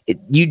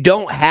 you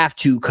don't have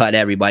to cut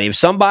everybody. If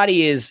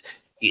somebody is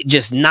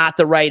just not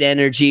the right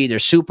energy, they're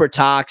super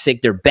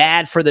toxic, they're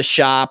bad for the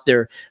shop,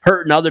 they're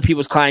hurting other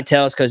people's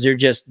clientele because they're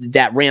just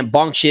that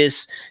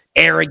rambunctious,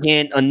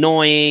 arrogant,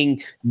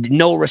 annoying,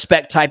 no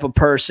respect type of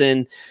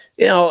person,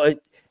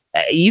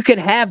 you can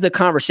have the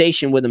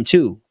conversation with them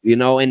too,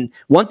 and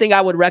one thing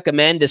I would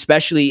recommend,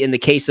 especially in the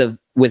case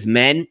with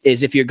men,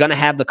 is if you're going to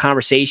have the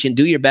conversation,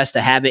 do your best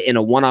to have it in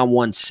a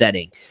one-on-one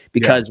setting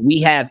because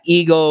we have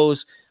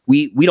egos.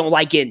 We don't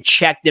like getting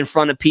checked in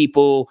front of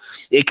people.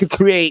 It could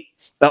create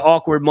an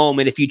awkward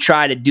moment if you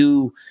try to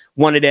do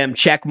one of them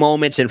check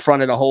moments in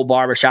front of the whole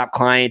barbershop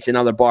clients and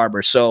other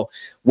barbers. So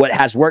what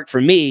has worked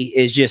for me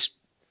is just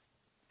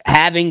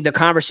having the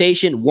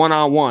conversation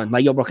one-on-one.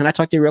 Like, yo, bro, can I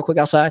talk to you real quick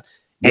outside?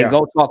 And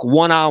go talk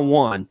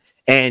one-on-one.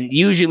 And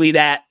usually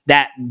that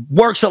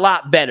works a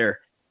lot better,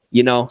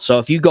 So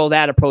if you go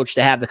that approach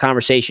to have the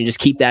conversation, just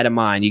keep that in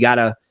mind. You got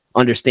to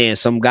understand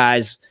some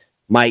guys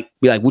might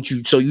be like,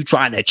 so you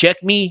trying to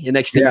check me? The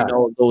next thing you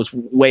know, it goes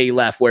way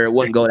left where it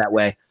wouldn't go that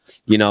way,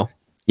 if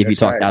you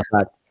talked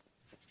outside.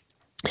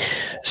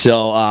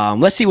 So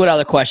let's see what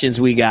other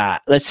questions we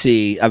got. Let's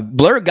see.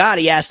 Blur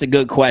Gotti asked a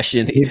good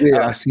question. He did.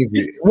 I see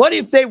it. What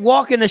if they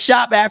walk in the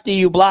shop after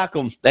you block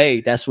them?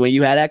 Hey, that's when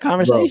you had that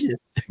conversation.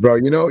 Bro,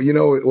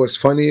 what's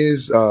funny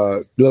is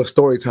little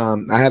story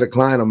time. I had a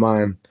client of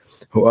mine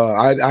who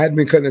I had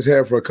been cutting his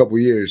hair for a couple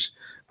years,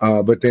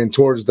 but then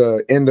towards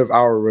the end of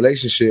our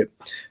relationship,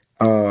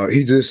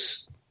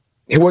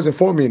 he wasn't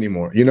for me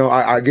anymore.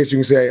 I guess you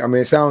can say, I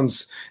mean,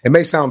 it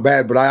may sound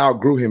bad, but I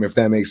outgrew him, if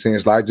that makes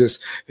sense. Like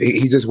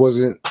he just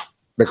wasn't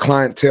the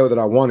clientele that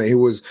I wanted. He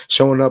was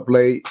showing up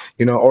late,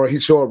 or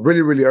he'd show up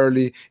really, really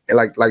early,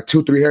 like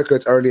 2-3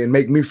 haircuts early and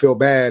make me feel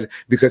bad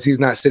because he's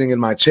not sitting in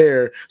my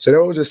chair. So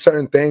there was just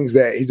certain things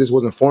that he just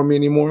wasn't for me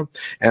anymore.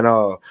 And,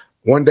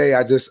 one day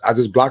I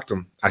just blocked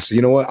him. I said,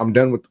 you know what? I'm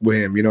done with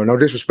him. No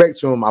disrespect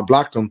to him. I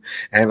blocked him.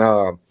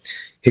 And,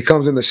 he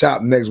comes in the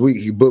shop next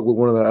week. He booked with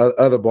one of the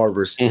other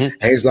barbers. And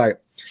he's like,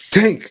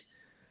 Tank,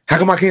 how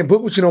come I can't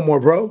book with you no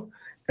more, bro?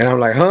 And I'm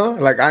like, huh?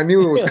 Like, I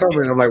knew it was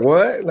coming. I'm like,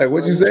 what? Like,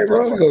 what'd you say,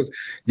 bro? He goes,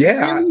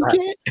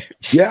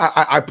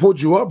 I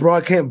pulled you up, bro.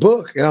 I can't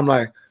book. And I'm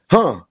like,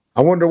 huh?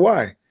 I wonder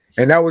why.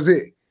 And that was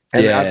it.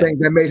 And I think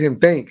that made him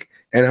think.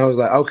 And I was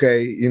like,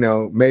 okay,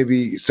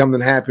 maybe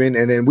something happened.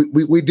 And then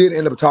we did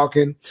end up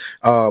talking.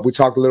 We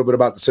talked a little bit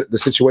about the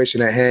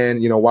situation at hand,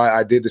 why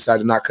I did decide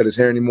to not cut his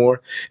hair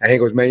anymore. And he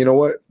goes, man, you know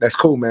what? That's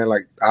cool, man.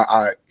 Like,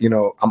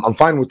 I'm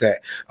fine with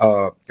that.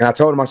 And I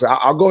told him, I said,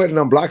 I'll go ahead and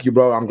unblock you,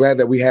 bro. I'm glad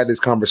that we had this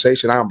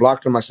conversation. I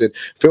unblocked him. I said,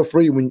 feel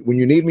free when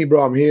you need me,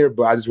 bro, I'm here.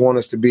 But I just want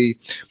us to be,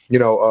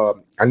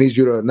 I need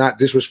you to not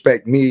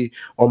disrespect me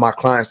or my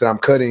clients that I'm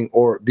cutting,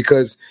 or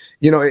because,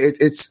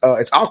 it's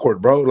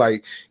awkward, bro.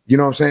 Like, you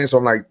know what I'm saying? So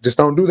I'm like, just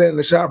don't do that in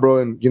the shop, bro.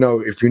 And,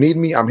 if you need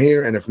me, I'm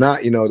here. And if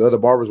not, the other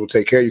barbers will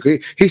take care of you.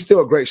 He's still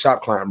a great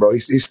shop client, bro. He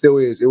still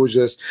is. It was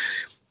just,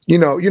 you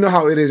know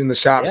how it is in the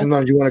shop. Yeah.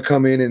 Sometimes you want to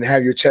come in and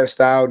have your chest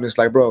out and it's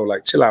like, bro,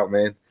 like chill out,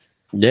 man.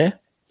 Yeah.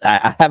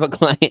 I have a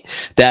client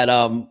that,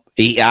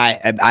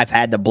 I've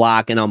had to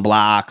block and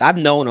unblock. I've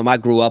known him. I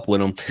grew up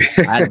with him.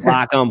 I had to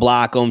block,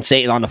 unblock him,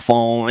 say it on the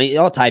phone,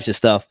 all types of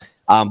stuff.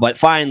 But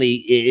finally,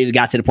 it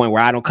got to the point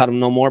where I don't cut him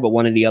no more, but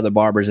one of the other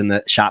barbers in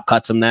the shop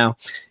cuts him now.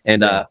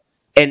 And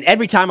and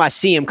every time I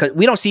see him, because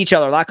we don't see each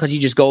other a lot because he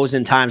just goes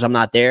in times I'm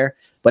not there.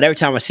 But every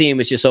time I see him,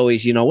 it's just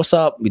always, what's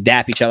up? We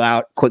dap each other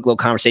out, quick little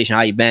conversation,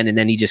 how you been? And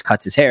then he just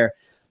cuts his hair.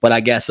 But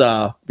I guess,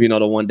 the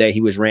one day he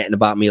was ranting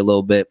about me a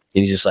little bit.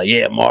 And he's just like,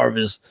 yeah,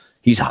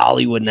 he's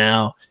Hollywood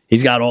now.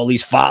 he's got all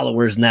these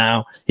followers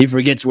now. He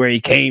forgets where he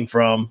came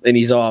from, and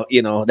he's all,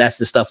 that's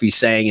the stuff he's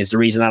saying is the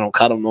reason I don't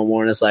cut him no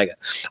more. And it's like,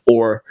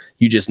 or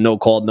you just no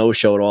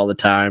showed all the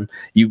time.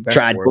 That's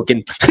tried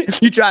booking,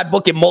 you tried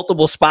booking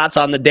multiple spots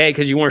on the day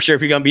because you weren't sure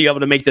if you're gonna be able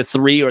to make the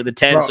 3 or the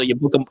 10, bro. So you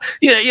book them.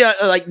 Yeah,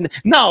 like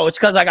no, it's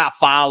because I got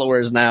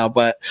followers now.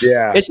 But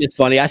yeah, it's just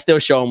funny. I still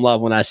show him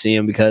love when I see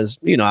him because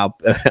you know how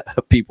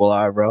people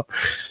are, bro.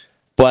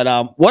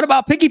 But what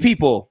about picky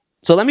people?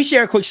 So let me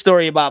share a quick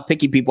story about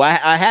picky people.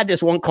 I had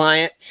this one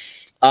client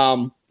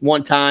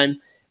one time,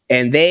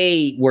 and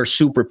they were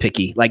super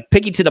picky, like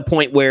picky to the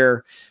point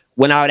where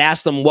when I would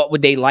ask them what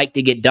would they like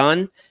to get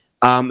done,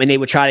 and they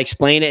would try to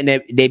explain it,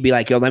 and they'd be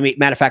like, yo,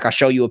 matter of fact, I'll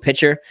show you a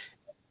picture.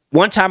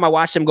 One time I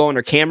watched them go on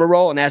their camera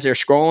roll, and as they're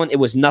scrolling, it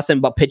was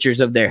nothing but pictures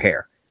of their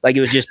hair. Like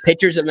it was just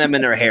pictures of them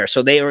in their hair.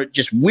 So they were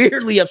just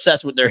weirdly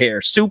obsessed with their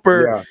hair,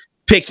 super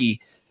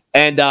picky.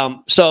 And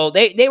so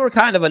they were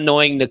kind of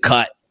annoying to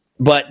cut,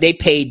 but they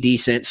paid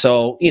decent.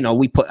 So,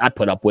 I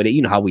put up with it.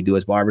 You know how we do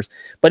as barbers.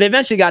 But it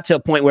eventually got to a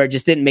point where it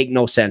just didn't make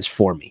no sense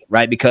for me,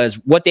 right? Because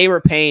what they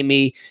were paying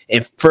me,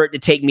 and for it to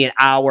take me an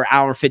hour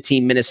and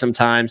 15 minutes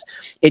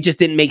sometimes, it just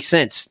didn't make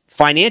sense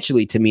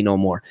financially to me no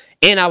more.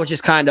 And I was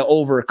just kind of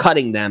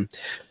overcutting them.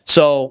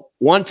 So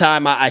one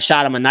time I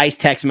shot them a nice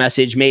text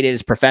message, made it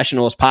as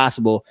professional as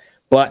possible.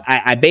 But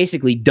I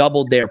basically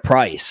doubled their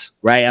price,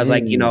 right? I was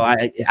like,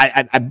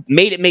 I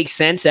made it make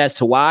sense as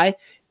to why.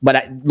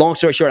 But long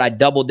story short, I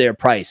doubled their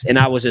price. And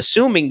I was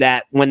assuming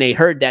that when they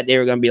heard that, they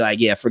were going to be like,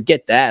 yeah,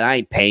 forget that. I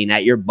ain't paying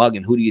that. You're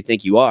bugging. Who do you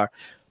think you are?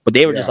 But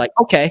they were just like,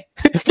 okay.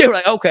 They were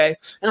like, okay.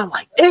 And I'm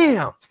like,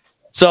 damn.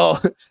 So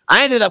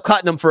I ended up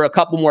cutting them for a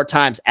couple more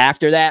times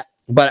after that.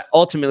 But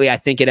ultimately, I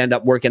think it ended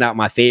up working out in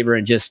my favor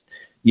and just,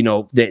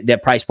 their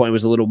price point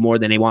was a little more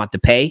than they wanted to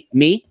pay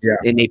me. Yeah.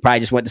 And they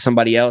probably just went to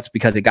somebody else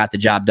because it got the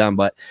job done.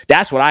 But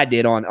that's what I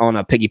did on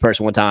a picky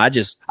person one time.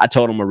 I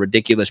told them a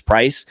ridiculous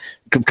price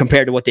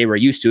compared to what they were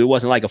used to. It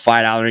wasn't like a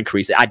 $5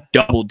 increase. I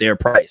doubled their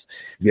price.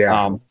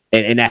 Yeah.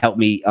 And that helped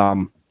me,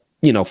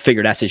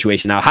 figure that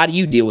situation out. How do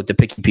you deal with the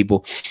picky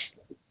people?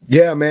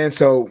 Yeah, man.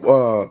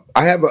 So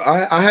I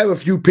have a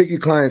few picky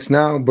clients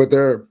now, but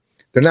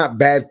they're not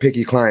bad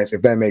picky clients,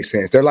 if that makes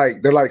sense. They're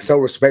like so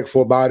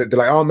respectful about it. They're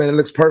like, oh man, it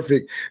looks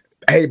perfect.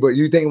 Hey, but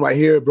you think right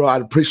here, bro,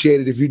 I'd appreciate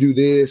it if you do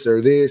this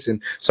or this.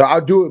 And so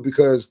I'll do it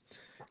because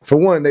for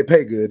one, they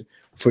pay good.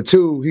 For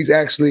two, he's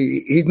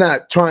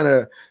not trying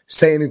to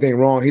say anything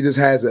wrong. He just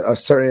has a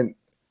certain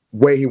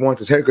way he wants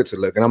his haircut to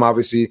look. And I'm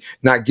obviously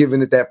not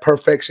giving it that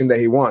perfection that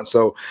he wants.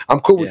 So I'm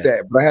cool with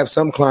that. But I have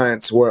some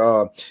clients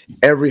where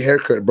every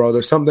haircut, bro,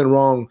 there's something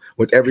wrong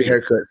with every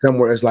haircut.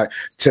 Somewhere it's like,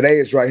 today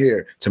is right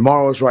here.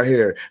 Tomorrow is right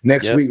here.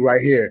 Next week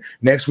right here.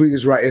 Next week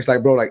is right. It's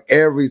like, bro, like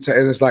every time.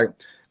 And it's like,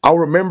 I'll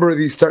remember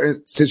these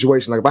certain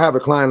situations. Like if I have a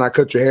client, I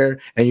cut your hair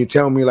and you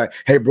tell me like,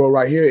 hey, bro,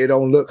 right here, it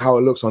don't look how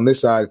it looks on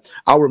this side.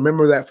 I'll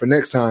remember that for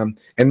next time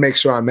and make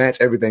sure I match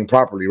everything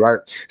properly, right?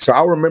 So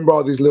I'll remember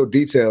all these little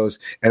details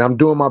and I'm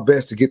doing my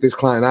best to get this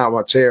client out of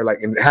my chair, like,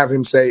 and have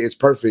him say it's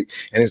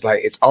perfect. And it's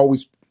like, it's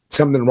always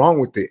something wrong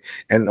with it.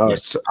 And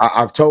so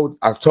I've told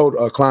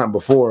a client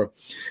before,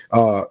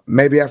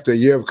 maybe after a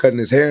year of cutting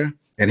his hair,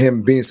 and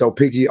him being so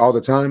picky all the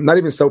time, not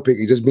even so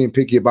picky, just being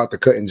picky about the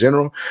cut in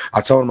general.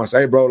 I told him, I say,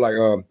 hey, bro, like,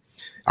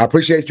 I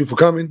appreciate you for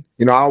coming.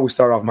 I always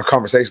start off my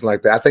conversation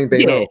like that. I think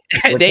they know.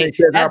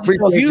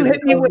 If you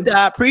hit me with the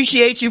I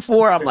appreciate you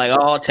for, I'm like,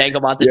 oh, take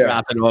about the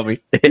dropping on me.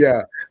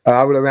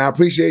 I would have, man, I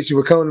appreciate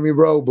you for coming to me,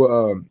 bro, but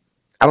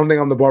I don't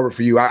think I'm the barber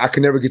for you. I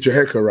can never get your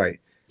haircut right.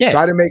 Yeah. So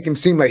I didn't make him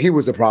seem like he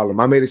was the problem.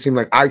 I made it seem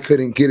like I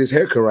couldn't get his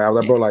haircut right. I was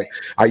like, bro, like,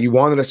 you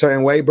wanted a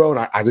certain way, bro,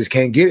 and I just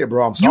can't get it,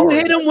 bro. I'm sorry.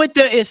 You hit him with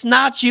the it's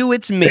not you,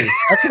 it's me.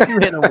 That's what you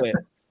hit him with.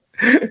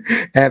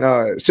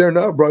 And sure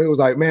enough, bro, he was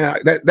like, man,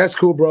 that's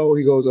cool, bro.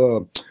 He goes,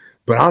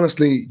 but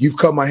honestly, you've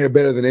cut my hair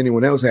better than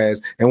anyone else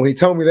has. And when he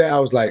told me that,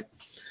 I was like,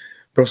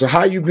 bro, so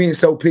how you being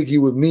so picky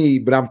with me,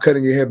 but I'm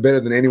cutting your hair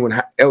better than anyone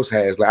else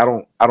has? Like,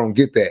 I don't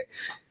get that.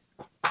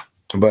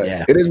 But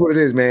it is what it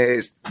is, man.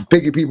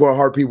 Picky people are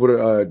hard people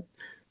to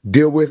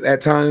deal with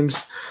at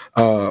times.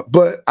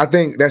 But I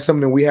think that's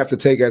something we have to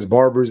take as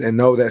barbers and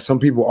know that some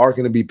people are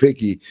going to be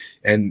picky.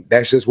 And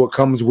that's just what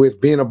comes with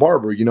being a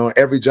barber.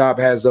 Every job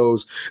has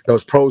those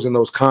pros and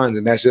those cons.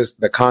 And that's just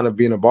the con of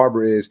being a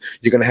barber is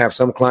you're going to have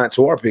some clients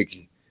who are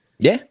picky.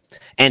 Yeah.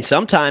 And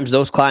sometimes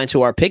those clients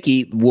who are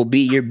picky will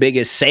be your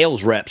biggest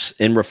sales reps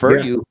and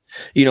refer you,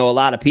 a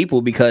lot of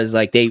people because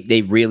like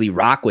they really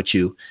rock with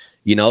you.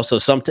 So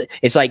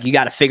it's like you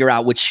got to figure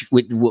out which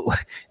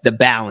the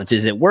balance.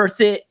 Is it worth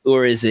it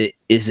or is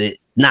it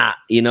not?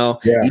 You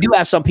do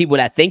have some people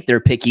that think they're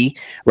picky,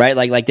 right?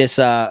 Like this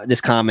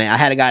comment. I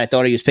had a guy that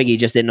thought he was picky,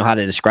 just didn't know how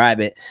to describe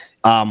it.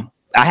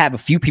 I have a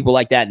few people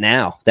like that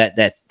now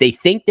that they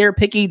think they're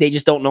picky. They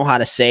just don't know how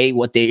to say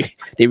what they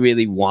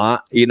really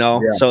want,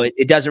 So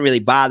it doesn't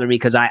really bother me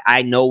because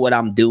I know what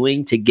I'm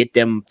doing to get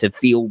them to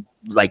feel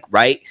like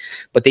right,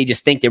 but they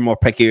just think they're more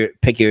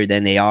pickier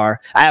than they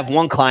are. I have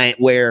one client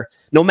where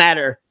no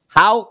matter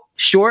how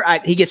short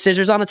he gets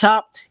scissors on the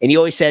top and he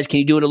always says, can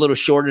you do it a little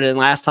shorter than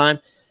last time?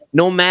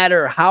 no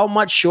matter how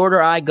much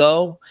shorter I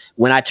go,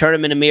 when I turn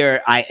him in the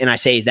mirror, I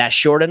say, is that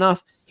short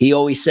enough? He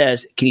always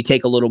says, can you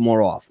take a little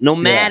more off? No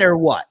matter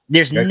what.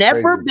 There's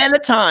never been a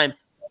time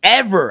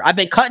ever. I've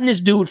been cutting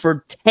this dude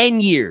for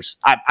 10 years.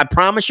 I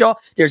promise y'all,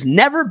 there's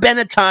never been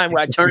a time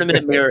where I turned him in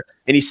the mirror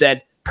and he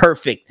said,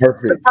 perfect.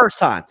 The first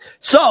time.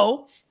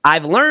 So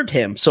I've learned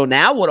him. So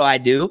now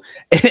what do?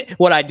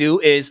 What I do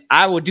is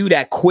I will do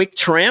that quick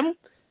trim.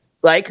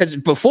 Like, because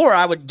before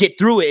I would get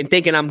through it and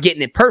thinking I'm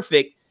getting it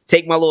perfect,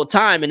 take my little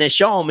time and then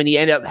show him, and he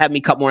ended up having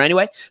me cut more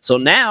anyway. So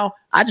now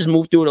I just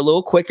move through it a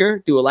little quicker,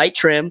 do a light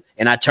trim,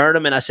 and I turn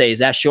him and I say, is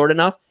that short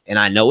enough? And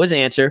I know his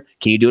answer.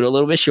 Can you do it a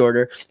little bit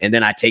shorter? And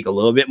then I take a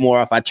little bit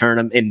more if I turn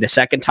him. And the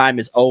second time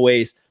is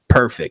always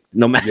perfect,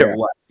 no matter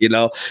what, you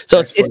know? So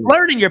it's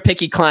learning your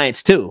picky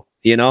clients too,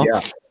 you know?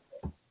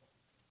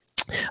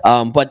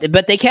 Yeah.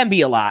 But they can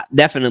be a lot.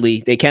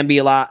 Definitely. They can be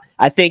a lot.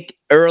 I think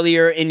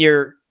earlier in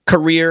your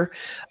career,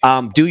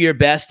 do your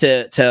best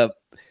to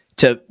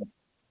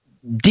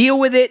deal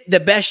with it the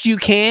best you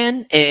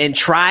can and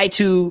try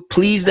to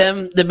please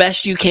them the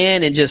best you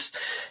can. And just,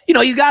 you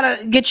know, you got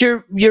to get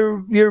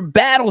your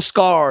battle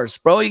scars,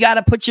 bro. You got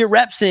to put your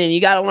reps in. You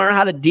got to learn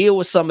how to deal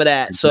with some of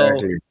that.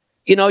 Exactly. So,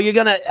 you know, you're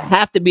going to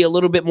have to be a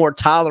little bit more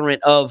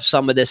tolerant of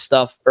some of this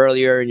stuff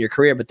earlier in your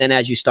career. But then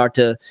as you start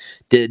to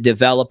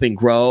develop and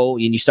grow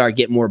and you start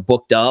getting more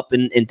booked up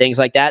and things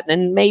like that,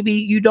 then maybe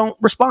you don't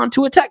respond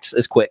to a text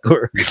as quick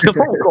or a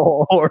phone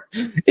call, or,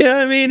 you know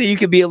what I mean? You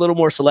can be a little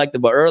more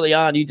selective, but early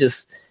on, you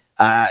just,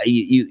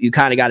 you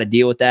kind of got to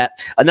deal with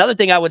that. Another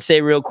thing I would say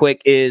real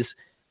quick is,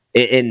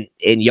 and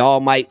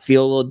y'all might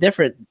feel a little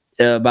different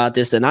about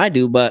this than I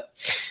do, but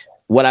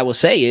what I will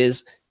say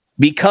is,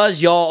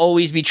 because y'all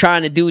always be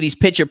trying to do these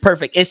picture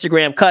perfect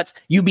Instagram cuts,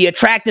 you be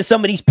attracting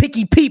some of these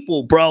picky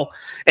people, bro.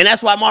 And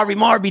that's why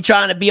Marv be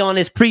trying to be on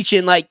this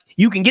preaching, like,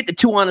 you can get the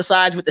 2 on the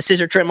sides with the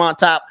scissor trim on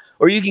top,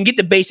 or you can get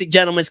the basic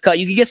gentleman's cut.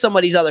 You can get some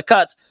of these other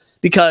cuts,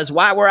 because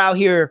while we're out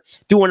here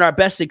doing our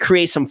best to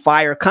create some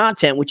fire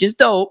content, which is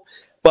dope,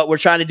 but we're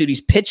trying to do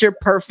these picture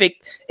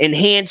perfect,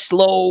 enhanced,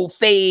 slow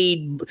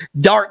fade,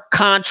 dark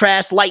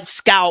contrast, light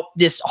scalp,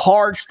 this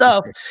hard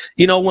stuff.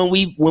 You know, when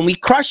we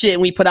crush it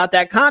and we put out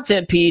that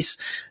content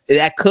piece,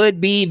 that could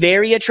be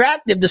very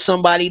attractive to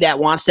somebody that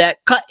wants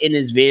that cut and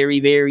is very,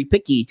 very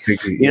picky.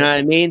 You know what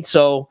I mean?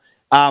 So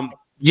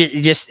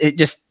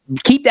just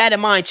keep that in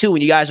mind too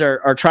when you guys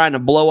are trying to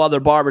blow other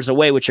barbers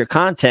away with your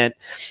content.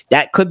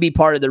 That could be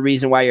part of the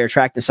reason why you're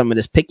attracting some of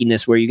this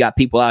pickiness, where you got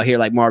people out here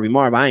like Marv.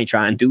 I ain't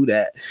trying to do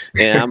that.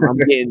 And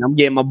I'm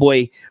getting my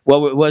boy,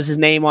 what was his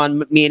name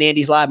on me and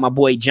Andy's live? My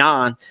boy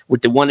John,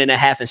 with the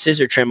 1.5 and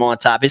scissor trim on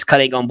top. His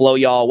cut ain't gonna blow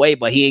y'all away,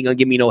 but he ain't gonna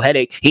give me no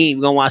headache. He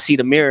ain't gonna want to see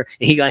the mirror,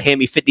 and he gonna hand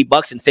me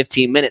 $50 in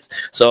 15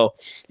 minutes. So,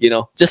 you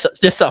know,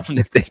 just something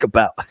to think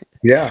about.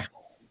 Yeah.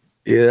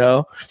 You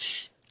know,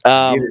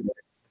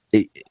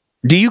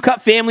 do you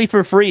cut family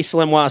for free?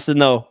 Slim wants to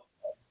know.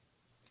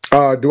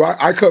 Do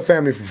I cut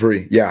family for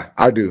free? Yeah,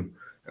 I do.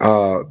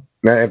 Now,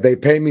 if they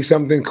pay me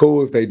something,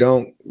 cool. If they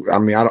don't, I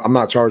mean, I'm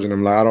not charging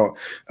them. Like, I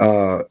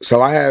don't.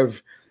 So I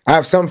have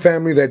some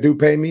family that do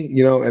pay me,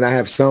 you know, and I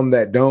have some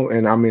that don't.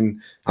 And I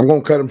mean, I'm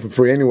gonna cut them for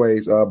free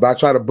anyways. But I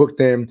try to book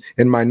them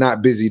in my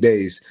not busy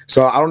days.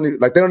 So I don't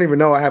they don't even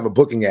know I have a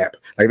booking app.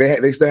 Like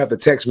they still have to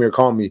text me or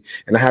call me,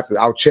 and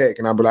I'll check,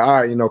 and I'll be like, all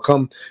right, you know,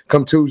 come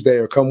Tuesday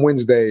or come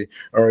Wednesday,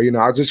 or, you know,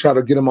 I'll just try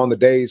to get them on the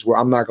days where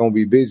I'm not gonna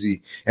be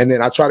busy, and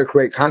then I try to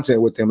create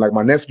content with them. Like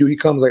my nephew, he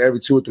comes like every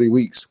 2 or 3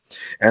 weeks,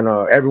 and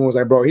everyone's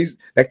like, bro,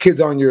 that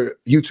kid's on your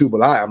YouTube a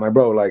lot. I'm like,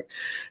 bro, like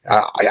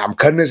I'm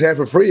cutting his hair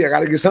for free. I got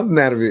to get something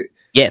out of it.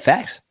 Yeah,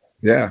 facts.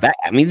 Yeah,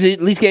 I mean,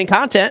 at least getting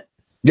content.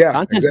 Yeah,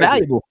 content's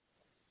valuable.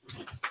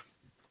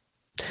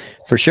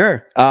 For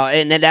sure.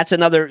 And then that's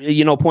another,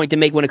 you know, point to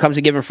make when it comes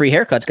to giving free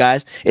haircuts,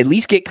 guys. At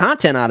least get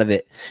content out of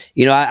it.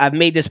 You know, I've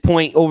made this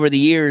point over the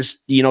years,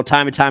 you know,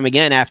 time and time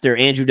again, after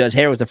Andrew Does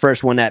Hair was the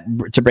first one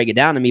to break it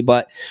down to me.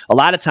 But a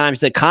lot of times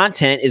the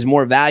content is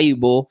more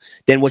valuable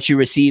than what you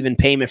receive in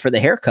payment for the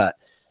haircut,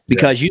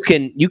 because you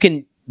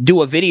can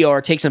do a video or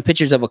take some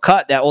pictures of a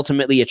cut that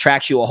ultimately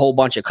attracts you a whole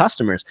bunch of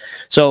customers.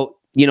 So,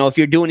 you know, if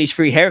you're doing these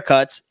free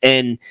haircuts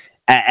and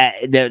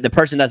the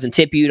person doesn't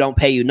tip you, don't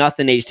pay you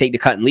nothing, they just take the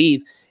cut and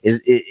leave,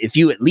 if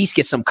you at least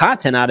get some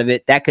content out of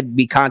it, that could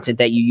be content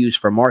that you use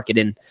for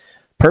marketing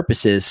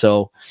purposes.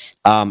 So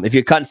if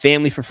you're cutting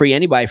family for free,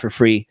 anybody for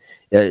free,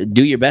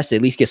 do your best to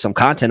at least get some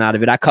content out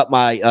of it. I cut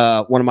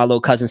my one of my little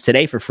cousins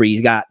today for free.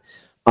 He's got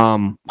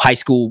high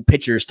school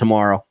pictures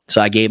tomorrow, so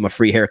I gave him a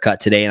free haircut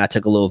today, and I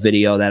took a little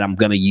video that I'm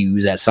gonna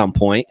use at some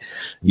point,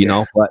 you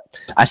know. But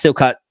I still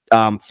cut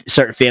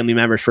certain family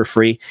members for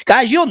free.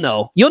 Guys, you'll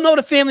know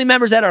the family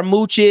members that are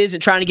mooches and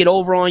trying to get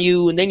over on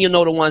you, and then you'll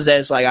know the ones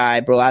that's like, all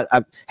right, bro, I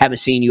haven't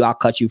seen you, I'll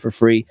cut you for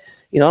free.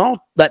 You know,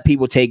 don't let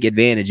people take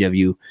advantage of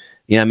you.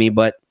 You know what I mean?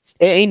 But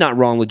it ain't nothing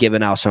wrong with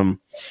giving out some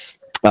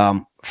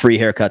free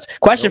haircuts.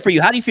 Question for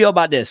you: how do you feel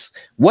about this?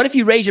 What if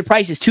you raise your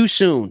prices too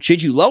soon?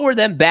 Should you lower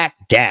them back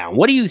down?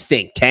 What do you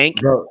think, Tank?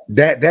 Bro,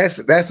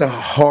 that's a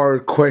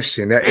hard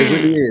question. That it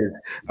really is.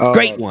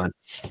 Great one.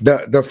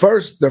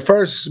 The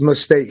first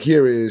mistake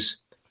here is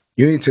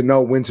you need to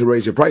know when to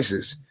raise your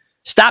prices.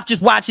 Stop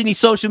just watching these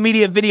social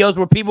media videos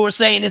where people are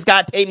saying this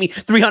guy paid me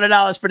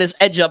 $300 for this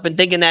edge up and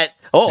thinking that,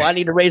 oh, I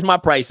need to raise my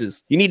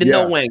prices. You need to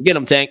know when. Get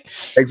them, Tank.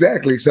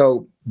 Exactly.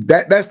 So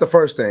that's the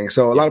first thing.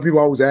 So a lot of people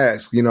always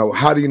ask,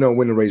 how do you know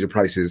when to raise your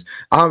prices?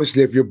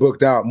 Obviously, if you're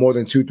booked out more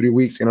than 2-3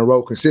 weeks in a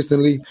row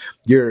consistently,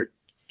 you're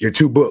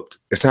too booked.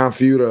 It's time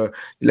for you to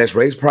let's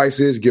raise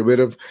prices, get rid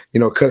of,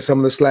 cut some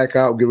of the slack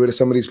out, get rid of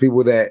some of these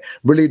people that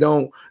really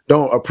don't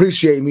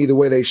appreciate me the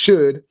way they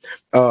should.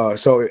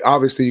 So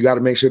obviously you got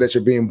to make sure that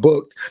you're being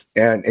booked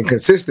and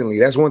consistently.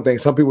 That's one thing.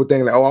 Some people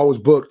think like, oh, I was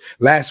booked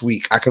last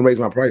week, I can raise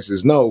my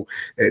prices. No,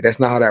 that's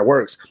not how that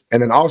works.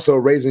 And then also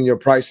raising your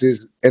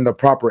prices in the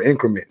proper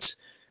increments.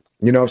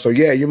 So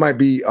yeah, you might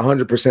be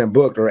 100%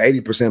 booked or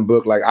 80%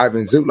 booked, like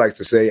Ivan Zoot likes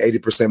to say,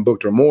 80%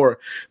 booked or more.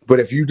 But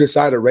if you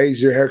decide to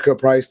raise your haircut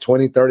price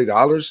 $20,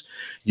 $30,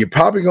 you're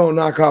probably going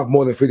to knock off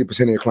more than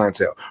 50% of your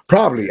clientele.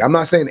 Probably. I'm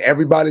not saying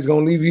everybody's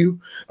going to leave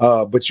you,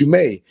 but you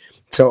may.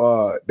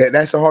 So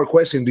that's a hard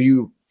question.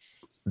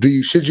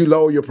 Should you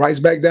lower your price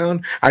back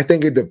down? I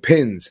think it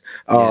depends.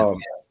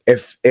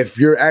 If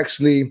you're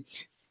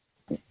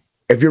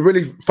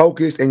really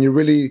focused and you're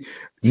really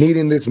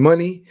needing this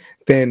money,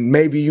 then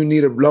maybe you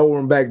need to lower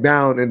them back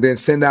down and then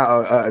send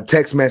out a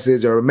text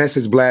message or a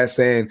message blast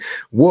saying,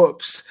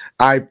 whoops,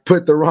 I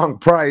put the wrong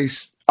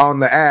price on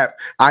the app.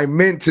 I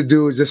meant to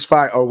do just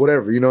 $5 or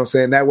whatever, you know what I'm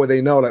saying? That way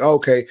they know like,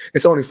 okay,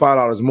 it's only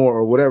 $5 more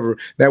or whatever.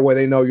 That way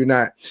they know you're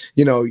not,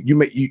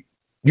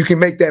 you can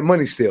make that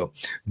money still.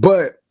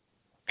 But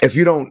if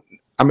you don't,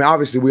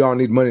 obviously we all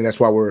need money. That's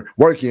why we're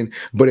working.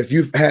 But if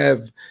you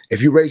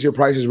raise your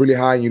prices really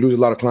high and you lose a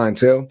lot of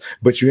clientele,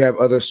 but you have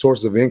other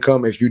sources of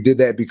income, if you did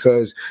that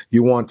because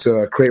you want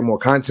to create more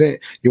content,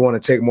 you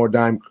want to take more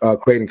time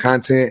creating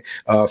content,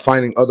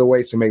 finding other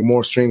ways to make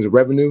more streams of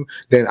revenue,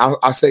 then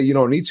I say you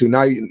don't need to.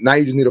 Now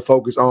you just need to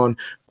focus on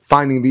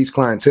finding these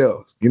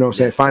clientele. You know what I'm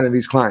saying? Finding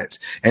these clients.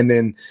 And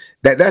then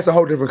that's a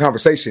whole different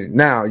conversation.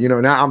 Now,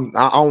 now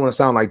I don't want to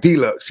sound like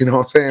Deluxe, you know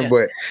what I'm saying?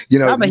 But,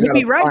 but he'd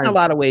be right in a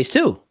lot of ways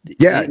too.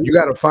 Yeah, you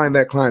got to find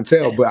that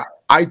clientele. But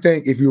I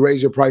think if you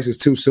raise your prices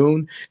too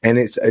soon and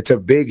it's a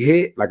big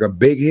hit,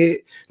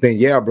 then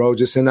yeah, bro,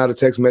 just send out a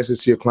text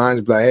message to your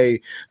clients, be like,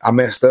 hey, I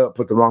messed up,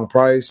 put the wrong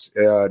price.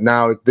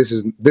 Now this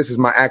is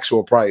my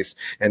actual price.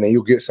 And then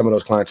you'll get some of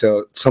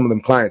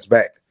them clients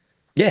back.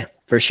 Yeah,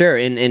 for sure.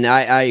 And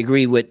I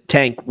agree with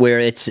Tank where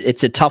it's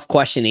a tough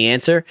question to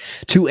answer.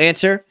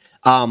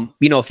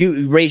 If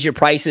you raise your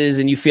prices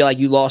and you feel like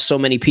you lost so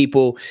many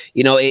people,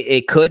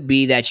 it could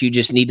be that you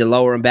just need to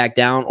lower them back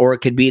down, or it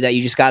could be that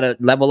you just got to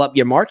level up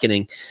your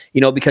marketing,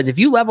 because if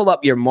you level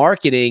up your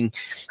marketing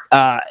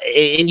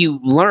and you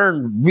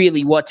learn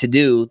really what to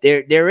do,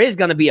 there is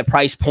going to be a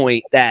price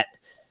point that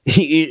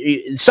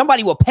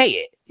somebody will pay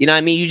it. You know what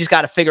I mean? You just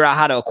got to figure out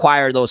how to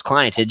acquire those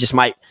clients. It just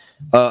might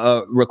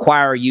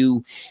require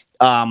you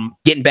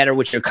getting better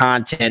with your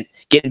content,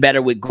 getting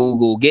better with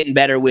Google, getting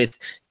better with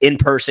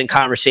in-person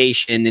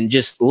conversation, and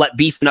just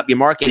beefing up your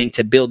marketing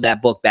to build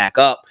that book back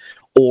up.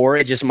 Or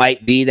it just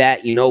might be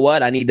that, you know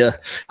what,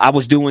 I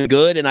was doing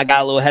good and I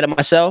got a little ahead of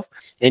myself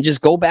and just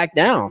go back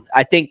down.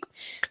 I think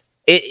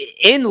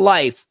in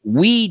life,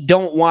 we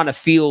don't want to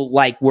feel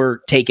like we're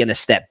taking a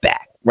step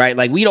back. Right?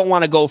 Like we don't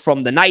want to go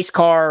from the nice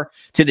car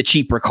to the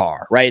cheaper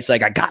car, right? It's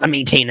like, I got to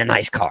maintain a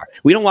nice car.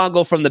 We don't want to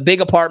go from the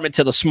big apartment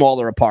to the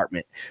smaller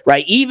apartment,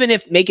 right? Even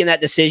if making that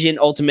decision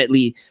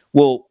ultimately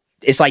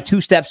it's like 2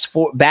 steps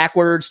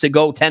backwards to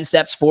go 10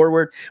 steps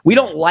forward. We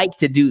don't like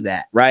to do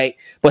that, right?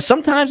 But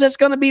sometimes that's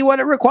going to be what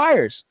it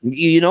requires.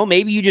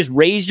 Maybe you just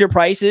raise your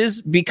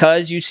prices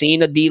because you've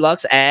seen a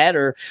Deluxe ad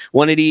or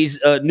one of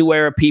these new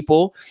era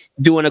people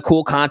doing a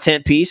cool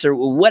content piece or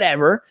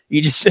whatever.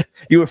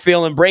 You were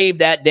feeling brave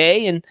that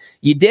day and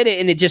you did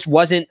it, and it just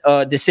wasn't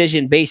a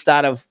decision based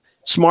out of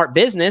smart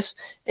business,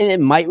 and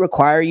it might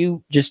require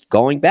you just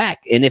going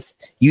back. And if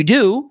you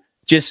do,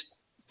 just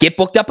get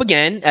booked up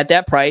again at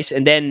that price,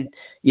 and then,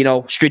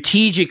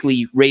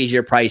 strategically raise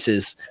your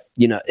prices,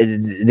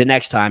 the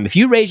next time. If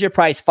you raise your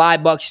price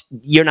 $5,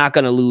 you're not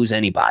going to lose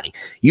anybody.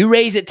 You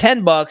raise it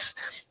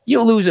 $10,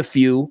 you'll lose a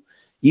few.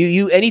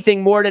 You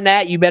anything more than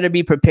that, you better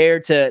be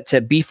prepared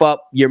to beef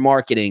up your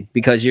marketing,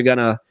 because you're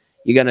gonna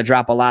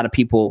drop a lot of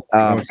people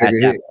at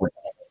that point.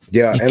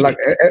 Yeah, and like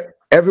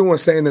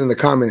everyone's saying it in the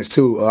comments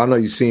too. I know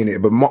you've seen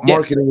it, but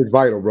marketing is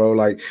vital, bro.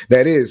 Like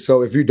that is.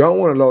 So if you don't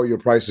want to lower your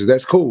prices,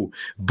 that's cool.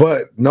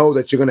 But know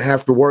that you're going to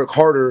have to work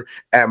harder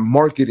at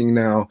marketing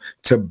now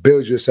to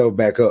build yourself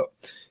back up.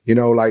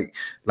 Like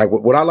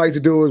what I like to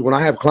do is when I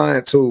have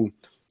clients who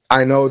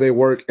I know they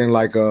work in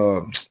like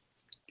a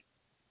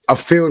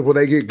field where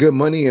they get good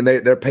money and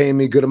they're paying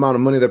me good amount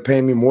of money. They're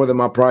paying me more than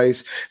my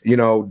price,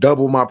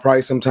 double my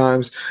price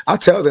sometimes. I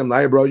tell them,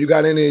 like, hey, bro, you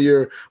got any of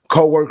your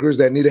coworkers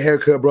that need a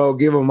haircut, bro?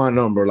 Give them my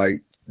number.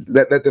 Like,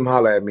 let them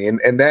holler at me.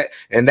 And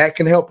that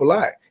can help a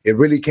lot. It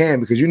really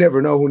can, because you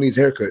never know who needs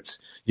haircuts.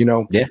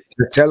 Yeah.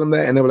 Tell them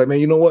that, and they're like, man,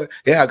 you know what?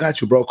 Yeah, I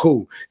got you, bro.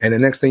 Cool. And the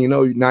next thing you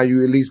know, now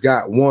you at least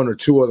got 1 or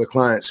 2 other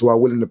clients who are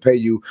willing to pay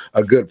you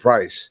a good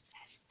price.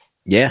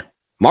 Yeah.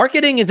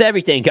 Marketing is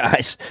everything,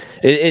 guys.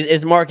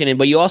 It's marketing,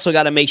 but you also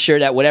got to make sure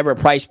that whatever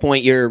price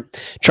point you're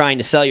trying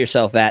to sell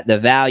yourself at, the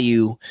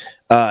value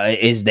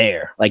is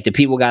there. Like the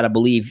people got to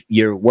believe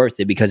you're worth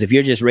it, because if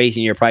you're just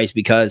raising your price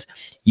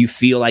because you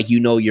feel like you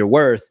know your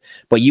worth,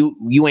 but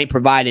you ain't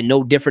providing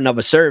no different of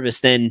a service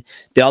than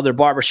the other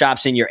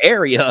barbershops in your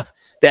area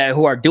that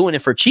who are doing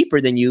it for cheaper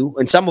than you,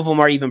 and some of them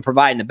are even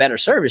providing a better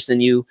service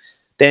than you,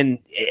 then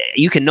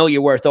you can know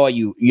your worth all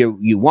you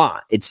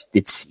want.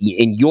 It's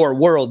in your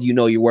world, you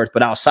know your worth,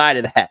 but outside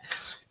of that,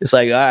 it's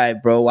like, all right,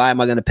 bro, why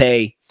am I going to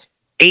pay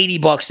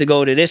 $80 to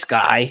go to this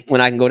guy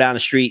when I can go down the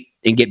street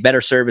and get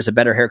better service, a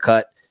better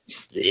haircut,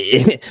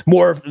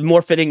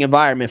 more fitting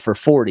environment for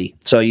 40?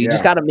 So you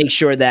just got to make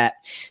sure that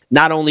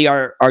not only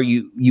are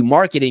you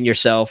marketing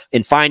yourself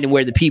and finding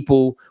where the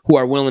people who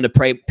are willing to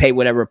pay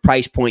whatever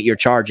price point you're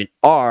charging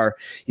are,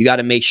 you got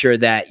to make sure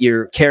that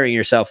you're carrying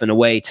yourself in a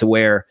way to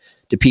where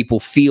the people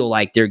feel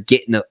like they're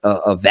getting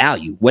a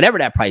value, whatever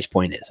that price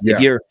point is. Yeah.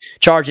 If you're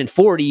charging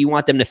 40, you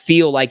want them to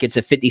feel like it's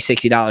a $50,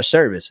 $60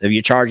 service. If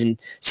you're charging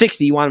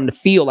 60, you want them to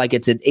feel like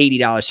it's an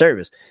 $80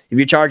 service. If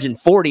you're charging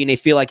 40 and they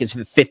feel like it's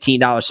a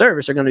 $15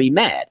 service, they're going to be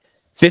mad.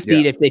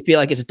 50, if they feel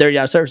like it's a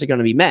 $30 service, they're going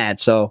to be mad.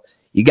 So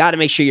you got to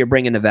make sure you're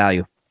bringing the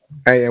value.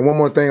 Hey, and one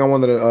more thing I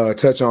wanted to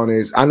touch on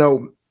is, I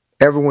know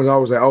everyone's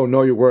always like, oh,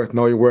 know your worth,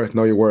 know your worth,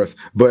 know your worth.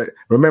 But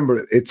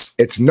remember,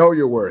 it's know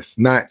your worth,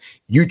 not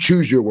you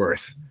choose your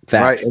worth.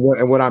 Facts. Right.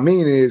 And what I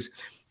mean is,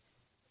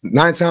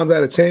 9 times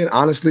out of 10,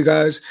 honestly,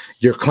 guys,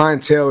 your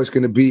clientele is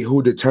going to be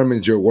who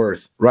determines your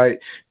worth. Right.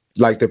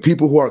 Like the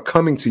people who are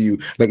coming to you.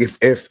 Like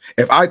if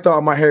I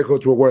thought my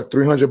haircuts were worth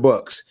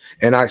 $300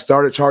 and I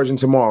started charging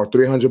tomorrow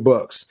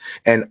 $300,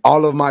 and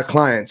all of my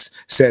clients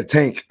said,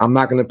 Tank, I'm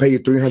not going to pay you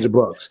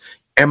 $300.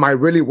 Am I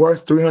really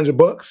worth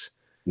 $300?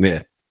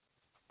 Yeah.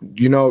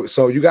 You know,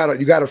 so you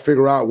gotta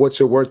figure out what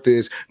your worth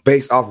is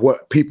based off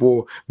what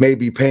people may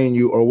be paying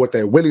you or what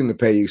they're willing to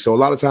pay you. So a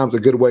lot of times a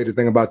good way to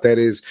think about that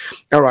is,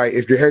 all right,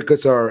 if you're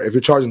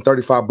charging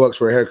 $35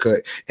 for a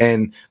haircut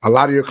and a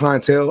lot of your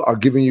clientele are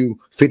giving you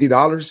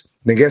 $50,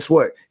 then guess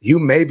what? You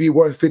may be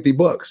worth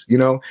 $50, you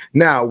know?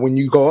 Now, when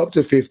you go up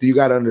to 50, you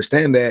got to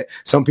understand that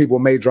some people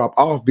may drop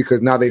off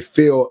because now they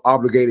feel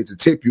obligated to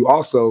tip you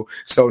also.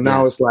 So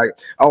now it's like,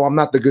 oh, I'm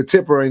not the good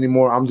tipper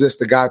anymore. I'm just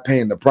the guy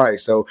paying the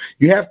price. So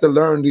you have to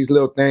learn these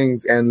little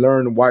things and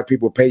learn why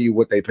people pay you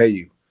what they pay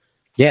you.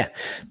 Yeah,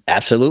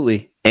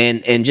 absolutely.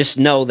 And just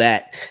know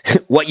that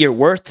what you're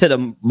worth to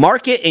the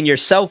market and your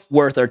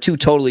self-worth are two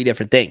totally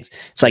different things.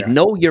 It's like,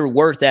 know your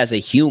worth as a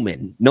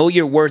human, know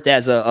your worth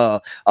as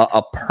a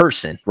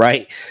person,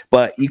 right?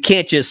 But I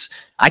can't just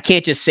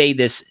say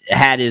this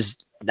hat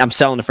is, I'm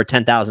selling it for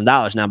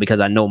 $10,000 now because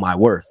I know my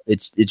worth.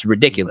 It's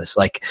ridiculous.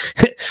 Like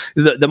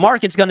the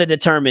market's going to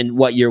determine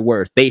what you're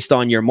worth based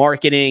on your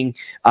marketing,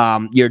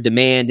 your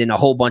demand, and a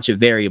whole bunch of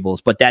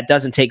variables. But that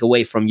doesn't take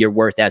away from your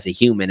worth as a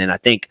human. And I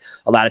think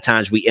a lot of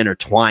times we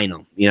intertwine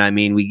them. You know what I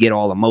mean? We get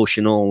all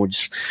emotional and we're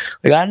just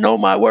like, I know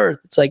my worth.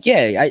 It's like,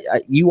 yeah,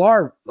 you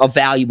are a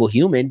valuable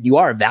human. You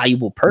are a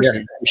valuable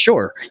person. Yeah.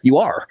 Sure, you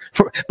are.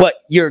 But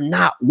you're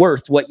not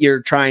worth what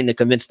you're trying to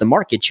convince the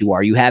market you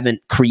are. You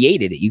haven't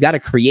created it. You got to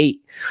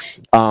create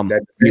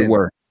your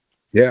worth.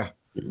 Yeah.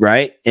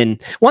 Right.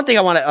 And one thing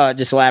I want to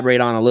just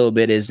elaborate on a little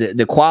bit is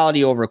the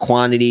quality over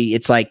quantity.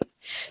 It's like,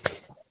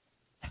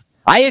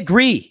 I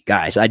agree,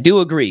 guys. I do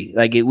agree.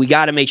 Like we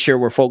got to make sure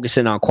we're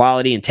focusing on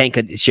quality, and Tank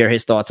could share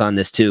his thoughts on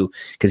this too,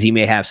 because he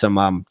may have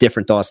some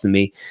different thoughts than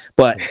me.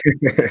 But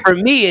for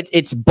me,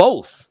 it's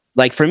both.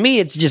 Like for me,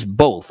 it's just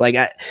both. Like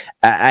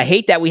I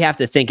hate that we have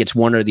to think it's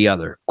one or the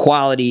other,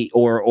 quality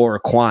or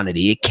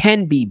quantity. It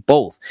can be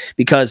both,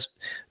 because,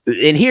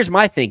 and here's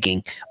my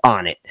thinking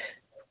on it.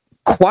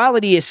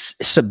 Quality is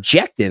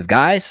subjective,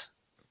 guys,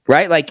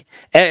 right? Like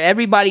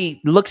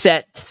everybody looks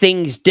at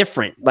things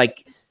different.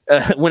 Like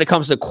when it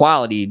comes to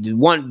quality,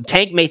 one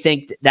Tank may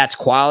think that's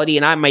quality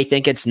and I may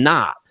think it's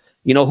not.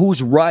 You know,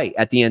 who's right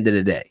at the end of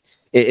the day?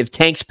 If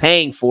Tank's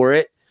paying for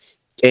it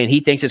and he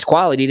thinks it's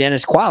quality, then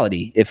it's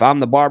quality. If I'm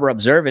the barber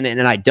observing it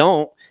and I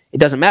don't, it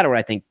doesn't matter what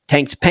I think.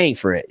 Tank's paying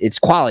for it. It's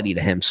quality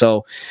to him.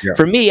 So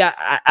for me,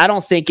 I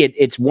don't think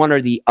it's one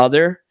or the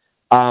other.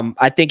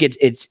 I think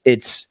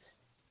it's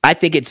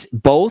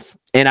both.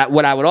 And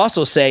what I would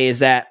also say is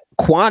that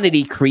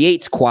quantity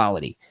creates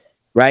quality,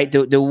 right?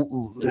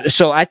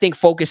 So I think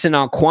focusing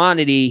on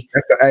quantity.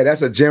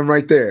 That's a gem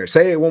right there.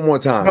 Say it one more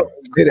time.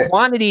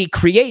 Quantity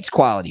creates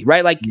quality,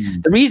 right? Like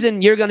the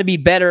reason you're going to be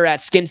better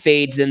at skin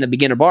fades than the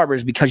beginner barber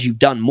is because you've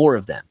done more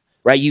of them,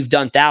 right? You've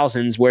done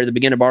thousands where the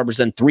beginner barber's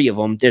done 3 of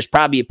them. There's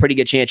probably a pretty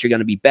good chance you're going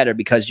to be better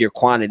because your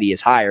quantity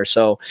is higher.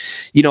 So,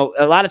 you know,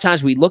 a lot of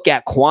times we look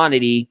at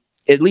quantity,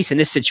 at least in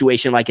this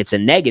situation, like it's a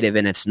negative,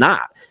 and it's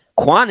not.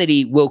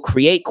 Quantity will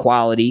create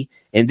quality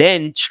and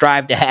then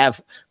strive to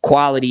have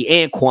quality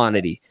and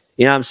quantity.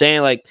 You know what I'm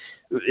saying? Like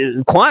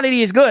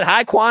quantity is good.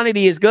 High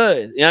quantity is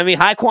good. You know what I mean?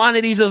 High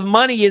quantities of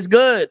money is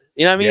good.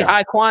 You know what I mean? Yeah.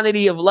 High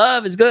quantity of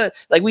love is good.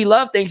 Like we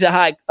love things at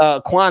high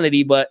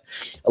quantity, but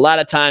a lot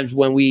of times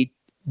when we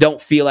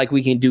don't feel like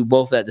we can do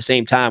both at the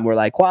same time, we're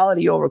like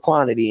quality over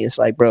quantity. It's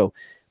like, bro,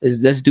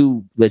 let's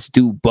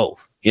do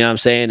both. You know what I'm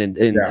saying? And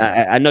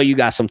yeah. I know you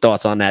got some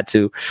thoughts on that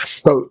too.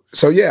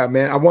 So yeah,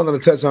 man, I wanted to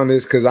touch on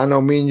this because I know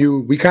me and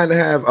you, we kind of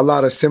have a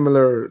lot of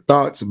similar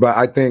thoughts, but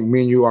I think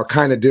me and you are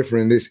kind of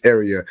different in this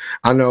area.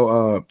 I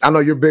know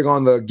you're big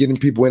on the getting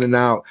people in and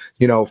out,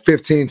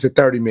 15 to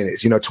 30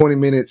 minutes, 20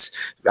 minutes,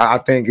 I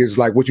think is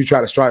like what you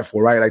try to strive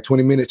for, right? Like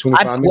 20 minutes,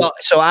 25 minutes. Well,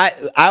 so I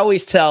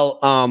always tell,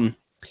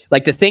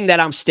 like the thing that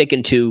I'm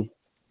sticking to,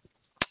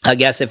 I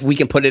guess if we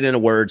can put it into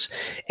words,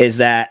 is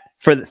that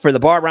for the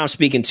barber I'm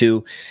speaking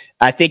to,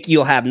 I think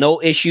you'll have no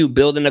issue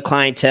building a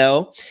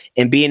clientele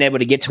and being able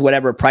to get to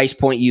whatever price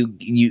point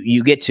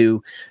you get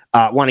to,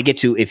 want to get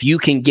to, if you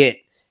can get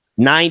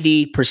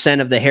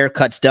 90% of the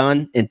haircuts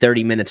done in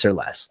 30 minutes or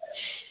less.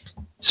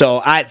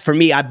 So for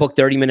me, I book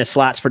 30-minute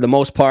slots for the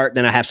most part.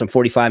 Then I have some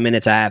 45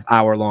 minutes. I have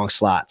hour-long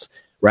slots,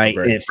 right?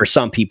 And for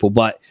some people,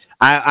 but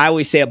I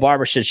always say a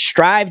barber should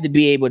strive to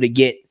be able to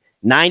get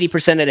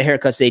 90% of the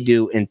haircuts they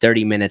do in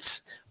 30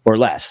 minutes or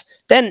less.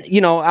 Then,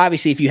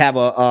 obviously if you have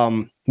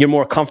you're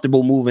more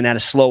comfortable moving at a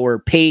slower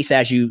pace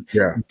as you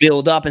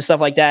build up and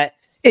stuff like that,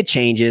 it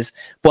changes.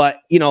 But,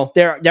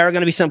 there are going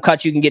to be some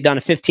cuts you can get done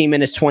in 15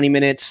 minutes, 20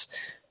 minutes.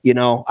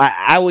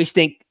 I always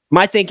think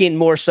my thinking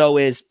more so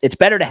is it's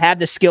better to have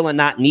the skill and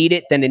not need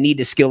it than to need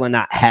the skill and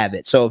not have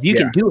it. So if you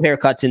can do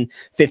haircuts in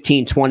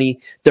 15, 20,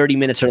 30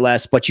 minutes or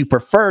less, but you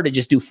prefer to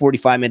just do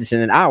 45 minutes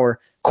in an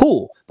hour,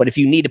 cool. But if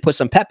you need to put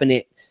some pep in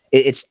it,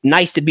 it's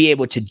nice to be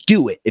able to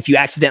do it. If you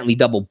accidentally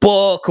double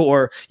book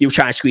or you're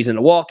trying to squeeze in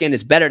a walk-in,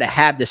 it's better to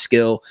have the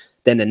skill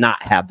than to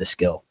not have the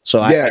skill. So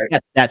I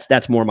guess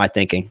that's more my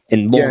thinking.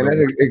 And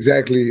that's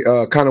exactly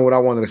kind of what I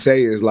wanted to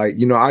say is like,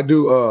 I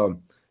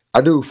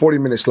do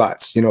 40-minute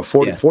slots,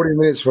 40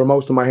 minutes for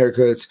most of my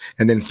haircuts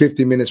and then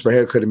 50 minutes for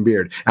haircut and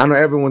beard. I know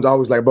everyone's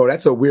always like, bro,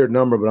 that's a weird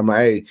number, but I'm like,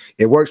 hey,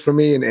 it works for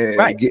me and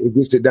it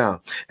gets it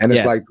down. And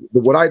it's like,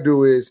 what I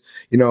do is,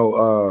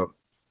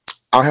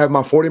 I'll have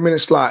my 40-minute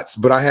slots,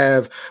 but I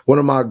have one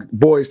of my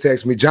boys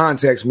John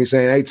text me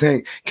saying, hey,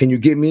 Tank, can you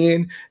get me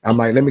in? I'm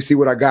like, let me see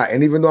what I got.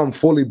 And even though I'm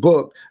fully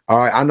booked, all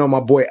right, I know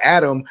my boy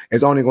Adam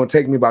is only going to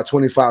take me about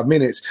 25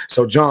 minutes.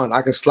 So, John,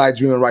 I can slide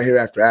you in right here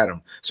after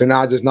Adam. So now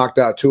I just knocked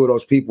out 2 of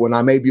those people, and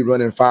I may be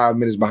running 5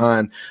 minutes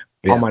behind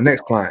on my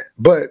next client.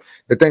 But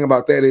the thing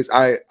about that is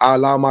I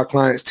allow my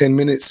clients 10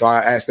 minutes, so I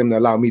ask them to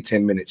allow me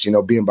 10 minutes,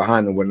 being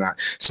behind and whatnot.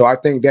 So I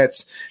think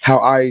that's how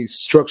I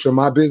structure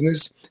my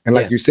business. And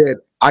like you said,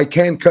 I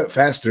can cut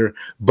faster,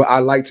 but I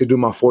like to do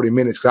my 40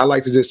 minutes because I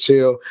like to just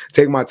chill,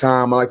 take my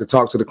time. I like to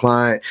talk to the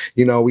client.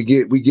 We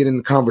get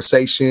into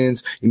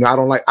conversations. I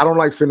don't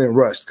like feeling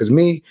rushed because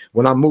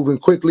when I'm moving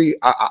quickly,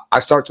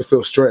 I start to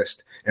feel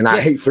stressed, and I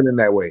hate feeling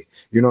that way.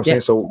 You know what I'm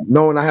saying? So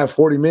knowing I have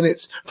 40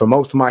 minutes for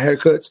most of my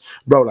haircuts,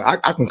 bro,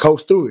 like I can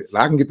coast through it.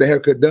 Like I can get the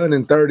haircut done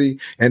in 30.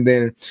 And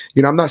then,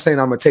 I'm not saying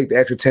I'm going to take the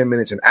extra 10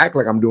 minutes and act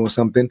like I'm doing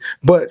something,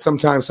 but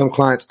sometimes some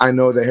clients, I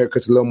know their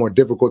haircut's a little more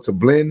difficult to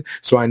blend.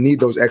 So I need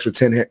those extra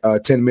 10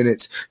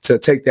 minutes to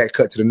take that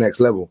cut to the next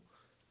level.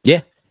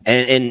 Yeah.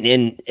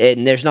 And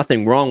there's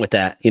nothing wrong with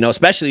that,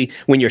 especially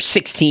when you're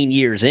 16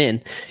 years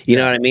in, you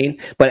know what I mean?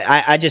 But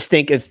I just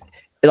think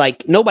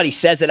like nobody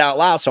says it out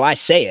loud, so I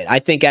say it. I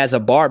think as a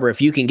barber,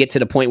 if you can get to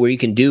the point where you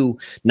can do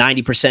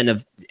 90%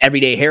 of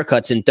everyday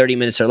haircuts in 30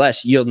 minutes or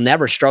less, you'll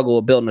never struggle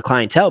with building a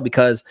clientele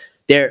because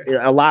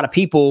a lot of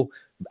people,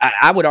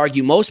 I would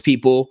argue most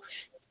people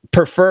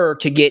prefer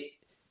to get,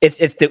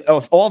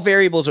 if all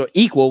variables are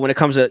equal when it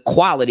comes to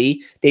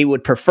quality, they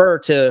would prefer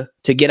to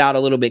get out a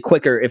little bit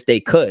quicker if they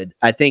could.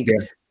 I think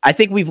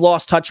we've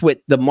lost touch with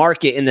the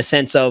market in the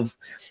sense of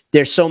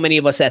there's so many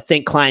of us that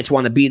think clients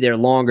want to be there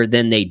longer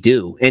than they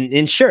do.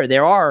 And sure,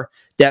 there are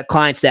that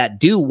clients that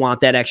do want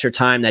that extra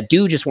time, that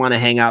do just want to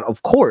hang out,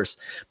 of course.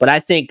 But I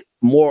think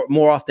more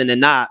often than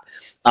not,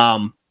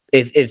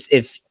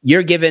 if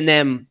you're giving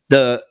them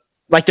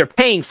like they're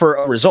paying for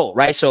a result,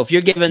 right? So if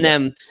you're giving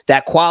them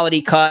that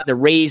quality cut, the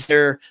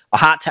razor, a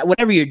hot towel,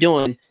 whatever you're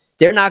doing,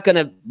 it's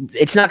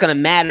not going to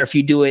matter if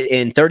you do it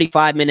in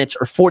 35 minutes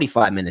or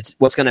 45 minutes.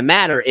 What's going to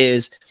matter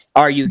is,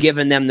 are you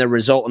giving them the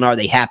result and are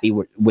they happy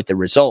with the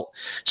result?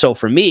 So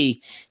for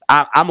me,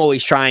 I'm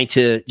always trying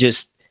to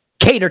just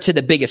cater to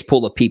the biggest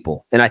pool of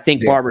people. And I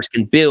think barbers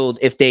can build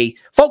if they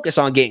focus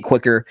on getting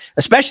quicker,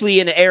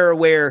 especially in an era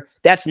where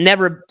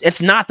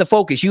it's not the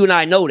focus. You and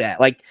I know that.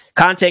 Like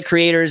content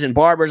creators and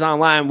barbers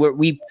online,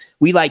 we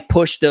like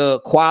push the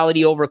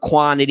quality over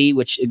quantity,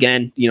 which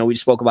again, we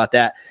spoke about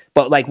that.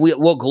 But like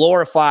we'll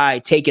glorify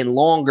taking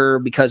longer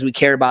because we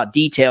care about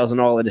details and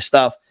all of this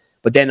stuff.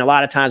 But then a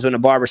lot of times when a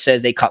barber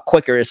says they cut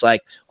quicker, it's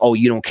like, oh,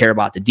 you don't care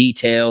about the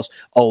details.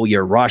 Oh,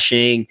 you're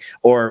rushing.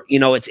 Or,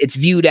 it's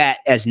viewed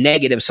as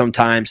negative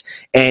sometimes.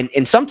 And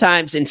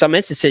sometimes in some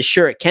instances,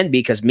 sure, it can be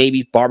because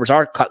maybe barbers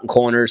are cutting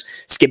corners,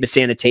 skipping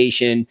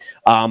sanitation,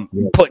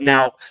 putting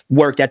out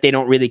work that they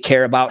don't really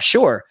care about.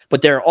 Sure.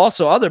 But there are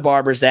also other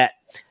barbers that,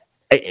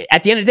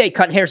 at the end of the day,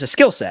 cutting hair is a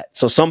skill set.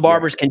 So some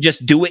barbers can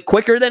just do it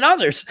quicker than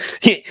others.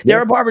 There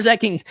are barbers that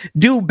can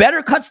do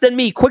better cuts than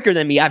me, quicker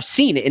than me. I've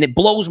seen it, and it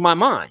blows my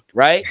mind,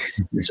 right?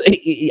 So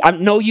I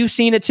know you've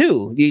seen it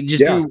too. You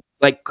just do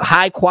like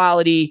high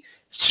quality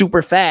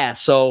super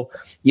fast. So,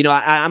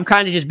 I'm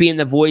kind of just being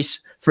the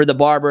voice for the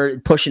barber,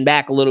 pushing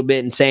back a little bit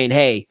and saying,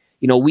 hey,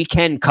 we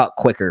can cut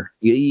quicker.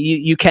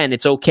 You can.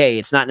 It's okay.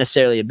 It's not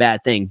necessarily a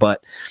bad thing.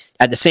 But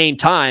at the same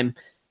time,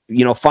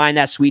 find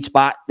that sweet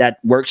spot that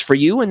works for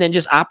you and then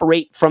just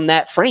operate from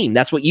that frame.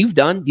 That's what you've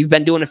done. You've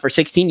been doing it for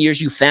 16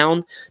 years. You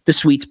found the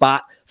sweet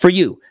spot for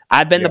you.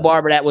 I've been the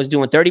barber that was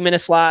doing 30-minute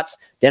slots.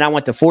 Then I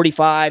went to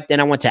 45. Then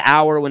I went to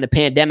hour when the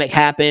pandemic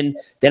happened.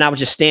 Then I was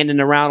just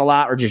standing around a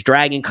lot or just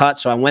dragging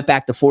cuts. So I went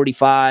back to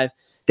 45.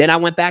 Then I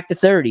went back to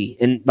 30.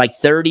 And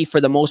 30 for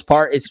the most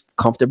part is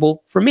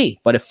comfortable for me.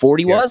 But if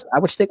 40 was, I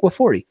would stick with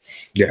 40.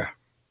 Yeah.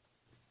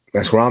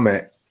 That's where I'm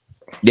at.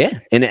 Yeah.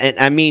 And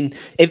I mean,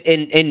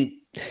 if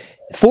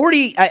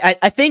 40,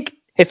 I think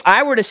if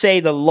I were to say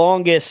the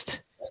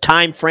longest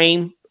time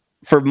frame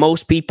for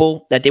most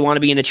people that they want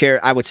to be in the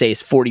chair, I would say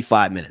it's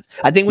 45 minutes.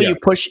 I think when you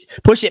push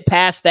it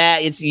past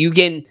that,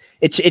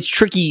 it's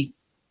tricky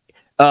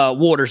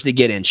waters to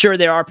get in. Sure,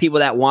 there are people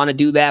that want to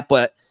do that,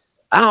 but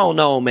I don't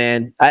know,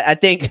 man. I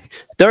think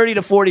 30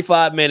 to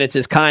 45 minutes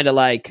is kind of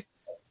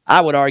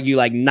I would argue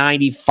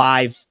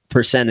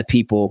 95% of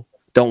people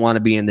don't want to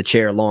be in the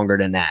chair longer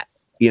than that.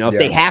 If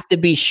they have to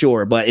be,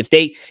 sure. But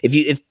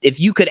if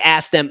you could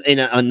ask them in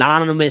an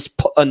anonymous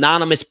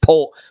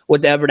poll,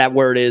 whatever that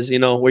word is,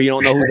 where you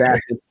don't know who's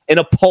asking, in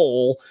a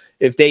poll,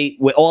 if they,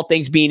 with all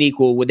things being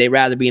equal, would they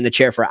rather be in the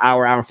chair for an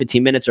hour and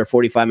 15 minutes or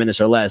 45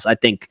 minutes or less? I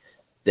think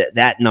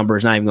that number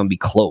is not even going to be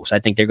close. I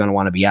think they're going to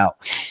want to be out.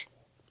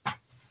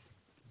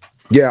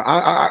 Yeah,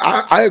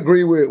 I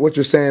agree with what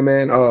you're saying,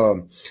 man.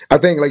 I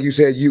think, like you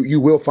said, you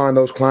will find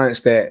those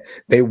clients that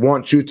they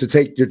want you to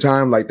take your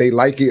time, they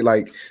like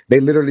it, they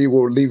literally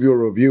will leave you a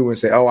review and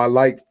say, "Oh, I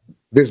like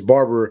this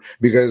barber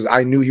because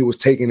I knew he was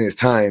taking his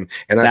time,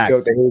 and I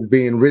felt that he was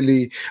being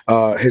really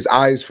his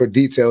eyes for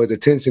detail, his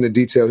attention to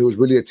detail. He was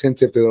really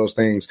attentive to those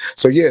things."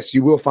 So yes,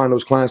 you will find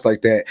those clients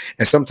like that,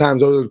 and sometimes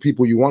those are the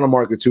people you want to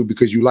market to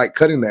because you like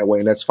cutting that way,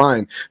 and that's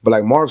fine. But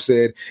like Marv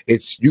said,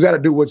 you got to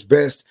do what's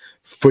best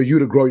for you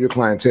to grow your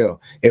clientele.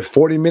 If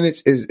 40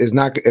 minutes is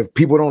not, if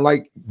people don't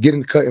like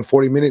getting cut in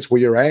 40 minutes where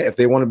you're at, if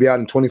they want to be out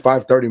in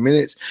 25, 30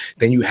 minutes,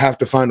 then you have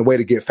to find a way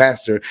to get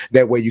faster.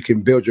 That way you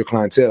can build your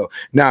clientele.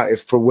 Now,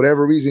 if for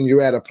whatever reason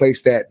you're at a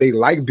place that they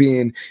like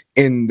being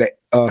in the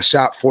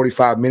shop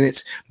 45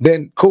 minutes,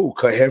 then cool,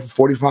 cut hair for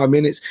 45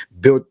 minutes,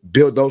 build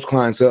those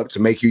clients up to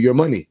make you your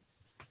money.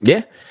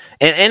 Yeah.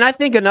 And I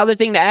think another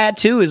thing to add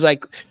too is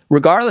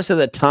regardless of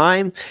the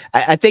time,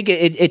 I think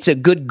it's a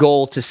good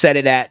goal to set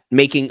it at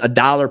making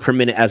 $1 per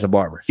minute as a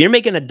barber. If you're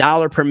making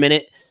 $1 per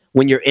minute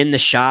when you're in the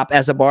shop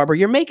as a barber,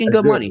 you're making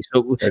good money.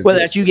 So whether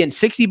that's you getting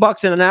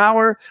 $60 in an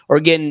hour or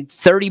getting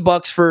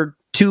 $30 for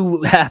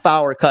 2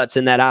 half-hour cuts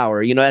in that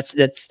hour, that's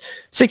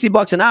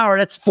 $60 an hour.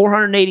 That's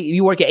 480.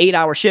 You work an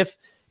 8-hour shift,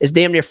 it's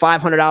damn near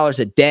 $500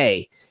 a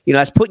day.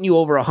 That's putting you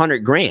over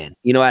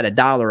 $100,000, at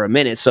 $1 a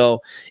minute.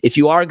 So if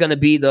you are going to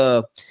be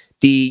the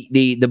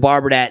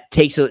barber that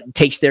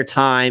takes their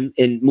time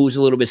and moves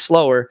a little bit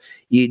slower,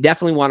 you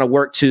definitely want to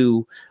work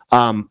to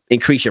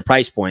increase your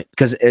price point.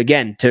 Because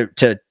again,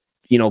 to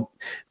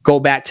go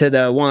back to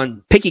the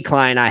one picky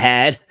client I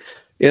had,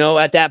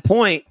 at that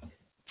point,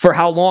 for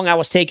how long I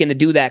was taking to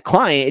do that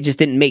client, it just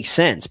didn't make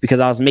sense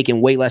because I was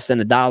making way less than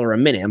 $1 a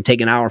minute. I'm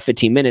taking an hour,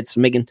 15 minutes,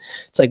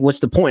 it's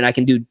what's the point? I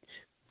can do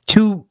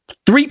 2-3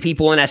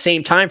 people in that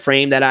same time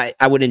frame that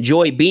I would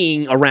enjoy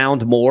being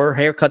around more.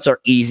 Haircuts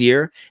are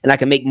easier and I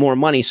can make more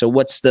money. So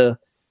what's the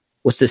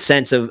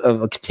sense of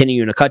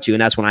continuing to cut you? And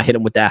that's when I hit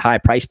them with that high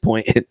price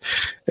point.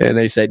 And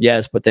they said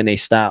yes, but then they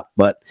stopped.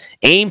 But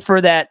aim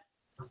for that.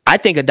 I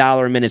think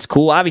 $1 a minute is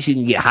cool. Obviously, you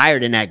can get higher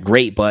than that,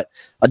 great. But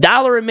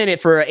 $1 a minute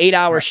for an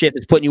 8-hour shift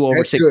is putting you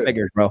over six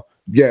figures, bro.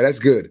 Yeah, that's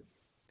good.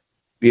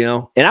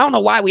 And I don't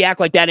know why we act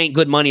like that ain't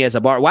good money as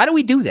a bar. Why do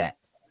we do that?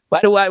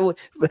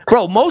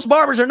 Bro, most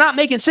barbers are not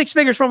making 6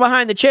 figures from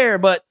behind the chair,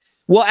 but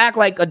we'll act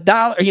like $1,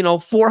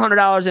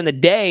 $400 in a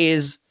day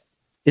is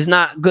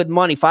not good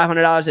money.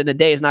 $500 in a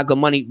day is not good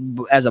money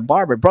as a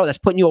barber. Bro, that's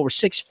putting you over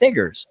 6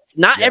 figures.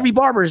 Not every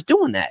barber is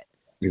doing that.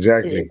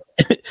 Exactly.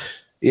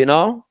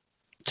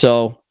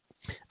 So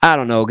I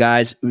don't know,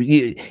 guys.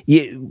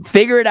 You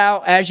figure it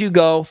out as you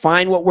go.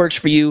 Find what works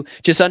for you.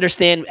 Just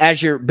understand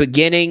as you're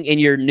beginning and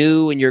you're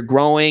new and you're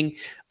growing,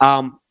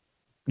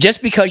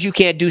 just because you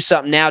can't do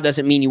something now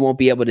doesn't mean you won't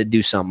be able to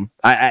do something.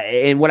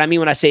 And what I mean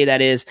when I say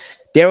that is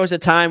there was a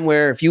time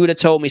where if you would have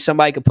told me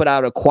somebody could put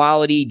out a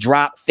quality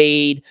drop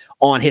fade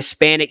on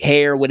Hispanic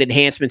hair with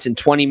enhancements in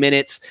 20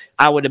 minutes,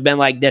 I would have been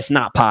like, that's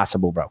not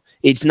possible, bro.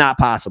 It's not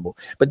possible.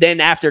 But then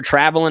after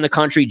traveling the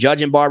country,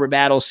 judging barber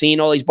battles, seeing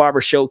all these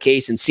barbers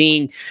showcase and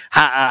seeing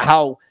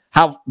how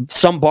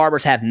some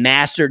barbers have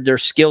mastered their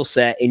skill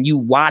set and you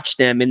watch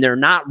them and they're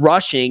not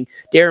rushing,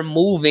 they're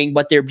moving,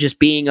 but they're just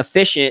being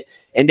efficient.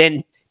 And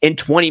then in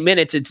 20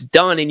 minutes, it's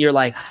done. And you're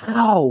like,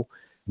 how?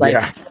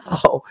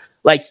 How?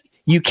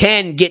 You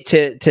can get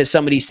to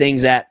some of these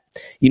things that,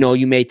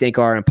 you may think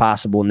are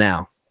impossible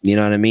now. You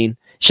know what I mean?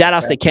 Shout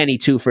outs to Kenny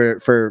too,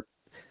 for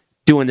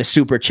doing the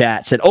super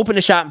chat. Said, open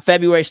the shop in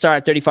February, start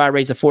at 35,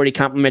 raise to 40,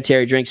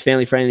 complimentary drinks,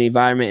 family friendly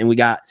environment. And we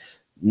got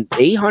Wow.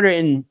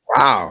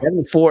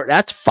 874.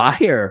 That's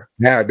fire.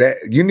 Now that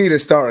you need to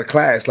start a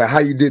class, like how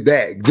you did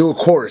that, do a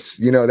course.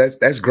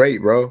 That's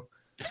great, bro.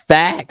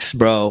 Facts,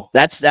 bro.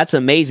 That's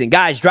amazing.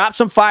 Guys, drop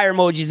some fire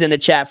emojis in the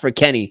chat for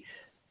Kenny.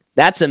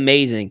 That's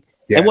amazing.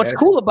 Yeah, and what's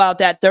cool about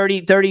that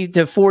 30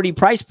 to 40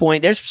 price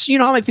point, there's,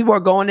 how many people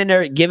are going in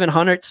there giving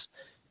hundreds,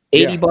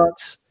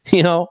 $80,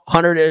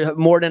 100,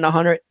 more than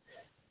 100.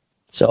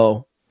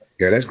 So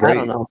yeah, that's great. I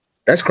don't know.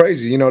 That's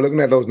crazy. Looking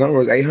at those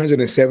numbers,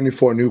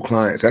 874 new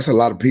clients. That's a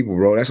lot of people,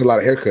 bro. That's a lot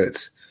of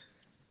haircuts.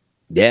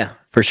 Yeah,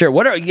 for sure.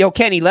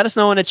 Kenny, let us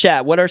know in the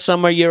chat. What are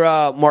some of your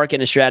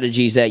marketing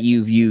strategies that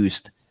you've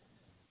used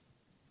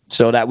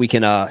so that we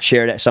can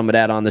share some of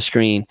that on the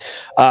screen?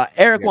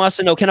 Eric wants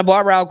to know, can a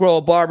barber outgrow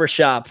a barber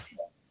shop?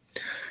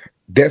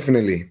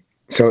 Definitely.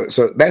 So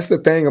that's the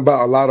thing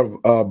about a lot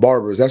of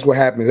barbers. That's what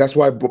happens. That's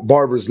why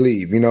barbers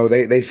leave.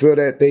 They feel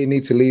that they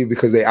need to leave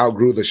because they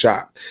outgrew the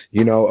shop.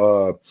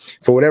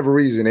 For whatever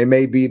reason, it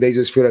may be they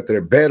just feel that they're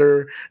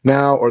better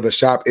now, or the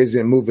shop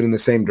isn't moving in the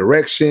same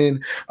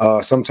direction.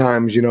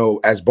 Sometimes,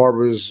 as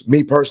barbers,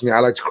 me personally, I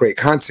like to create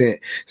content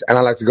and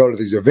I like to go to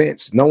these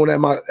events. No one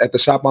at the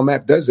shop I'm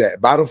at does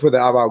that. But I don't feel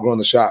that I've outgrown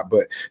the shop.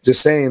 But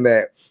just saying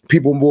that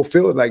people will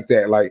feel it like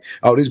that. Like,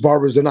 oh, these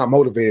barbers, they're not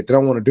motivated. They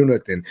don't want to do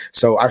nothing.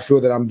 So I feel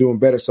that I'm doing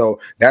better. So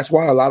that's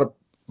why a lot of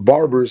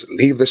barbers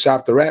leave the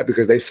shop they're at,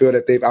 because they feel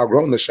that they've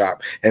outgrown the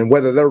shop. And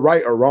whether they're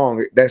right or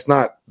wrong, that's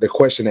not the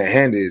question at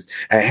hand.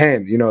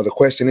 The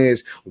question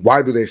is,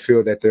 why do they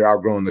feel that they're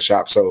outgrowing the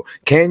shop? So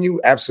can you?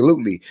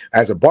 Absolutely.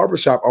 As a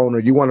barbershop owner,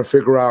 you want to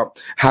figure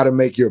out how to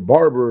make your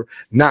barber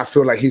not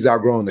feel like he's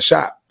outgrowing the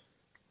shop.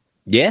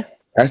 Yeah.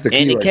 That's the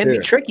key. And it can be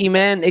tricky,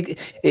 man.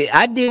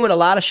 I deal with a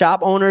lot of shop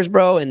owners,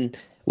 bro. And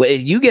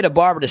if you get a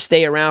barber to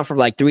stay around for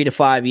like 3 to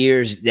 5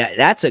 years,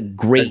 that's a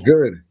great. That's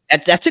good.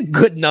 That's a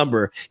good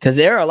number, because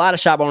there are a lot of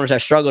shop owners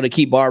that struggle to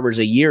keep barbers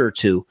a year or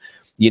two.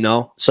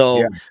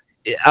 So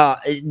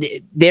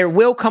there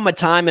will come a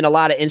time in a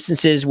lot of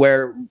instances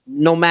where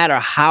no matter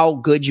how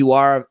good you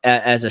are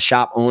as a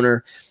shop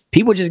owner,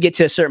 people just get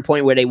to a certain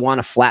point where they want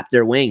to flap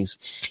their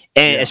wings.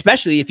 And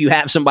especially if you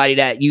have somebody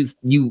that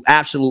you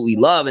absolutely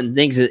love and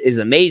thinks is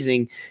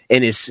amazing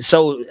and is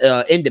so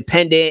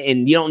independent,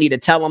 and you don't need to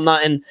tell them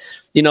nothing,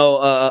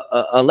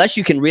 unless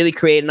you can really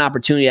create an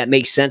opportunity that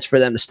makes sense for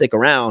them to stick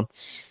around.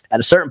 At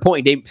a certain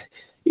point,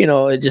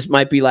 it just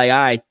might be like, all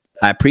right,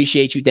 I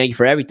appreciate you. Thank you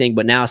for everything.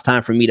 But now it's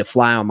time for me to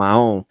fly on my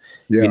own,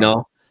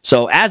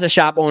 So as a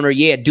shop owner,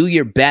 do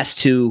your best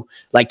to,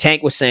 like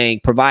Tank was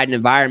saying, provide an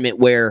environment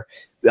where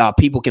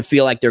people can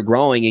feel like they're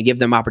growing and give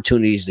them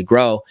opportunities to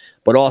grow,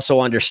 but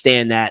also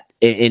understand that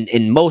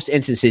in most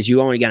instances,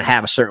 you're only going to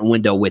have a certain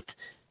window with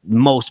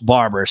most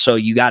barbers. So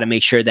you got to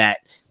make sure that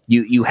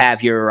you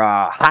have your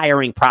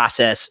hiring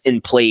process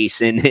in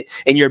place, and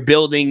you're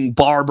building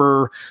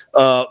barber,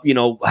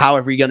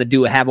 however you're going to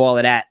do it, have all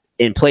of that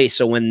in place.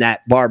 So when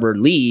that barber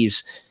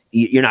leaves,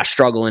 you're not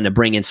struggling to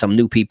bring in some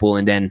new people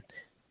and then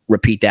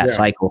repeat that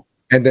cycle.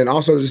 And then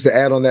also, just to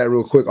add on that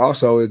real quick,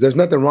 also, there's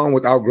nothing wrong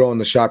with outgrowing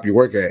the shop you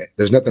work at.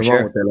 There's nothing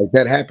wrong with that. Like,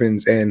 that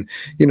happens. And,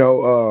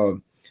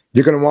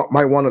 you're going to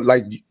might want to,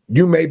 like,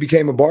 you may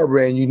became a barber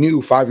and you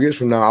knew 5 years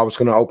from now you were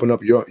going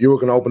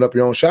to open up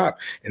your own shop.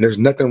 And there's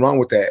nothing wrong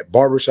with that.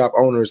 Barbershop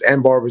owners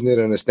and barbers need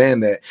to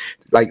understand that,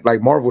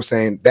 like Marv was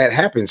saying, that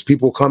happens.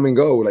 People come and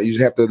go. Like, you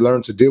just have to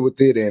learn to deal with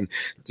it and,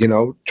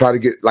 try to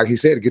get, like he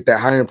said, get that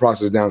hiring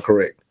process down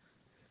correct.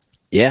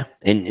 Yeah.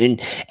 And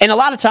a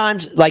lot of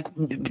times, like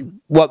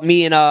what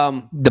me and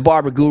the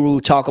Barber Guru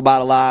talk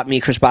about a lot, me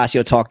and Chris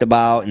Basio talked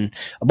about, and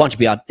a bunch of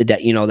people that,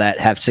 that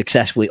have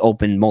successfully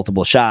opened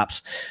multiple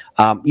shops.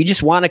 You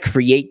just want to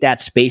create that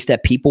space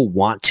that people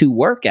want to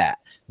work at.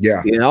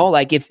 Yeah.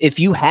 Like if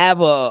you have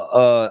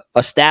a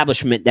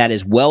establishment that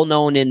is well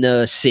known in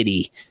the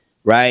city,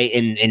 right,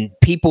 and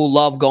people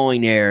love going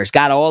there, it's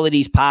got all of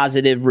these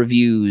positive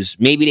reviews,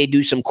 maybe they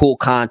do some cool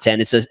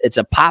content, it's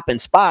a popping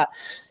spot,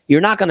 you're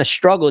not going to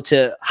struggle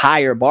to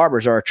hire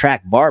barbers or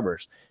attract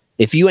barbers.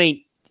 If you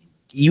ain't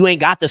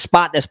got the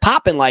spot that's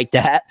popping like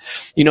that,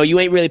 you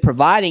ain't really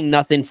providing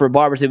nothing for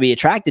barbers to be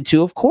attracted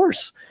to. Of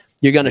course,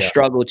 you're going to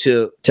struggle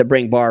to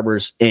bring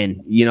barbers in.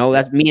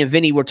 That me and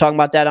Vinny were talking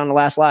about that on the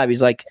last live.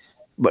 He's like,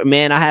 but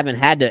man, I haven't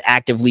had to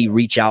actively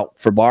reach out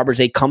for barbers.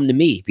 They come to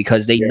me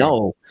because they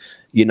know.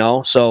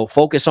 So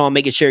focus on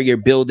making sure you're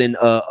building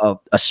a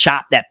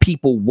shop that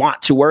people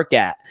want to work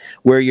at,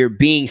 where you're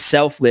being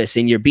selfless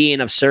and you're being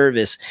of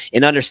service,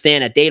 and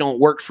understand that they don't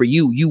work for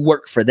you. You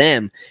work for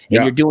them,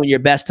 and you're doing your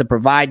best to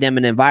provide them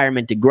an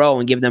environment to grow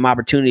and give them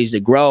opportunities to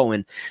grow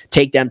and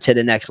take them to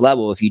the next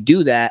level. If you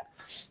do that,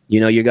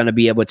 you're going to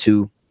be able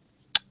to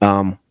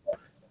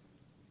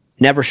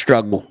never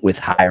struggle with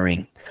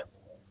hiring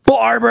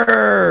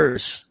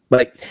barbers.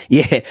 But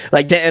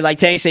like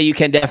Tank said, you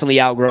can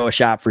definitely outgrow a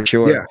shop for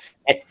sure. Yeah.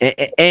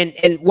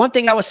 And one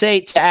thing I would say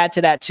to add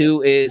to that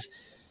too is,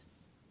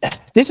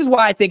 this is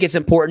why I think it's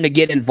important to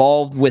get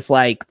involved with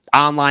like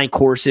online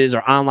courses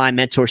or online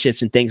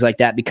mentorships and things like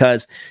that,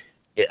 because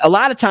a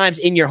lot of times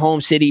in your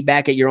home city,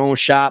 back at your own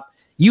shop,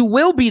 you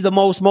will be the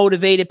most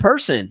motivated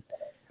person,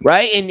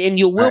 right? And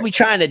you will be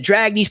trying to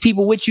drag these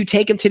people with you,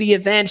 take them to the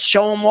events,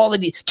 show them all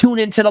of the, tune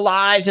into the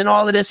lives and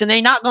all of this, and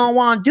they're not going to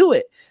want to do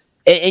it.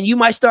 And you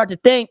might start to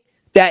think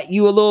that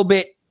you a little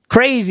bit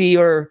crazy,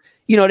 or,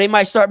 you know, they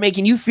might start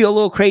making you feel a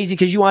little crazy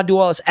because you want to do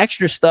all this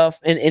extra stuff,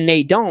 and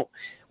they don't.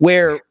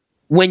 Where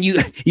when you,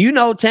 you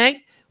know,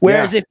 Tank,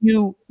 whereas if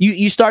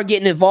you start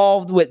getting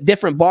involved with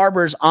different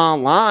barbers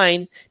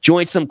online,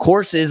 join some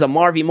courses, a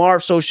Marvy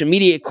Marv social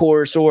media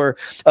course, or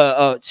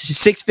a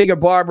six-figure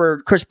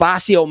barber Chris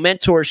Basio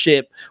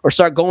mentorship, or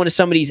start going to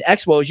some of these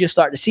expos, you'll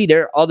start to see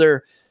there are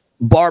other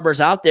barbers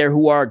out there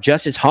who are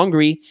just as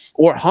hungry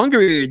or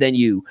hungrier than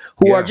you,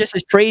 who are just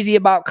as crazy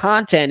about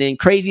content and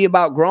crazy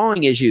about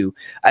growing as you.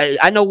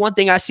 I know one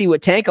thing I see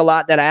with Tank a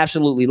lot that I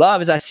absolutely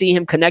love is I see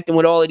him connecting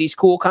with all of these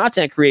cool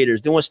content creators,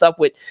 doing stuff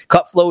with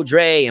Cut Flow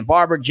Dre and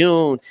Barber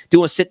June,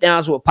 doing sit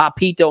downs with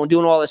Papito and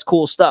doing all this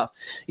cool stuff,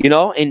 you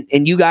know,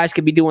 and you guys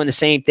could be doing the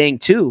same thing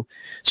too.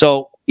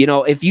 So, you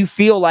know, if you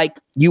feel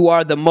like you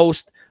are the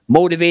most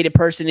motivated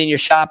person in your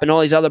shop and all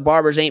these other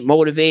barbers ain't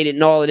motivated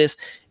and all of this,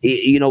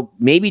 you know,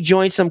 maybe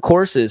join some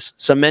courses,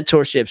 some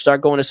mentorship,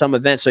 start going to some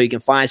events so you can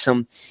find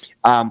some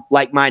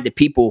like-minded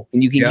people,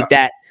 and you can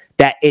get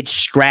that itch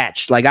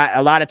scratched. Like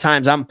a lot of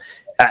times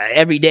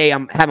every day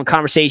I'm having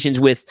conversations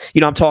with,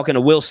 you know, I'm talking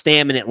to Will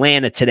Stam in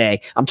Atlanta today.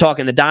 I'm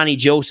talking to Donnie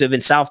Joseph in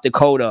South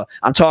Dakota.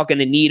 I'm talking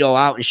to Nito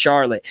out in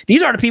Charlotte.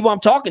 These are the people I'm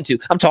talking to.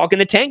 I'm talking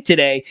to Tank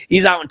today.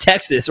 He's out in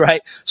Texas,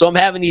 right? So I'm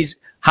having these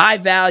high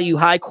value,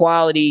 high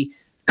quality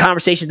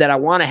conversations that I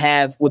want to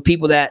have with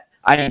people that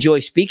I enjoy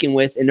speaking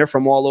with, and they're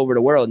from all over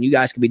the world. And you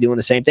guys could be doing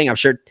the same thing. I'm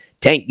sure,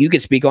 Tank, you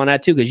could speak on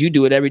that too, because you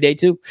do it every day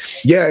too.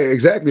 Yeah,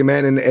 exactly,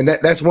 man. And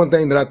that's one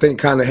thing that I think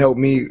kind of helped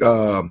me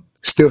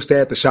still stay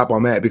at the shop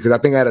I'm at, because I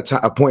think at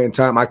a point in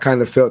time, I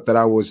kind of felt that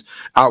I was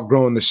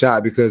outgrowing the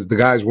shop because the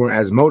guys weren't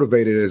as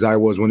motivated as I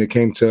was when it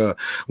came to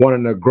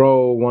wanting to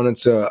grow, wanting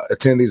to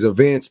attend these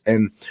events.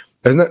 And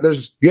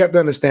you have to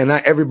understand,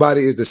 not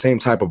everybody is the same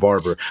type of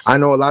barber. I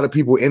know a lot of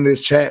people in this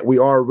chat, we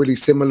are really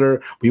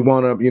similar. We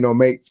want to,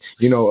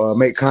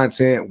 make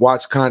content,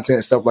 watch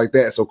content, stuff like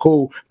that. So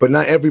cool. But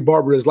not every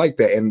barber is like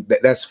that. And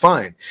that's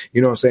fine.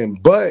 You know what I'm saying?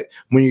 But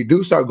when you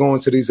do start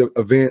going to these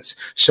events,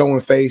 showing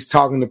face,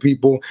 talking to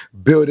people,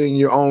 building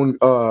your own,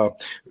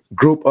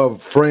 group of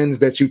friends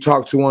that you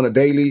talk to on a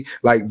daily,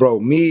 like,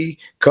 bro, me,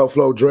 Cut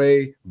Flow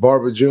Dre,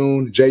 Barber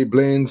June, Jay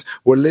Blends,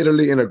 we're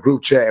literally in a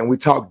group chat and we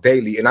talk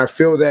daily. And I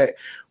feel that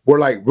we're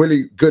like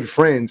really good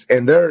friends,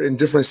 and they're in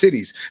different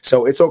cities.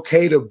 So it's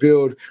okay to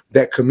build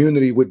that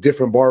community with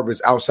different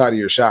barbers outside of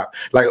your shop.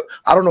 Like,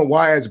 I don't know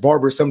why as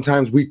barbers,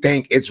 sometimes we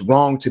think it's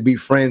wrong to be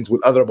friends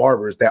with other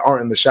barbers that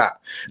aren't in the shop.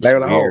 Like,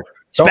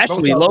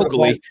 especially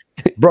locally.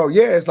 Bro,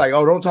 yeah, it's like,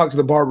 oh, don't talk to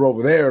the barber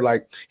over there.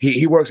 Like,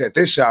 he works at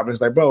this shop. And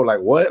it's like, bro, like,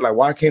 what? Like,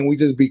 why can't we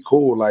just be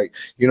cool? Like,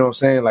 you know what I'm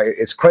saying? Like,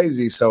 it's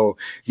crazy. So,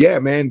 yeah,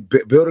 man,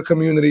 build a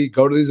community,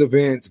 go to these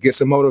events, get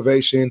some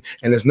motivation.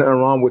 And there's nothing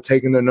wrong with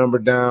taking their number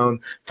down,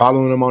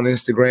 following them on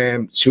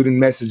Instagram, shooting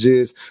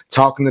messages,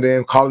 talking to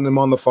them, calling them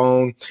on the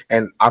phone.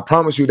 And I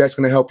promise you that's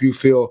going to help you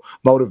feel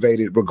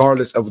motivated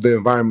regardless of the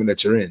environment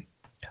that you're in.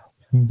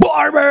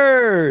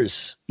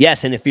 Barbers.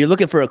 Yes, and if you're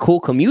looking for a cool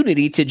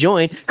community to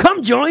join,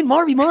 come join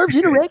Marvy Marv's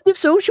interactive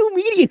social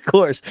media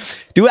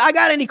course. Do I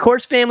got any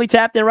course family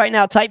tapped in right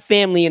now? Type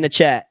family in the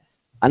chat.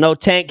 I know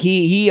Tank,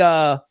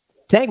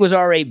 Tank was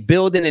already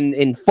building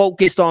and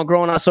focused on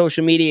growing on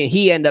social media, and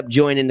he ended up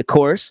joining the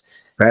course.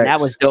 And that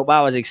was dope.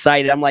 I was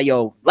excited. I'm like,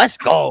 yo, let's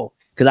go.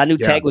 Because I knew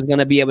Tank was going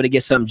to be able to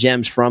get some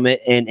gems from it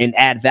and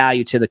add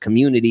value to the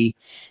community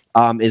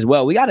as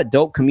well. We got a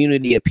dope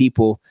community of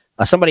people.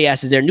 Somebody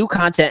asked, is there new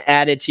content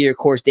added to your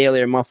course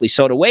daily or monthly?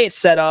 So the way it's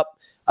set up,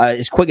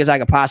 as quick as I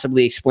could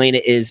possibly explain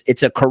it, is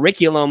it's a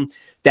curriculum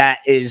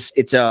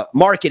it's a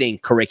marketing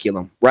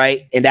curriculum,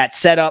 right? And that's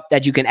set up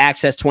that you can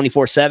access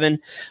 24/7.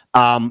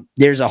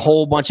 There's a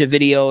whole bunch of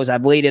videos.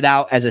 I've laid it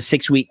out as a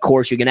 6-week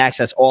course. You can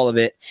access all of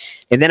it.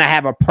 And then I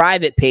have a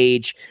private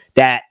page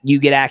that you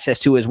get access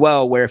to as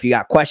well, where if you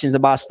got questions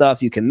about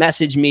stuff, you can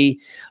message me.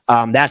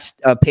 That's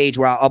a page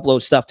where I'll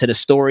upload stuff to the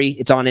story.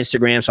 It's on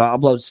Instagram, so I'll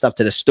upload stuff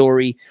to the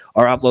story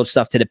or upload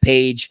stuff to the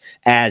page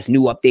as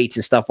new updates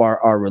and stuff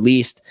are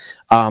released.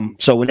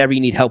 So whenever you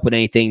need help with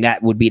anything,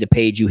 that would be the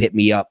page you hit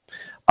me up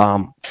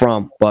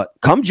from. But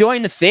come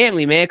join the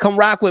family, man. Come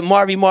rock with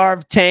Marvy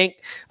Marv, Tank.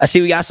 I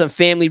see we got some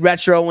family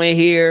retro in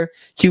here.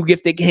 Q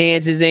Gifted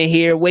Hands is in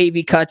here.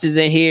 Wavy Cuts is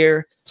in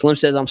here. Slim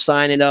says I'm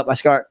signing up.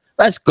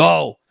 Let's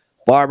go.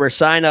 Barber,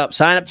 sign up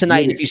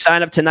tonight. And if you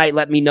sign up tonight,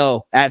 let me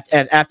know.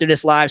 After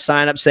this live,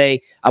 sign up.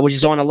 Say I was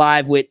just on a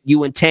live with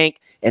you and Tank,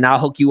 and I'll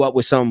hook you up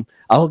with some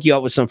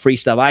free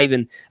stuff. I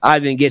even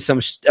get some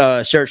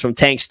shirts from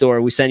Tank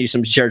Store. We send you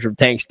some shirts from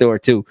Tank Store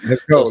too.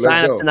 So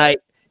sign up tonight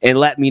and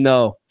let me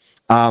know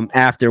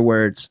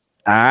afterwards.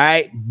 All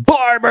right,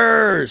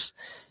 Barbers.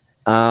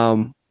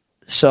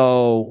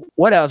 So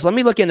what else? Let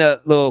me look in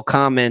the little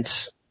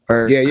comments.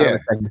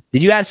 Did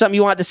you have something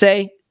you want to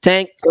say,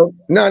 Tank?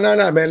 No,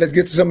 man. Let's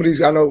get to some of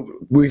these. I know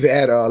we've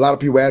had a lot of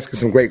people asking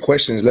some great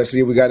questions. Let's see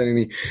if we got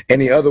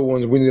any other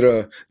ones we need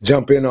to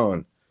jump in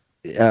on.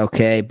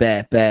 Okay,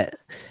 bet.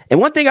 And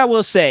one thing I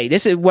will say,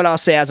 this is what I'll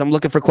say as I'm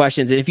looking for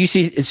questions. And if you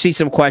see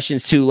some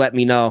questions too, let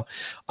me know.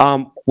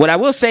 What I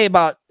will say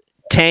about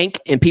Tank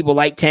and people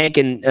like Tank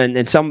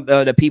and some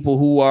of the people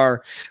who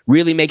are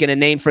really making a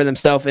name for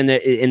themselves in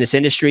this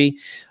industry,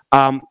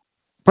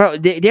 bro,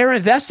 they're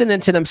investing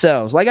into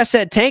themselves. Like I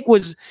said, Tank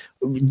was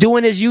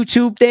doing his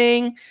YouTube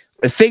thing,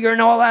 figuring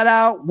all that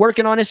out,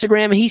 working on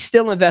Instagram, and he's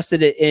still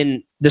invested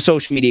in the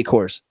social media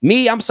course.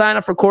 Me, I'm signing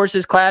up for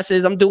courses,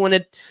 classes. I'm doing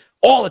it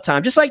all the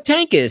time, just like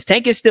Tank is.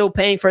 Tank is still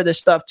paying for this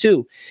stuff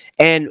too.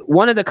 And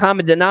one of the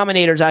common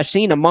denominators I've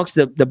seen amongst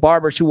the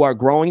barbers who are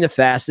growing the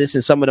fastest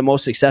and some of the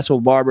most successful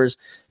barbers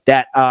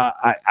that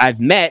I've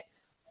met,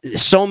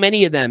 so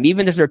many of them,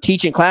 even if they're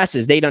teaching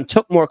classes, they done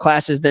took more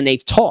classes than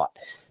they've taught.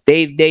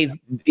 They've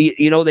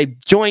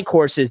joined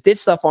courses, did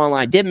stuff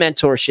online, did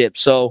mentorship.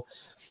 So,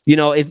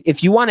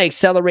 if you want to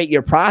accelerate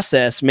your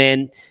process,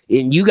 man,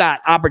 and you got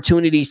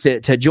opportunities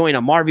to join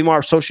a Marvy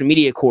Marv social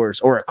media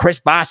course or a Chris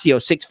Basio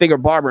 6-figure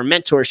barber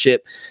mentorship,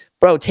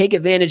 bro, take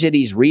advantage of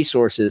these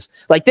resources.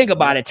 Like, think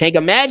about it, Tank.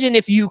 Imagine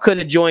if you could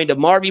have joined a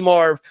Marvy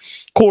Marv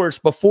course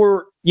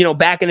before,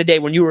 back in the day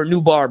when you were a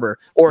new barber,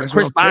 or a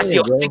Chris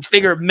Basio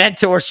 6-figure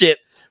mentorship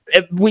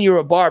when you were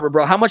a barber,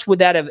 bro. How much would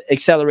that have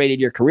accelerated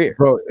your career?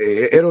 Bro,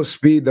 it'll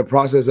speed the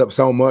process up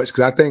so much,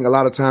 because I think a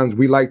lot of times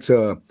we like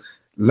to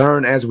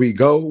learn as we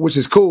go, which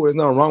is cool. There's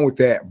nothing wrong with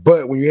that.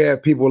 But when you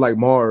have people like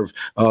Marv,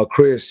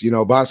 Chris,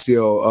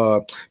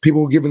 Basio,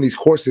 people who are giving these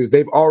courses,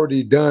 they've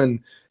already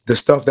done the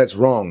stuff that's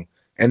wrong,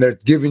 and they're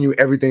giving you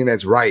everything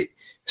that's right.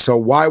 So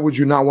why would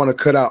you not want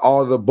to cut out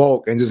all the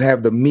bulk and just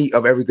have the meat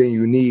of everything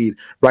you need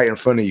right in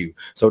front of you?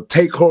 So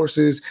take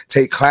courses,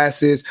 take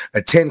classes,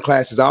 attend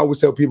classes. I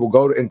always tell people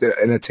go and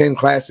attend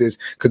classes,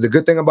 because the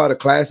good thing about a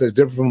class that's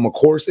different from a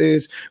course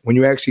is when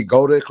you actually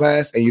go to a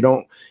class and you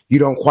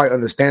don't quite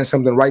understand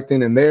something right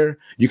then and there,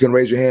 you can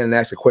raise your hand and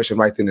ask a question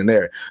right then and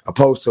there.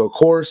 Opposed to a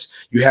course,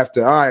 you have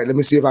to, all right, let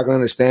me see if I can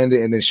understand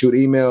it, and then shoot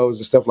emails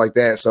and stuff like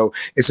that. So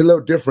it's a little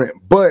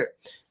different. But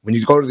when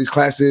you go to these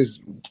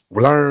classes,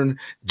 learn,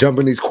 jump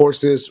in these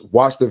courses,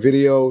 watch the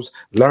videos,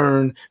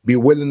 learn, be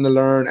willing to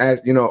learn,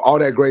 all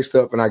that great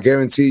stuff. And I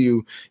guarantee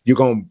you, you're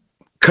going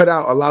to cut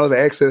out a lot of the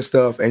excess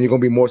stuff, and you're going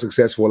to be more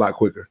successful a lot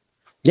quicker.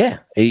 Yeah.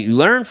 You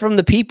learn from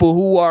the people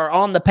who are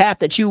on the path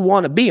that you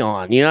want to be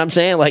on. You know what I'm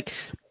saying? Like,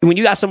 when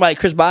you got somebody like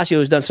Chris Basio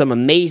who's done some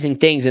amazing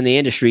things in the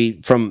industry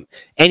from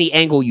any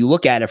angle you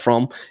look at it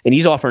from, and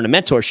he's offering a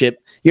mentorship,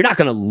 you're not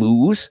going to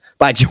lose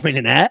by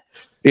joining that.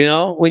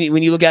 When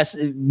you look at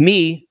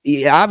me,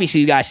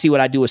 obviously you guys see what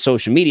I do with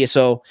social media.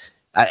 So,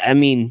 I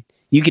mean,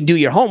 you can do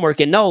your homework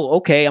and know,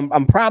 okay,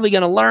 I'm probably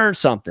going to learn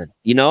something,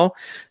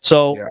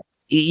 So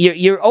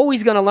you're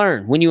always going to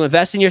learn. When you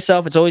invest in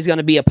yourself, it's always going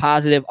to be a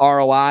positive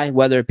ROI,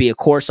 whether it be a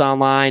course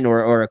online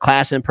or a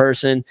class in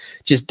person.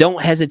 Just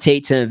don't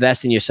hesitate to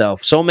invest in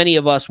yourself. So many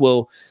of us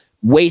will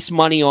waste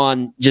money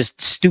on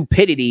just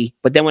stupidity,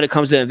 but then when it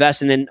comes to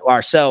investing in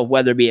ourselves,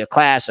 whether it be a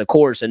class, a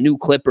course, a new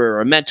clipper, or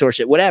a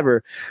mentorship,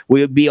 whatever,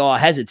 we would be all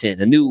hesitant.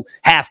 A new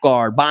half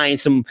guard, buying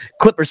some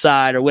clipper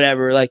side or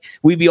whatever, like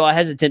we'd be all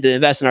hesitant to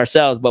invest in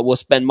ourselves, but we'll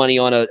spend money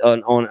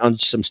on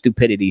some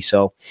stupidity.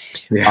 So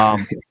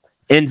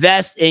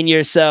invest in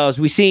yourselves.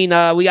 We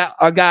got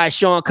our guy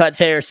Sean Cuts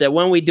Hair said,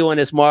 when we doing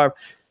this, Marv?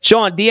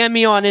 Sean, DM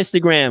me on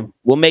Instagram.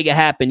 We'll make it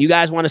happen. You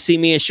guys want to see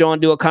me and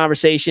Sean do a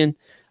conversation?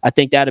 I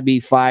think that'd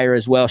be fire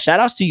as well. Shout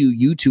outs to you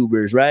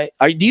YouTubers, right?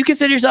 Do you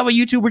consider yourself a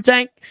YouTuber,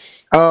 Tank?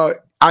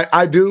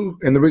 I do.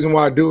 And the reason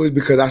why I do is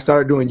because I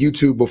started doing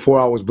YouTube before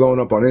I was blowing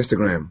up on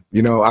Instagram.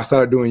 I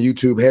started doing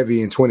YouTube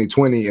heavy in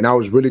 2020, and I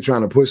was really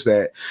trying to push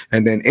that.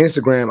 And then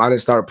Instagram, I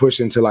didn't start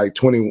pushing to like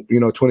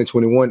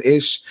 2021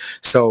 ish.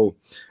 So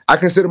I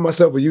consider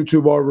myself a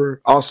YouTube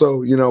barber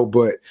also,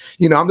 but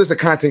I'm just a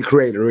content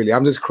creator, really.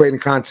 I'm just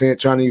creating content,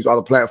 trying to use all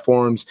the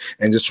platforms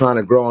and just trying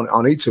to grow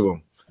on each of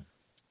them.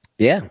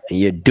 Yeah, and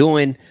you're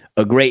doing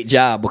a great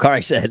job.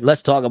 Bakari said,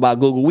 let's talk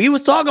about Google. We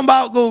was talking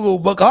about Google.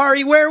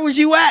 Bakari, where was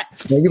you at?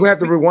 You're going to have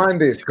to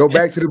rewind this. Go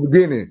back to the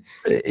beginning.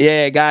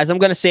 Yeah, guys, I'm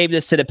going to save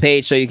this to the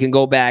page so you can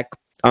go back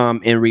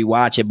and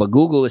rewatch it. But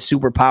Google is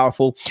super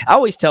powerful. I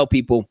always tell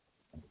people,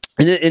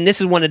 and this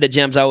is one of the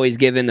gems I always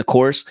give in the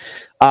course.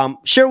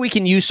 Sure, we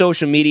can use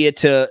social media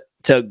to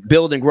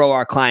build and grow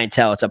our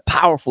clientele. It's a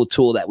powerful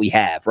tool that we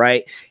have,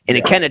 right? And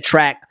it can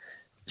attract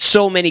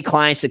so many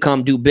clients to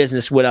come do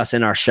business with us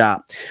in our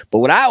shop. But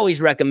what I always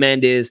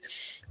recommend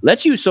is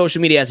let's use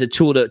social media as a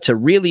tool to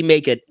really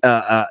make an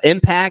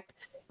impact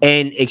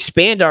and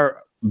expand our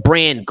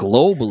brand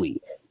globally,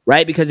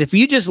 right? Because if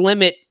you just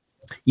limit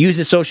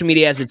using social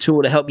media as a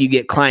tool to help you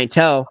get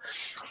clientele,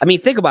 I mean,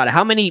 think about it.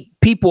 How many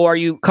people are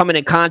you coming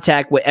in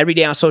contact with every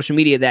day on social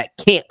media that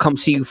can't come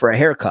see you for a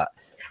haircut,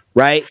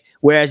 right?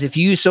 Whereas if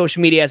you use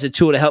social media as a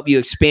tool to help you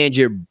expand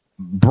your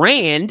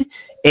brand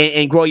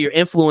and grow your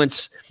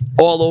influence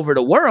all over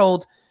the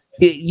world,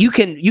 you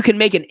can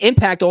make an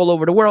impact all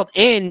over the world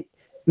and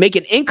make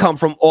an income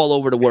from all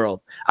over the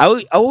world.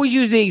 I always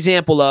use the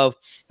example of,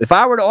 if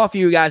I were to offer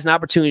you guys an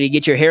opportunity to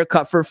get your hair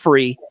cut for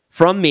free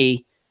from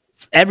me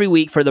every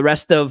week for the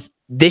rest of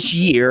this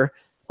year,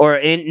 or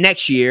in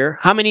next year,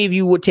 how many of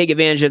you would take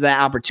advantage of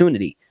that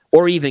opportunity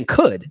or even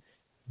could?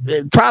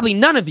 Probably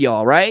none of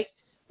y'all, right?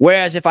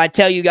 Whereas if I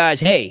tell you guys,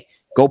 hey,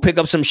 go pick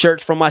up some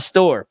shirts from my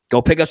store,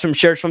 go pick up some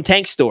shirts from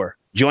Tank's store,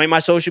 join my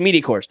social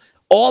media course,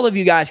 all of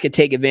you guys could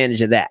take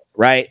advantage of that,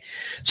 right?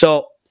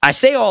 So I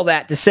say all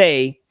that to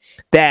say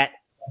that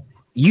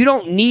you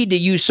don't need to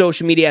use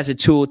social media as a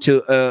tool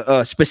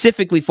to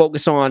specifically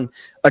focus on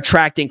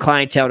attracting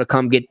clientele to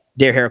come get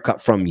their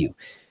haircut from you.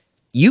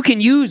 You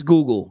can use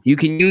Google, you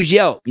can use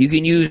Yelp, you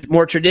can use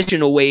more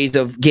traditional ways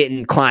of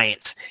getting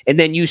clients, and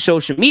then use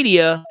social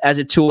media as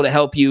a tool to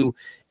help you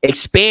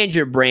expand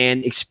your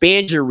brand,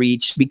 expand your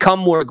reach, become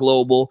more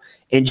global,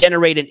 and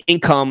generate an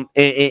income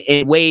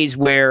in ways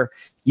where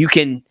you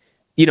can,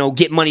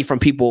 get money from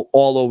people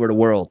all over the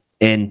world.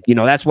 And,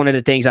 that's one of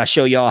the things I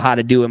show y'all how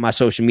to do in my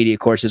social media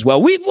course as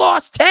well. We've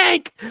lost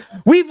Tank.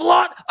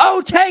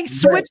 Tank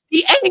switched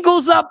the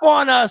angles up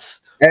on us.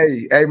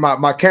 Hey,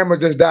 my camera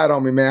just died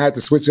on me, man. I had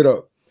to switch it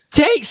up.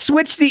 Tank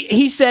switched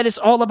he said it's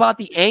all about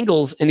the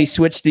angles, and he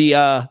switched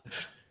the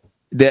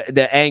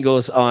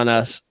angles on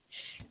us.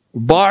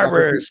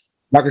 Barbers.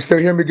 I can still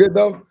hear me good,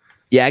 though?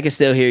 Yeah, I can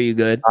still hear you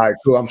good. All right,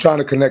 cool. I'm trying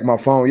to connect my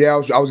phone. Yeah,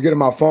 I was getting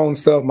my phone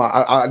stuff.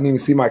 I didn't even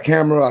see my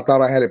camera. I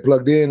thought I had it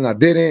plugged in, and I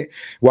didn't.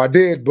 Well, I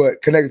did,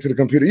 but connected to the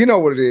computer. You know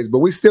what it is. But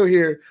we still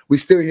here. We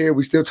still here.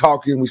 We still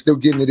talking. We still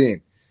getting it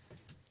in.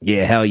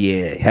 Yeah, hell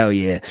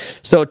yeah.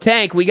 So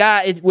Tank,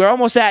 we're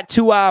almost at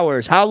 2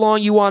 hours. How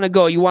long you want to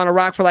go? You want to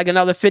rock for like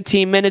another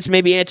 15 minutes?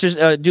 Maybe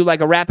do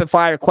like a rapid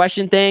fire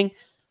question thing,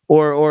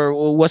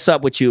 or what's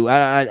up with you?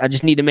 I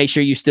just need to make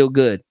sure you're still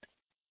good.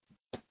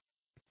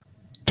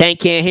 Tank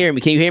can't hear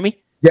me. Can you hear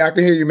me? Yeah, I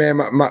can hear you, man.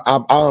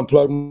 I'll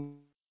unplug.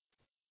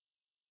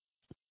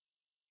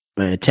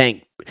 Man,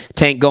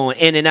 Tank going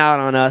in and out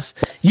on us.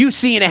 You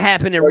seeing it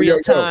happen in real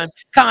time.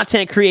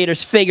 Content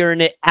creators figuring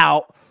it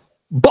out.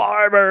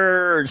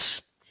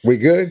 Barbers. We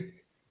good?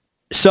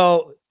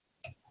 So,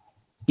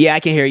 yeah, I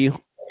can hear you.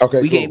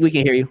 Okay, we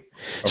can hear you. Okay.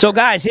 So,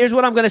 guys, here's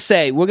what I'm gonna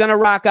say. We're gonna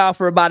rock out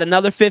for about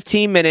another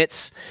 15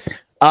 minutes.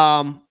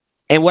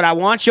 And what I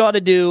want y'all to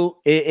do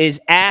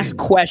is ask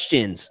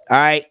questions. All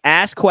right,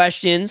 ask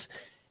questions.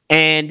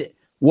 And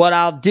what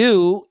I'll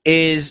do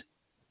is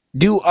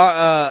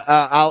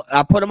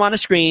I'll put them on the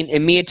screen,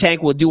 and me and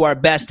Tank will do our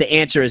best to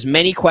answer as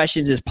many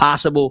questions as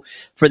possible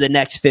for the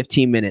next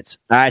 15 minutes.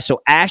 All right,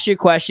 so ask your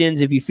questions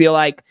if you feel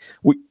like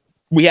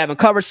we haven't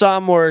covered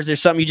some, or is there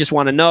something you just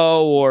want to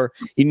know, or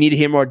you need to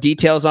hear more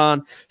details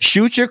on.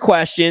 Shoot your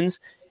questions,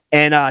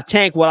 and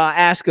Tank, what I'll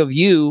ask of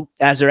you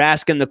as they're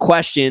asking the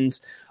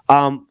questions,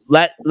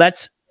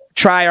 let's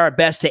try our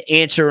best to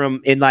answer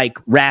them in like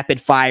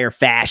rapid fire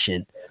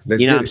fashion.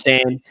 You know what I'm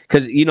saying?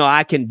 Because,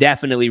 I can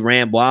definitely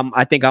ramble.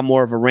 I think I'm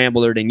more of a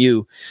rambler than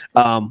you.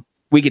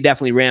 We could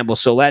definitely ramble.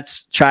 So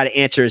let's try to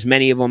answer as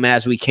many of them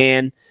as we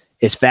can,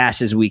 as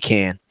fast as we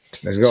can.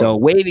 Let's go. So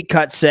Wavy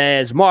Cut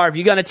says, Marv,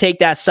 you're going to take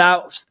that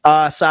south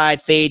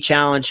side fade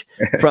challenge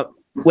from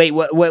 – wait,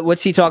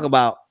 what's he talking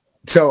about?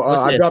 So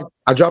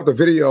I dropped a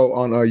video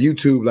on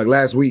YouTube like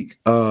last week.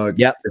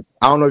 Yep.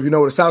 I don't know if you know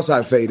what a south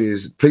side fade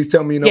is. Please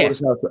tell me you know what a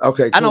south side.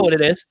 Okay, cool. I know what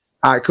it is.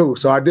 All right, cool.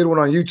 So I did one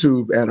on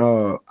YouTube, and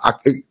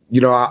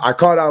I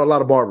called out a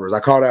lot of barbers. I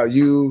called out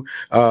you,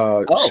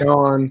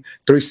 Sean,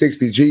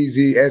 360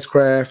 Jeezy,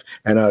 S-Craft,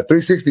 and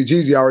 360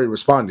 Jeezy already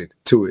responded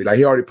to it. Like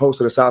he already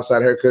posted a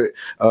Southside haircut,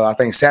 I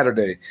think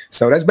Saturday.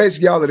 So that's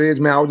basically all it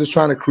is, man. I was just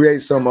trying to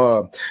create some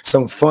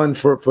fun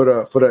for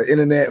the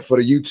internet,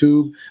 for the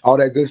YouTube, all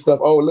that good stuff.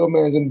 Oh, little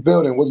man's in the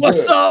building. What's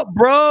good? Up,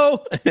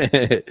 bro?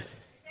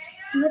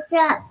 What's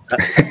up?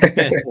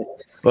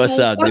 What's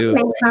up,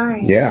 dude?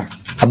 Yeah,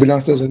 I'll be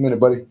downstairs in a minute,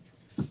 buddy.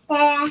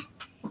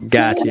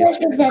 Gotcha.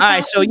 All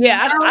right, so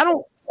yeah,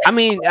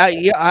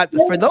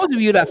 for those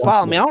of you that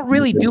follow me, I don't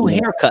really do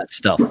haircut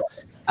stuff.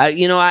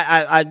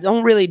 I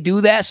don't really do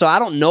that, so I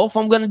don't know if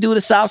I'm going to do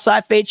the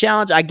Southside Fade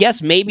Challenge. I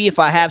guess maybe if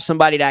I have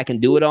somebody that I can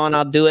do it on,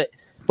 I'll do it.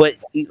 But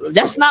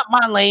that's not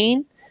my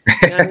lane.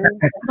 That's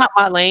not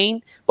my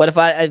lane. But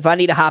if I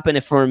need to hop in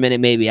it for a minute,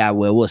 maybe I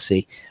will. We'll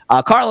see.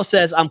 Carlos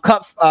says I'm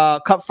cut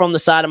from the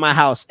side of my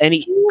house.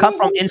 Cut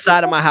from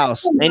inside of my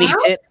house. Any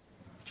tips?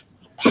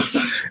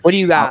 What do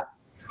you got?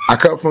 I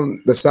cut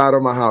from the side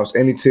of my house.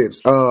 Any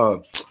tips?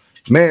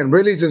 Man,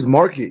 really just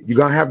market. You're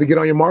going to have to get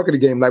on your marketing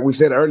game. Like we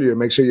said earlier,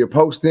 make sure you're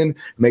posting.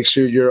 Make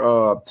sure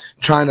you're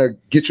trying to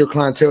get your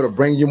clientele to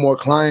bring you more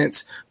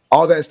clients.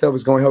 All that stuff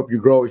is going to help you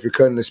grow if you're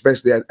cutting,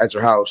 especially at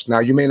your house. Now,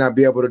 you may not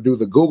be able to do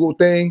the Google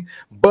thing,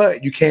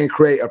 but you can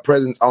create a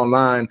presence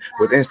online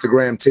with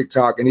Instagram,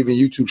 TikTok, and even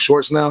YouTube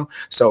Shorts now.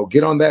 So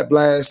get on that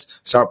blast,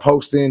 start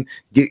posting,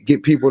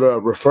 get people to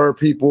refer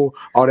people.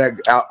 All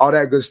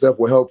that good stuff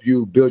will help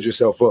you build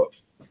yourself up.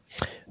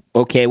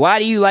 Okay, why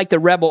do you like the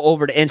Rebel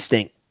over the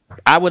Instinct?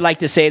 I would like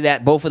to say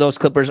that both of those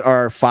clippers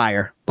are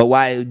fire. But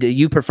why do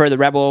you prefer the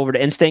Rebel over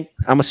the Instinct?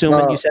 I'm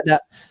assuming you said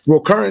that. Well,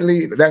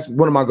 currently that's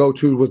one of my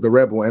go-tos was the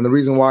Rebel, and the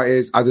reason why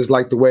is I just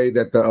like the way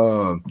that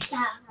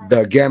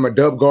the Gamma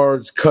Dub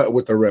guards cut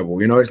with the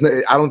Rebel. You know,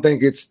 I don't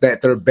think it's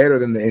that they're better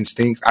than the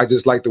Instincts. I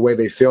just like the way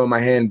they feel in my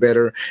hand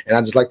better, and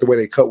I just like the way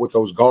they cut with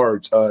those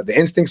guards. The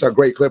Instincts are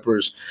great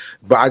clippers,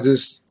 but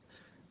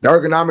the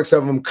ergonomics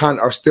of them kind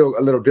of are still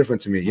a little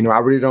different to me. You know, I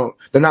really don't.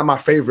 They're not my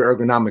favorite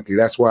ergonomically.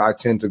 That's why I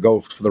tend to go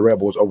for the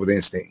Rebels over the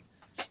Instinct.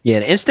 Yeah,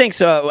 the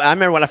Instincts. I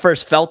remember when I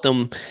first felt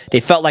them, they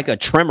felt like a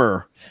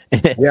trimmer.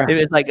 Yeah. It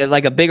was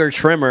like a bigger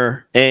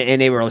trimmer, and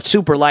they were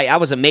super light. I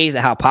was amazed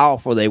at how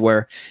powerful they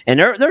were, and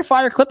they're a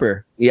fire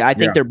clipper. Yeah, I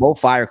think they're both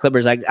fire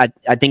clippers. I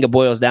think it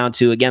boils down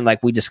to, again,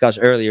 like we discussed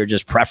earlier,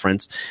 just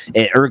preference,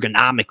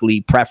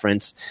 ergonomically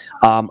preference.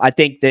 I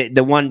think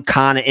the one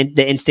con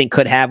the Instinct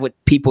could have with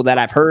people that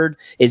I've heard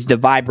is the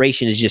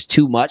vibration is just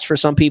too much for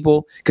some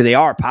people because they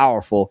are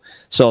powerful.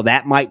 So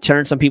that might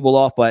turn some people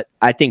off. But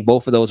I think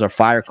both of those are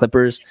fire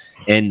clippers,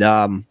 and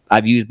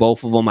I've used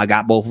both of them. I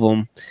got both of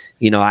them.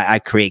 You know, I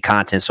create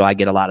content, so I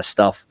get a lot of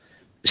stuff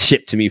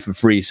shipped to me for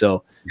free.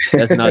 So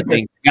that's another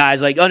thing.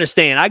 Guys, like,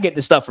 understand, I get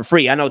the stuff for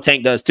free. I know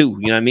Tank does too.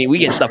 You know what I mean? We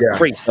get stuff for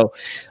free. So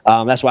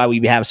that's why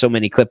we have so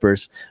many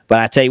clippers. But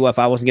I tell you what, if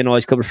I wasn't getting all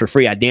these clippers for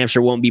free, I damn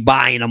sure wouldn't be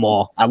buying them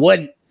all. I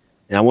wouldn't.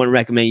 And I wouldn't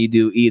recommend you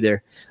do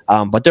either.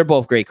 But they're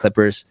both great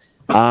clippers.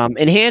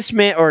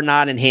 Enhancement or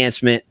not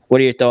enhancement?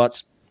 What are your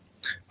thoughts?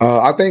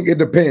 I think it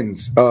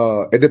depends.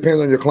 It depends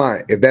on your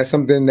client. If that's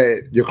something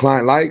that your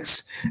client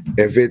likes,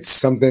 if it's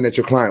something that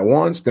your client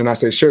wants, then I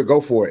say, sure,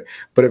 go for it.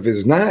 But if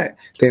it's not,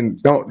 then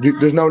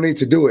there's no need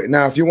to do it.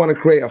 Now, if you want to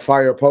create a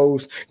fire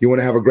post, you want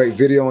to have a great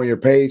video on your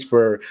page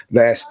for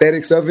the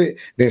aesthetics of it,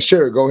 then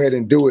sure, go ahead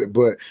and do it.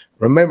 But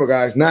remember,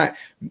 guys, not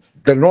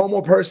the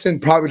normal person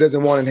probably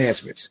doesn't want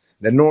enhancements.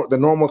 The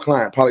normal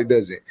client probably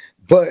doesn't.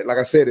 But like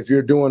I said, if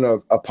you're doing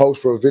a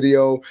post for a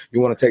video, you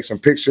want to take some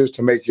pictures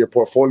to make your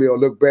portfolio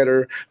look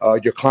better.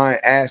 Your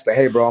client asks that,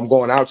 hey, bro, I'm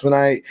going out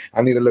tonight.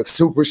 I need to look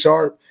super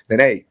sharp. Then,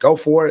 hey, go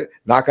for it.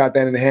 Knock out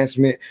that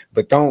enhancement.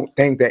 But don't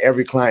think that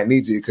every client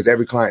needs it because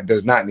every client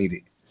does not need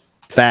it.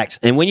 Facts.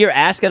 And when you're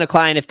asking a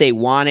client if they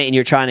want it and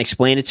you're trying to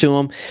explain it to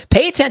them,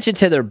 pay attention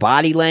to their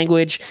body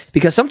language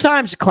because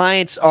sometimes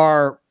clients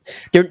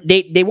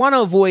they want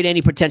to avoid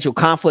any potential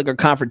conflict or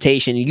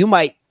confrontation. You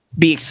might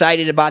be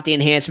excited about the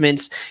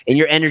enhancements and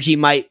your energy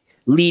might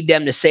lead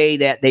them to say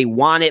that they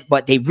want it,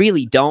 but they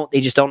really don't. They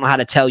just don't know how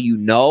to tell you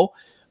no.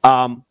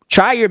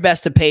 Try your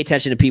best to pay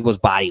attention to people's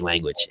body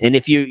language. And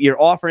if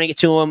you're offering it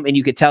to them and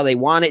you can tell they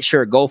want it,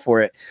 sure, go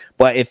for it.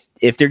 But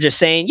if they're just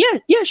saying,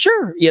 yeah,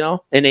 sure, you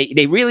know, and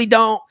they really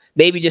don't,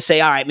 maybe just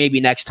say, all right,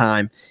 maybe next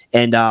time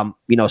and,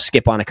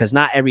 skip on it because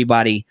not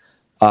everybody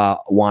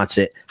wants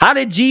it. How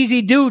did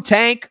Jeezy do,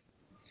 Tank,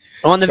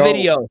 on the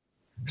video?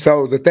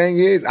 So the thing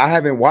is, I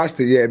haven't watched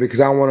it yet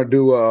because I want to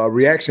do a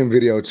reaction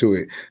video to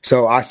it.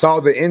 So I saw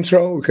the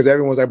intro because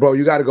everyone's like, bro,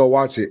 you got to go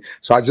watch it.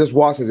 So I just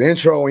watched his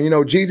intro and,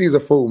 Jeezy's a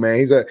fool, man.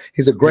 He's a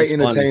great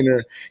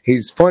entertainer. Funny.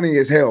 He's funny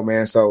as hell,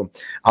 man. So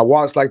I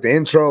watched like the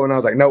intro and I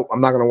was like, nope,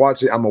 I'm not going to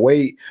watch it. I'm going to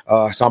wait.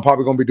 So I'm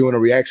probably going to be doing a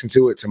reaction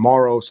to it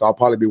tomorrow. So I'll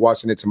probably be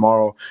watching it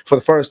tomorrow for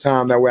the first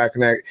time. That way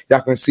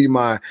y'all can see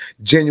my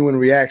genuine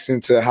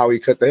reaction to how he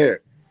cut the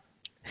hair.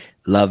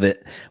 Love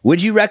it.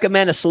 Would you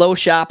recommend a slow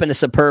shop in a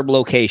superb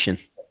location?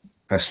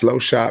 A slow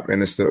shop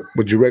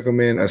would you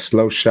recommend a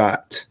slow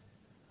shot?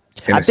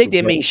 I think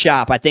they mean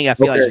shop. I feel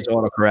like it's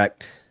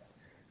autocorrect.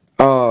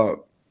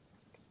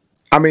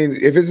 I mean,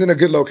 if it's in a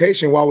good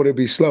location, why would it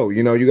be slow?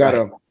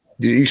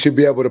 You should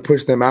be able to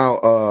push them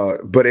out.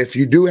 But if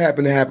you do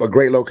happen to have a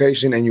great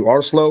location and you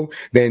are slow,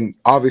 then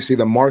obviously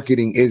the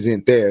marketing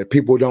isn't there.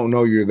 People don't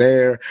know you're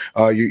there.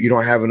 You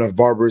don't have enough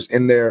barbers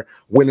in there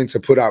willing to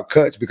put out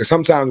cuts because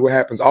sometimes what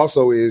happens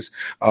also is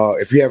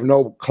if you have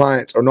no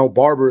clients or no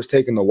barbers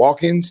taking the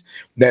walk-ins,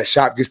 that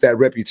shop gets that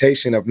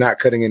reputation of not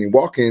cutting any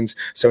walk-ins.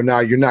 So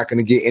now you're not going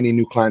to get any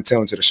new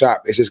clientele into the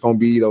shop. It's just going to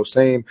be those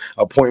same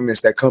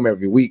appointments that come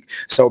every week.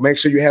 So make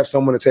sure you have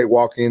someone to take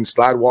walk-ins,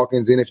 slide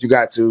walk-ins in if you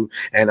got to,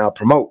 and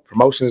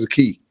promotion is a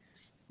key.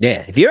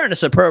 Yeah, if you're in a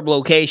superb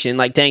location,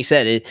 like Tank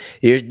said,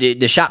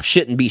 the shop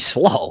shouldn't be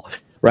slow,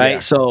 right? Yeah.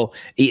 So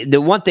the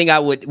one thing I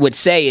would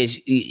say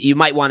is you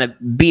might want to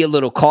be a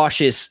little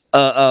cautious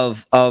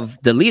of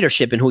the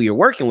leadership and who you're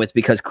working with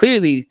because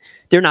clearly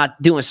they're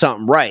not doing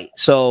something right.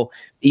 So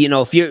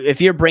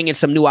if you're bringing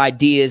some new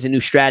ideas and new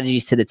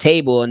strategies to the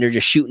table and they're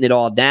just shooting it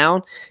all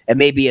down, it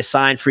may be a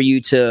sign for you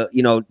to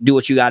do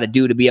what you got to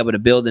do to be able to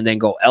build and then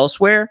go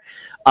elsewhere.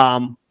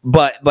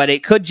 But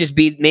it could just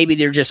be maybe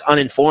they're just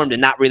uninformed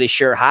and not really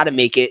sure how to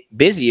make it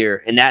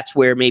busier. And that's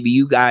where maybe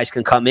you guys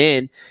can come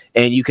in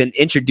and you can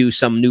introduce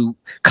some new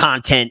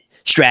content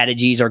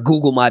strategies or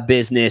Google My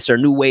Business or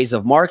new ways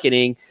of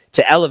marketing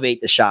to elevate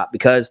the shop.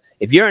 Because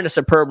if you're in a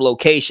superb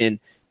location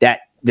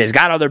that there's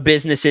got other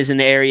businesses in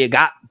the area,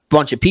 got a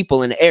bunch of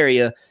people in the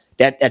area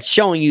that's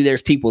showing you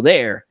there's people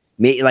there.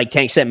 Like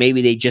Tank said,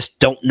 maybe they just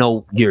don't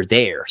know you're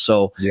there.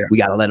 So we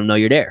got to let them know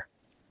you're there.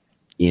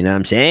 You know what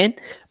I'm saying?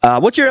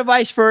 What's your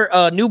advice for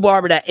a new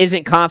barber that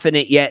isn't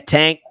confident yet,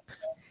 Tank?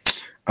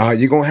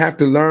 You're gonna have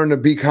to learn to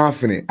be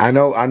confident. I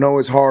know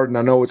it's hard and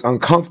I know it's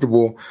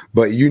uncomfortable,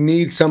 but you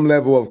need some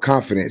level of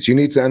confidence. You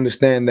need to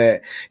understand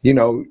that,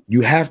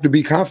 you have to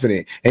be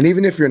confident. And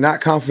even if you're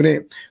not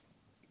confident,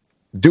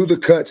 do the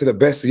cut to the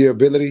best of your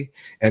ability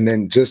and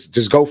then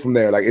just go from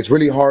there. Like, it's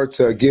really hard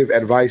to give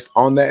advice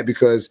on that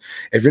because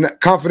if you're not,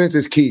 confidence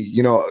is key,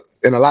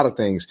 in a lot of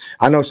things.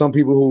 I know some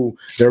people who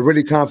they're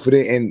really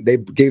confident and they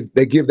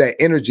give that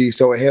energy,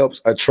 so it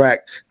helps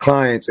attract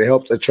clients. It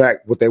helps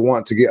attract what they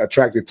want to get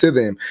attracted to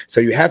them.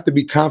 So you have to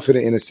be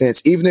confident in a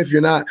sense. Even if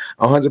you're not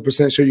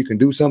 100% sure you can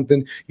do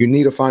something, you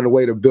need to find a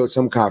way to build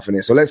some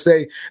confidence. So let's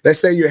say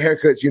your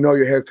haircuts, your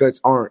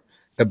haircuts aren't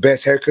the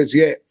best haircuts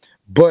yet,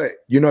 but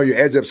your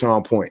edge ups are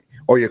on point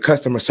or your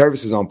customer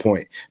service is on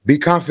point. Be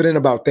confident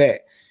about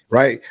that.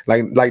 Right?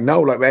 Like,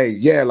 hey,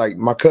 yeah, like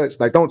my cuts,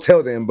 like don't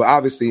tell them, but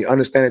obviously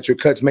understand that your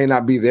cuts may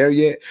not be there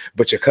yet,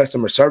 but your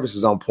customer service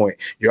is on point.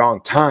 You're on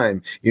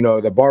time.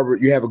 The barber,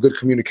 you have a good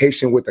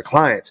communication with the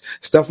clients.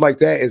 Stuff like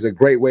that is a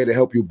great way to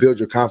help you build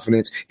your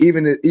confidence,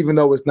 even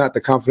though it's not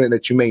the confidence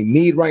that you may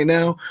need right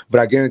now, but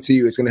I guarantee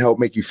you it's going to help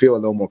make you feel a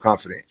little more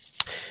confident.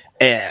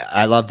 Yeah,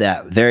 I love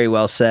that. Very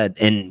well said.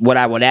 And what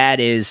I would add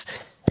is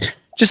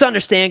just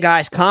understand,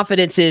 guys,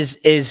 confidence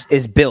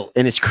is built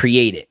and it's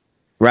created.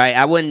 Right,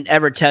 I wouldn't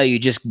ever tell you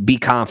just be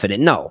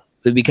confident. No,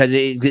 because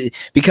that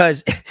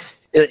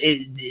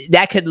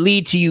could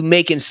lead to you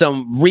making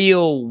some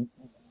real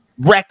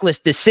reckless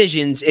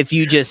decisions if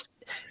you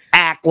just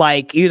act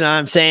like, what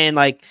I'm saying,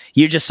 like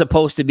you're just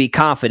supposed to be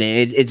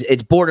confident.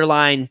 It's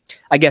borderline,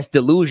 I guess,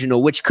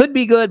 delusional, which could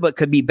be good but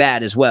could be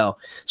bad as well.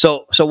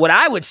 So what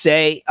I would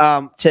say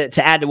to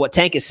add to what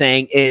Tank is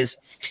saying is,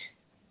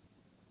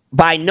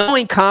 by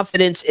knowing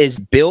confidence is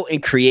built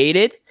and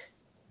created,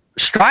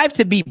 strive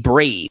to be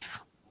brave.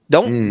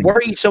 Don't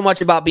worry so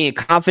much about being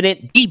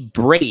confident. Be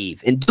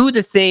brave and do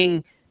the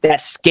thing that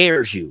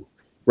scares you,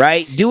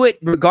 right? Do it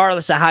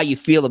regardless of how you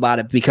feel about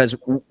it, because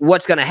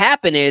what's going to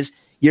happen is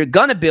you're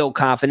going to build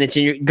confidence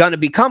and you're going to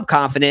become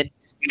confident,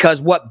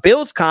 because what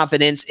builds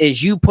confidence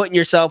is you putting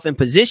yourself in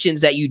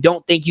positions that you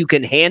don't think you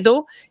can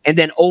handle and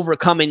then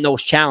overcoming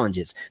those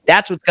challenges.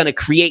 That's what's going to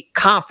create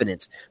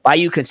confidence, by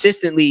you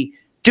consistently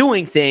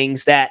doing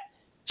things that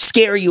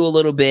scare you a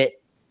little bit.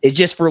 It's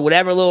just for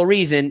whatever little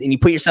reason, and you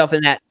put yourself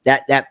in that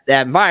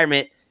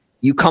environment,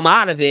 you come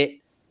out of it,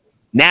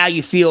 now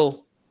you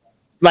feel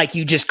like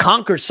you just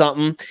conquered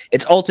something.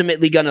 It's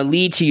ultimately going to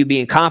lead to you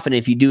being confident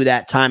if you do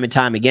that time and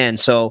time again.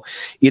 So,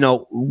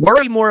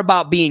 worry more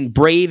about being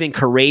brave and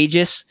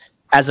courageous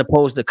as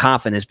opposed to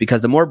confidence,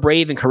 because the more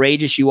brave and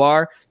courageous you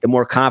are, the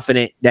more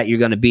confident that you're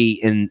going to be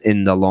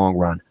in the long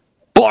run.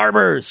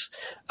 Barbers.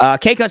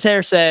 K-Cuts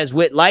Hair says,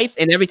 with life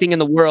and everything in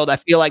the world, I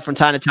feel like from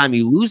time to time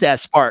you lose that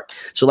spark.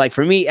 So like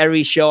for me,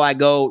 every show I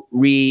go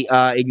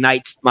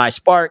reignites my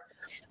spark.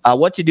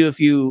 What to do if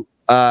you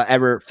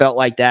ever felt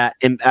like that?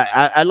 And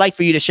I'd like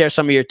for you to share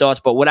some of your thoughts.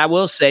 But what I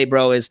will say,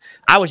 bro, is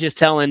I was just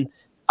telling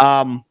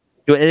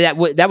that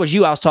was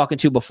you I was talking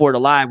to before the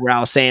live, where I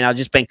was saying I've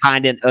just been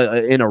kind of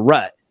in a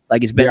rut.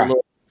 Like it's been a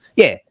little.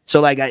 Yeah. So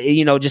like,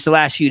 just the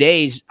last few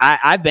days,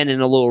 I've been in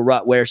a little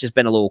rut where it's just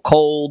been a little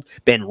cold,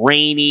 been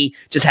rainy,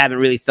 just haven't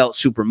really felt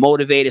super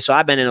motivated. So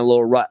I've been in a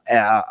little rut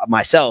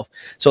myself.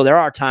 So there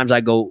are times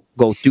I go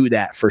through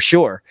that for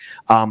sure.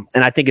 And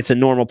I think it's a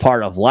normal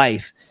part of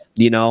life,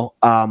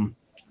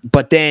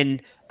 but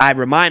then I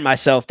remind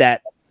myself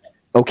that,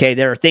 okay,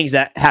 there are things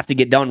that have to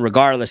get done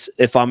regardless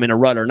if I'm in a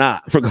rut or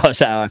not,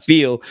 regardless of how I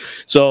feel.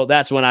 So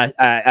that's when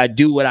I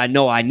do what I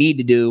know I need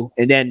to do.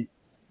 And then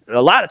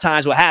a lot of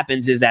times what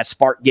happens is that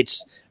spark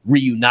gets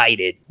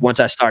reunited once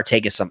I start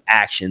taking some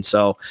action.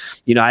 So,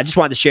 I just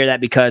wanted to share that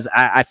because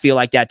I feel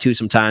like that too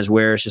sometimes,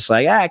 where it's just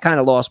like, I kind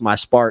of lost my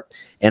spark.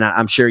 And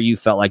I'm sure you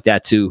felt like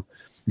that too.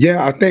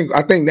 Yeah, I think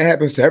that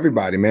happens to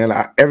everybody, man.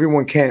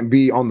 Everyone can't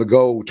be on the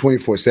go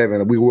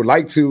 24/7. We would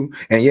like to,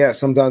 and yeah,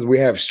 sometimes we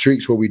have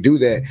streaks where we do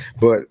that.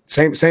 But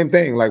same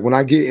thing. Like when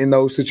I get in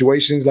those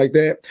situations like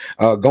that,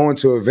 going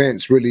to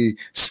events really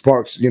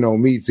sparks,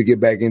 me to get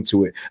back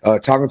into it.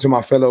 Talking to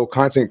my fellow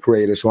content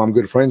creators who I'm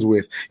good friends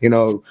with,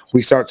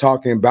 we start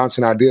talking,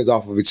 bouncing ideas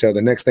off of each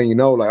other. Next thing you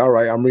know, like, all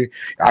right,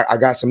 I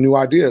got some new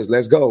ideas.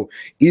 Let's go.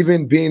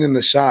 Even being in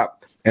the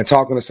shop and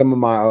talking to some of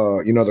my,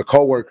 the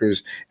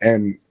coworkers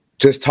and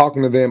just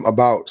talking to them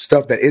about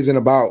stuff that isn't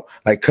about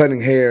like cutting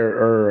hair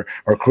or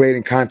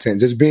creating content,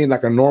 just being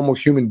like a normal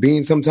human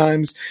being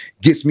sometimes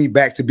gets me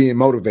back to being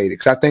motivated.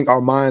 Because I think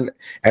our mind,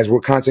 as we're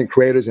content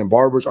creators and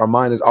barbers, our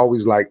mind is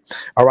always like,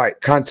 all right,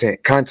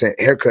 content,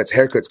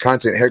 haircuts,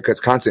 content,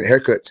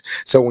 haircuts.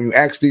 So when you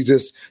actually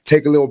just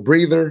take a little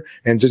breather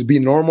and just be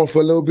normal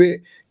for a little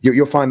bit,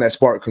 you'll find that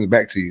spark comes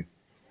back to you.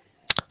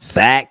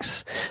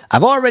 Facts.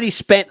 I've already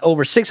spent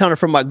over $600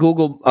 from my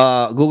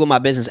Google My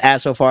Business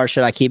ad so far.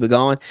 Should I keep it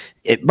going?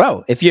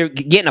 Bro, if you're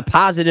getting a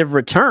positive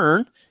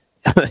return,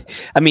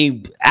 I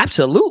mean,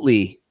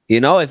 absolutely.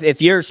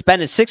 If you're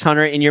spending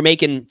 $600 and you're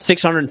making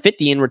 $650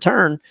 in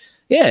return,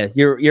 yeah,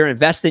 you're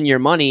investing your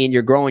money and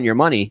you're growing your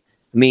money.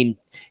 I mean,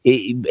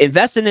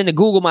 investing in the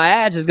Google My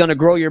Ads is going to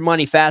grow your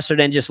money faster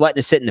than just letting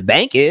it sit in the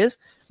bank is.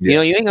 You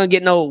know, you ain't gonna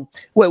get no.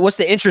 What's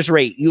the interest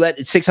rate? You let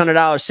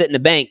 $600 sit in the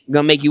bank,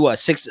 gonna make you what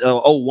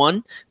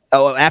 601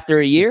 after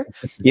a year?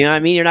 You know what I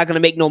mean? You're not gonna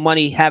make no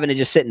money having to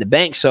just sit in the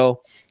bank.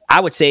 So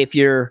I would say if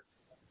you're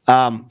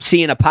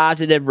seeing a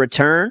positive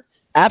return,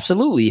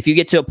 absolutely. If you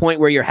get to a point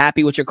where you're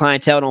happy with your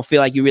clientele, don't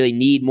feel like you really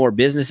need more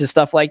business and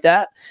stuff like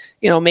that,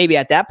 you know, maybe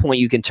at that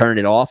point you can turn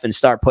it off and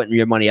start putting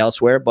your money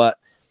elsewhere. But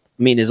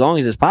I mean, as long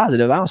as it's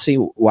positive, I don't see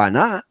why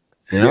not.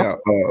 You know?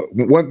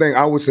 Yeah. One thing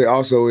I would say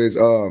also is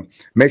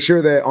make sure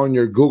that on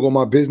your Google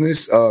My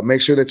Business,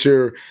 make sure that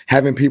you're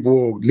having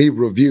people leave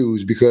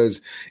reviews,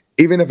 because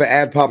even if an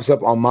ad pops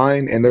up on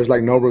mine and there's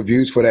like no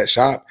reviews for that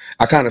shop,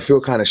 I kind of feel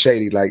kind of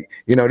shady. Like,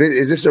 you know,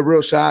 is this a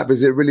real shop?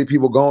 Is it really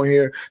people going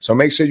here? So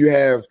make sure you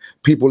have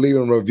people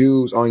leaving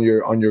reviews on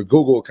your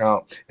Google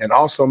account, and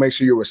also make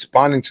sure you're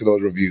responding to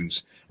those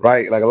reviews.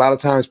 Right. Like a lot of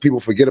times people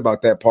forget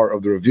about that part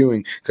of the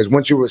reviewing, because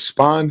once you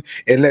respond,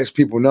 it lets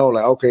people know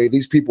like, OK,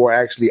 these people are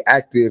actually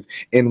active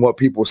in what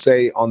people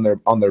say on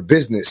their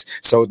business.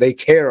 So they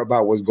care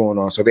about what's going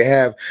on. So they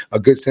have a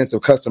good sense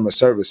of customer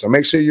service. So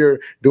make sure you're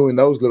doing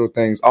those little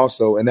things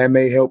also. And that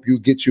may help you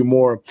get you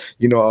more,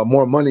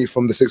 more money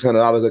from the $600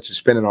 that you're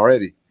spending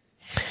already.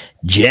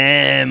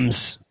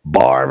 Gems,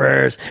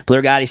 Barbers.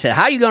 Blur Gotti said,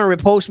 how you going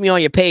to repost me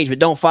on your page, but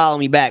don't follow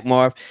me back,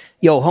 Marv?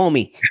 Yo,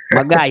 homie,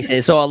 my guy said,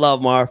 it's all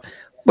love, Marv.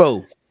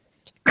 Bro,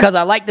 because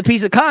I like the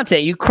piece of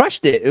content. You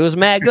crushed it. It was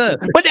mad good.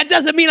 But that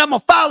doesn't mean I'm going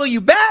to follow you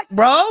back,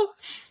 bro.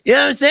 You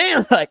know what I'm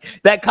saying?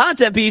 Like, that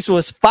content piece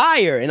was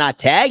fire, and I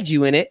tagged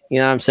you in it. You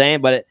know what I'm saying?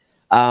 But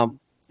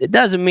it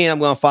doesn't mean I'm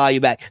going to follow you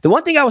back. The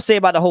one thing I would say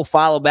about the whole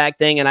follow back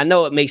thing, and I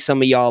know it makes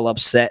some of y'all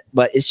upset,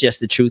 but it's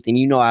just the truth. And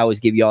you know I always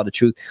give y'all the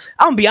truth.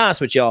 I'm going to be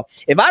honest with y'all.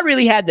 If I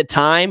really had the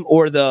time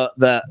or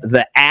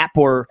the app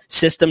or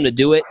system to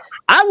do it,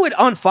 I would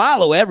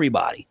unfollow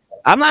everybody.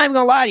 I'm not even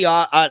gonna lie to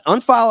y'all. I'd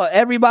unfollow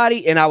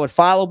everybody, and I would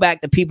follow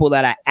back the people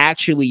that I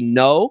actually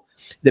know,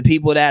 the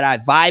people that I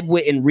vibe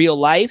with in real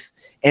life,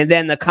 and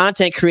then the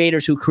content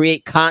creators who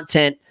create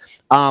content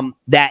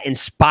that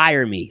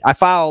inspire me. I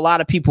follow a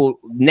lot of people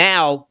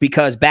now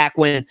because back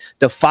when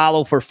the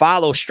follow for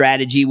follow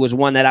strategy was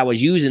one that I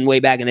was using way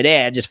back in the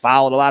day, I just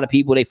followed a lot of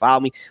people. They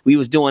followed me. We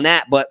was doing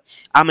that, but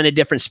I'm in a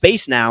different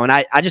space now, and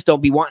I just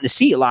don't be wanting to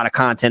see a lot of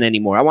content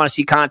anymore. I want to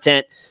see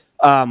content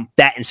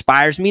that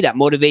inspires me, that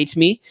motivates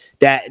me,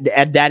 that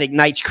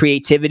ignites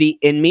creativity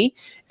in me.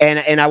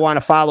 And I want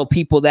to follow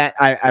people that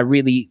I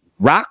really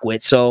rock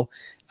with. So,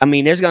 I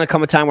mean, there's going to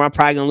come a time where I'm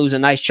probably going to lose a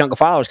nice chunk of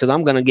followers because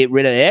I'm going to get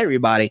rid of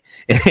everybody.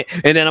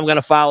 And then I'm going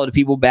to follow the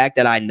people back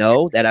that I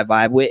know, that I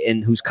vibe with,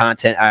 and whose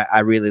content I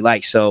really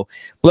like. So,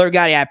 Blur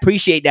Gotti, I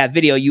appreciate that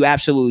video. You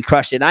absolutely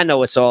crushed it. I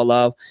know it's all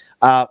love.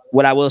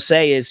 What I will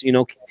say is,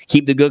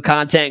 keep the good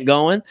content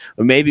going,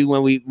 or maybe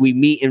when we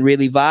meet and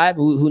really vibe,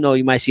 who knows,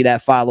 you might see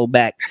that follow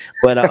back.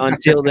 But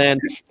until then,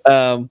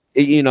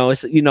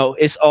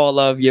 it's all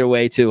love your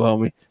way too,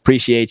 homie.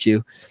 Appreciate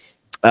you.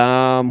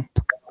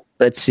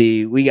 Let's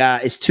see,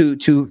 it's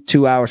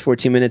 2 hours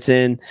 14 minutes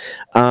in.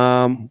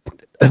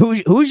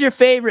 Who's your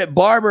favorite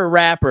barber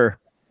rapper?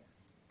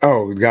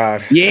 Oh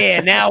God. Yeah.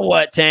 Now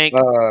what, Tank?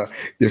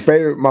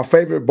 My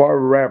favorite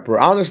barber rapper.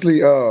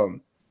 Honestly,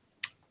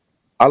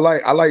 I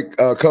like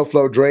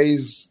Cutflow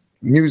Dre's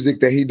music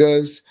that he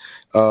does.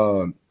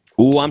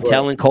 I'm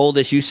telling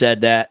Coldest you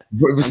said that.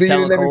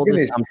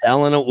 I'm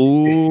telling him.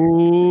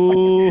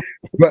 Ooh.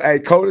 But hey,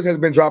 Coldest has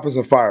been dropping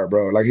some fire,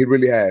 bro. Like he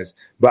really has.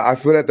 But I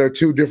feel that there are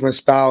two different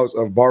styles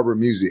of barber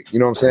music. You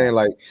know what I'm saying?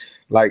 Like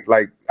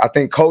I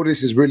think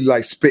Coldest is really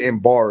like spitting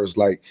bars.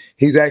 Like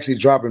he's actually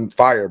dropping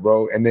fire,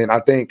 bro. And then I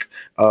think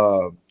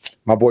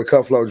my boy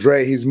Cutflow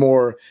Dre,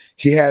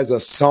 he has a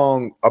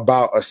song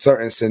about a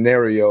certain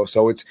scenario.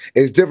 So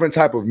it's different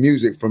type of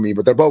music for me,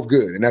 but they're both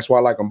good. And that's why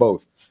I like them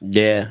both.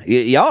 Yeah,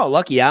 y'all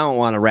lucky I don't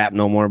want to rap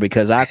no more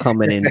because I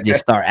come in and just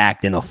start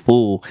acting a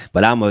fool.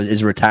 But I'm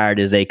as retired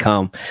as they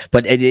come.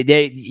 But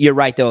you're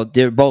right though;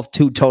 they're both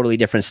two totally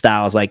different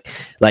styles. Like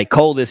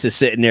Coldest is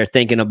sitting there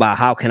thinking about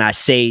how can I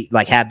say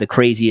have the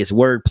craziest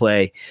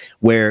wordplay,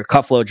 where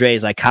Cutflow Dre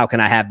is like how can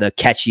I have the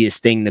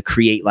catchiest thing to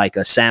create like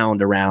a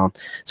sound around.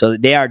 So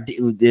they're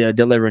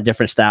delivering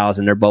different styles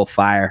and they're both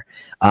fire.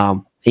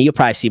 And you'll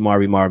probably see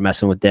Marvy Marv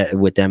messing with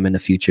them in the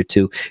future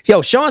too.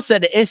 Yo, Sean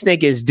said the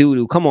instinct is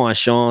doo-doo. Come on,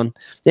 Sean.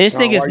 The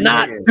instinct is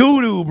not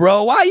doo-doo,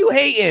 bro. Why are you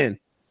hating?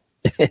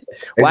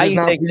 Why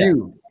you think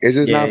that? It's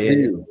just not for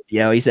you.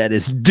 Yeah, he said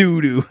it's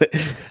doo-doo.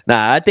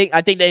 Nah, I think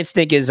the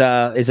instinct is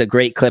a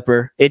great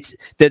clipper. It's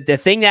the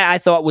thing that I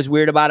thought was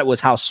weird about it was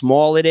how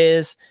small it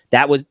is.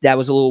 That was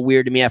a little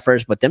weird to me at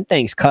first, but them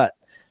things cut.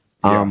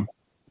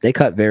 They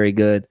cut very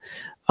good.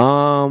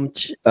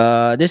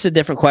 This is a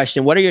different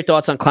question. What are your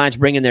thoughts on clients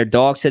bringing their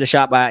dogs to the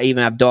shop? I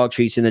even have dog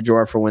treats in the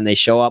drawer for when they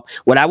show up.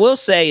 What I will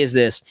say is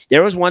this.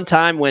 There was one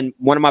time when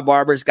one of my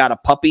barbers got a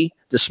puppy,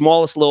 the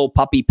smallest little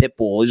puppy pit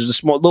bull. It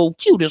was the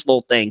cutest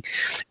little thing.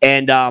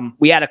 And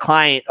we had a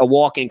client, a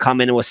walk-in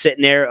come in and was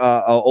sitting there,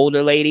 an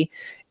older lady.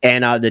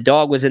 and the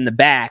dog was in the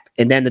back,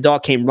 and then the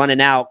dog came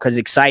running out because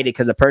excited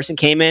because the person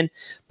came in,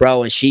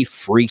 bro, and she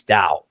freaked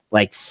out,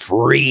 like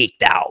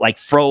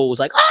froze,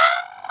 like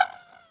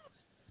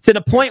to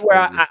the point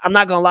where I'm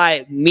not gonna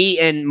lie, me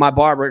and my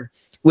barber,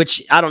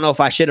 which I don't know if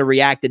I should have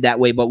reacted that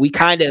way, but we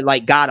kind of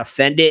like got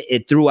offended.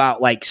 It threw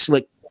out like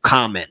slick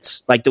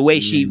comments, like the way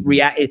she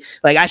reacted.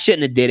 Like I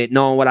shouldn't have did it,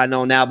 knowing what I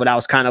know now, but I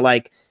was kind of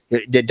like,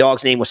 the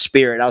dog's name was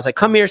Spirit. I was like,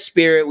 "Come here,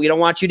 Spirit. We don't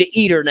want you to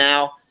eat her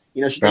now.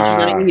 You know, she thinks you're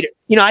gonna eat her."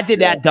 You know, I did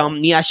that dumb.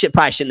 Yeah, I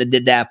probably shouldn't have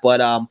did that, but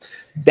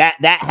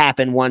that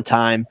happened one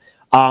time.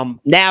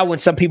 Now when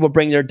some people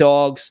bring their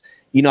dogs,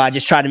 you know, I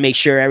just try to make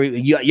sure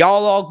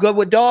y'all all good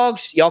with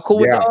dogs. Y'all cool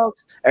with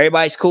dogs.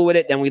 Everybody's cool with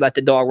it. Then we let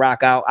the dog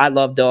rock out. I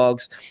love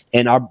dogs,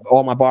 and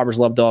all my barbers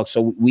love dogs,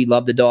 so we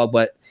love the dog.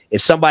 But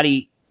if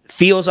somebody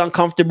feels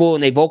uncomfortable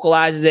and they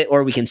vocalizes it,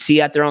 or we can see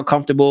that they're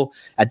uncomfortable,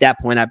 at that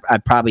point,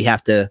 I'd probably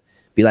have to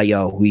be like,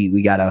 "Yo,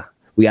 we gotta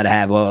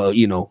have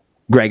you know,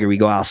 Gregory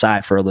go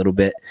outside for a little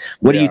bit."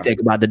 What do you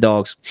think about the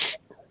dogs?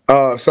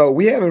 So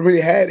we haven't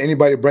really had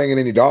anybody bringing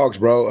any dogs,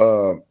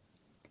 bro.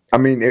 I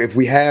mean, if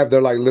we have,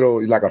 they're like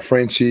little, like a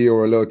Frenchie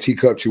or a little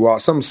teacup chihuahua,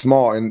 something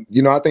small. And,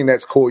 you know, I think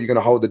that's cool. You're going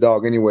to hold the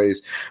dog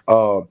anyways.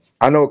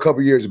 I know a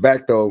couple years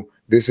back, though,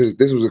 this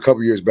was a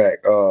couple years back,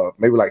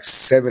 maybe like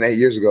 7-8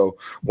 years ago,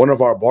 one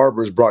of our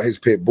barbers brought his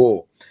pit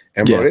bull.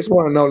 And bro, this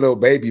wasn't no little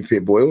baby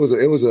pit bull. It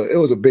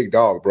was a big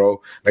dog, bro.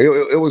 Like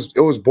it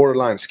was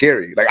borderline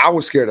scary. Like I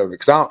was scared of it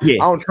because I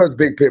don't trust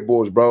big pit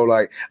bulls, bro.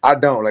 Like I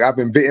don't. Like I've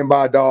been bitten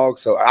by a dog,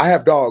 so I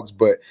have dogs,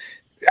 but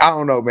I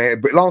don't know,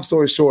 man. But long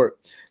story short,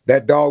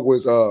 that dog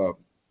was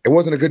it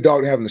wasn't a good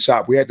dog to have in the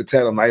shop. We had to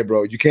tell him, "Hey,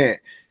 bro, you can't.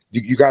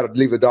 You got to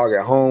leave the dog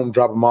at home.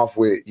 Drop him off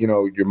with, you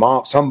know, your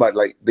mom, somebody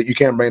like that. You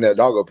can't bring that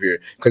dog up here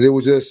because it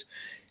was just."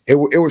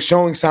 It was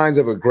showing signs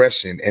of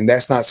aggression, and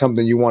that's not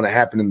something you want to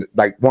happen in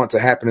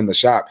the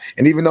shop.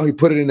 And even though he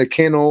put it in a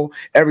kennel,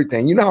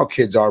 everything, you know how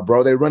kids are,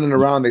 bro. They're running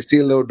around, they see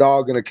a little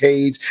dog in a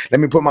cage. Let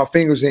me put my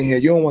fingers in here.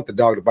 You don't want the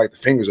dog to bite the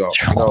fingers off,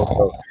 you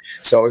know.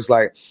 So it's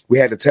like we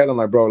had to tell him,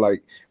 like, bro,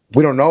 like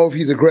we don't know if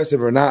he's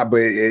aggressive or not, but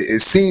it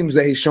seems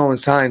that he's showing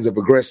signs of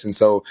aggression.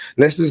 So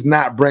let's just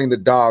not bring the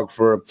dog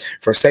for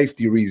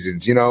safety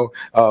reasons, you know.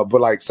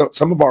 But like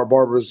some of our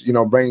barbers, you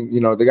know,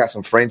 they got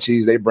some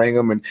Frenchies, they bring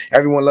them, and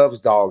everyone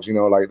loves dogs, you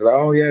know. Like,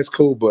 oh yeah, it's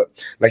cool.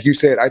 But like you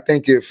said, I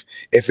think if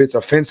it's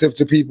offensive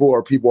to people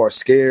or people are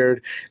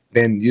scared,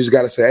 then you just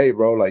got to say, hey,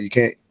 bro, like we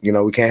can't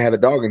have the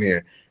dog in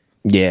here.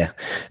 Yeah,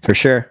 for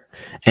sure.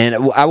 And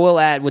I will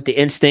add, with the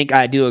instinct,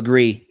 I do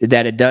agree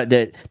that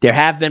that there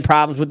have been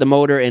problems with the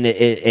motor, and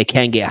it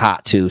can get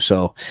hot too.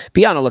 So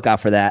be on the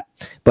lookout for that.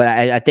 But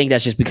I think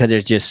that's just because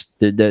there's just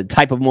the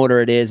type of motor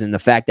it is, and the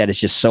fact that it's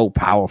just so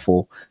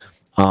powerful.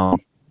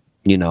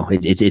 You know,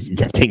 it's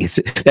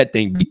that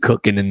thing be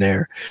cooking in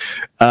there.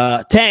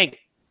 Tank,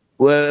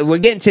 we're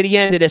getting to the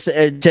end of this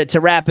to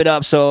wrap it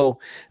up. So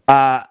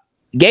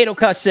Gato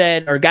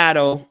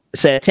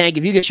said, Tank,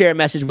 if you could share a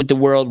message with the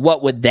world,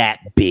 what would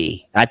that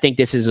be? I think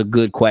this is a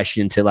good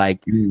question to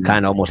like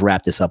kind of almost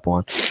wrap this up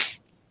on.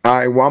 All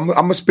right, well, I'm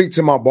gonna speak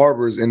to my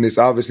barbers in this.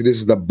 Obviously, this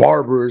is the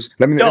Barbers.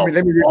 Let me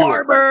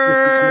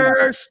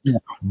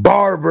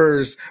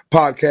Barbers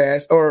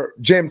podcast or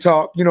Gym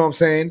Talk. You know what I'm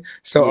saying?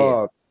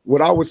 So,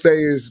 what I would say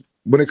is,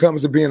 when it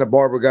comes to being a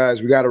barber,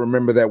 guys, we got to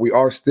remember that we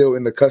are still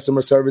in the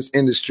customer service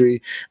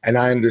industry. And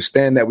I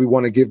understand that we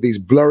want to give these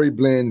blurry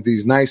blends,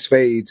 these nice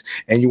fades,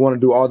 and you want to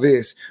do all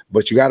this.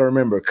 But you got to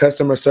remember,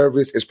 customer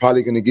service is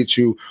probably going to get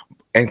you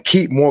and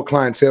keep more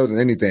clientele than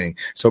anything.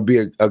 So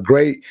be a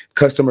great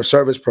customer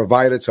service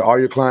provider to all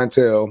your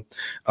clientele.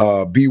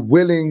 Be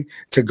willing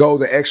to go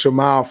the extra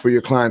mile for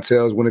your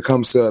clientele when it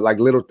comes to like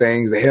little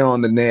things, the hair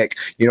on the neck,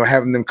 you know,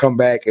 having them come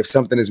back if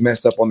something is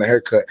messed up on the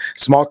haircut.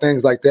 Small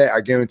things like that,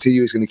 I guarantee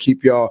you, it's going to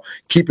keep y'all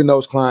keeping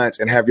those clients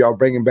and have y'all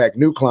bringing back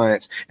new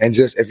clients. And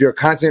just, if you're a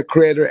content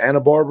creator and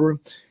a barber,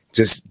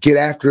 just get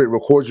after it,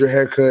 record your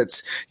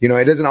haircuts. You know,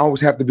 it doesn't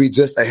always have to be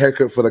just a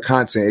haircut for the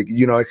content.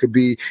 You know, it could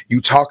be you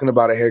talking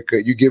about a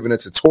haircut, you giving a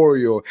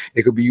tutorial.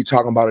 It could be you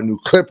talking about a new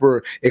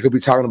clipper. It could be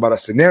talking about a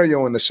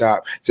scenario in the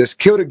shop. Just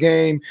kill the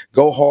game,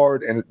 go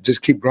hard, and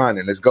just keep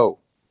grinding. Let's go.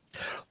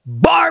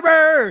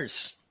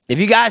 Barbers! If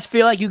you guys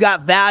feel like you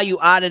got value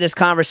out of this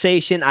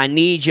conversation, I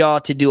need y'all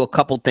to do a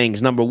couple things.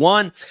 Number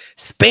one,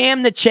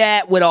 spam the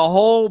chat with a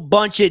whole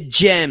bunch of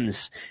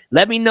gems.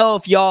 Let me know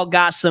if y'all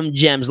got some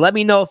gems. Let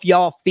me know if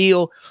y'all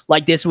feel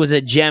like this was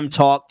a gem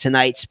talk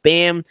tonight.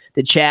 Spam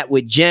the chat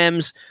with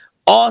gems.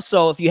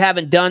 Also, if you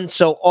haven't done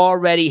so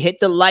already,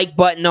 hit the like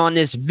button on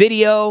this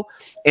video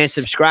and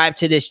subscribe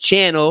to this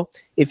channel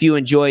if you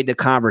enjoyed the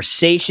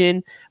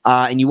conversation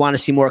and you want to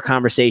see more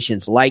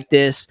conversations like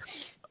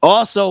this.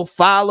 Also,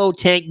 follow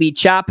Tank B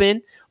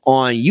Choppin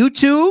on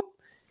YouTube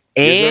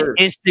and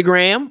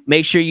Instagram.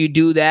 Make sure you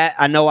do that.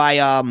 I know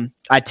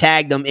I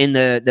tagged them in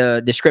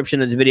the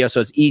description of the video, so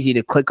it's easy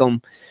to click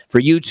them for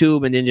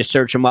YouTube and then just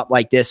search them up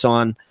like this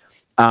on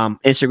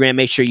Instagram.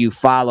 Make sure you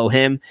follow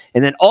him.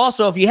 And then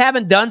also, if you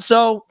haven't done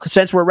so,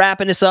 since we're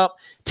wrapping this up,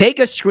 take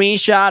a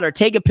screenshot or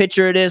take a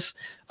picture of this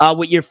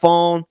with your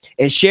phone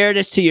and share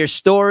this to your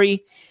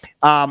story.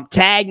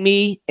 Tag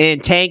me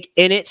and Tank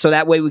in it so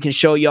that way we can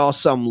show y'all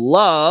some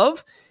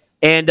love.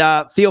 And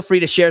feel free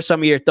to share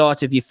some of your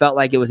thoughts if you felt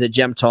like it was a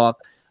gem talk.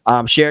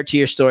 Share it to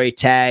your story.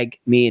 Tag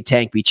me and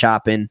Tank be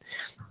chopping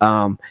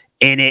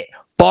in it.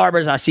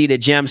 Barbers, I see the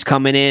gems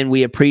coming in.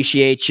 We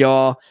appreciate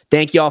y'all.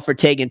 Thank y'all for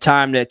taking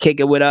time to kick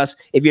it with us.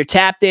 If you're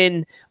tapped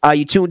in,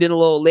 you tuned in a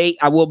little late,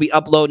 I will be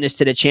uploading this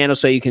to the channel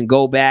so you can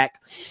go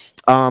back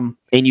and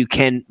you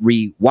can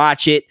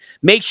rewatch it.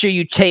 Make sure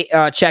you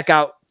check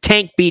out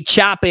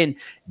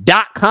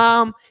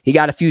tankbechoppin.com. He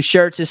got a few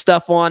shirts and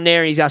stuff on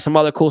there. He's got some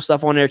other cool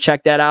stuff on there.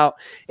 Check that out.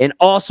 And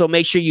also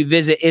make sure you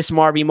visit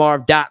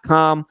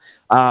ismarvymarv.com.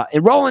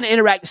 Enroll in the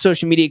interactive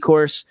social media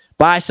course.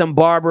 Buy some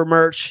barber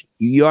merch.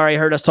 You already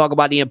heard us talk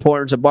about the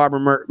importance of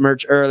barber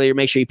merch earlier.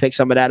 Make sure you pick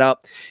some of that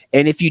up.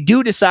 And if you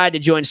do decide to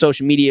join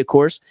social media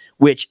course,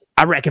 which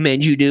I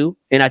recommend you do,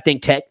 and I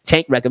think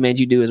Tank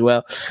recommends you do as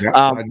well,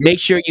 make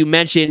sure you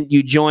mention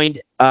you joined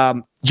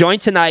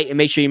tonight and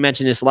make sure you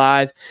mention this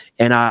live.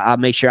 And I'll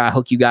make sure I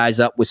hook you guys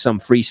up with some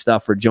free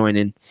stuff for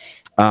joining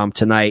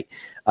tonight.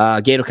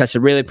 Gator Cuts, I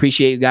really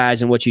appreciate you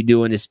guys and what you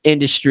do in this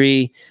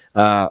industry.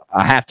 I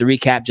have to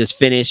recap, just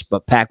finished,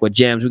 but packed with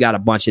gems. We got a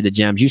bunch of the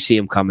gems. You see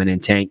them coming in,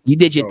 Tank. You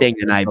did your thing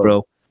tonight,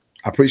 bro.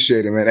 I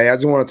appreciate it, man. Hey, I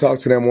just want to talk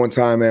to them one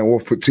time, man. Well,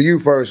 to you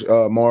first,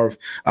 Marv,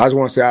 I just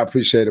want to say I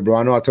appreciate it, bro.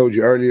 I know I told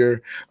you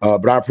earlier,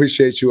 but I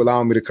appreciate you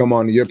allowing me to come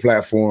onto your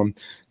platform,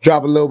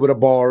 drop a little bit of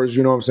bars,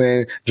 you know what I'm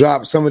saying?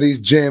 Drop some of these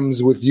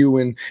gems with you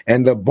and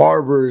the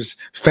Barbers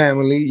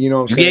family, you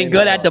know what I'm saying? Getting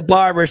good at the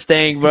Barbers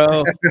thing,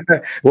 bro.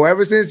 Well,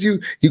 ever since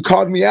you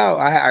called me out,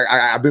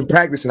 I've been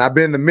practicing. I've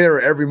been in the mirror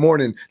every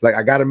morning. Like,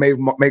 I got to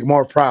make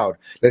Marv proud.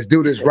 Let's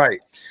do this right.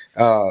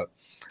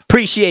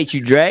 Appreciate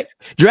you, Dre.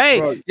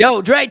 Dre,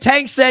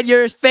 Tank said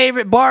you're his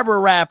favorite barber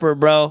rapper,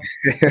 bro.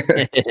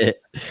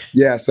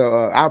 Yeah, so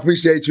I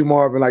appreciate you,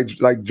 Marvin.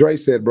 Like Dre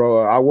said, bro,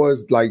 I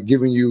was like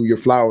giving you your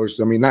flowers.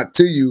 I mean, not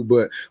to you,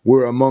 but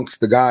we're amongst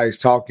the guys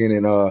talking,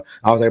 and I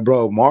was like,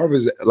 bro, Marv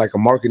is like a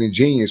marketing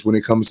genius when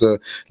it comes to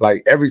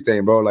like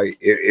everything, bro. Like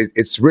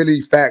it's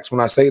really facts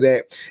when I say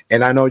that,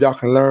 and I know y'all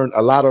can learn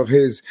a lot of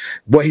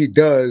what he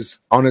does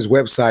on his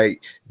website.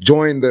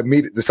 Join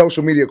the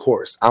social media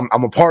course.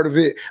 I'm a part of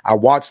it. I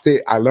watched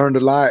it. I learned a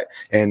lot,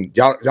 and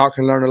y'all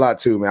can learn a lot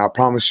too, man. I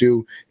promise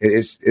you,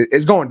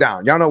 it's going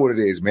down. Y'all know what it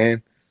is,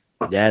 man.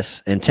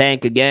 Yes, and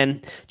Tank,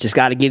 again, just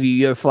got to give you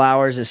your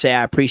flowers and say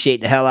I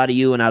appreciate the hell out of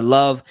you, and I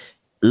love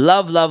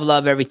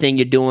everything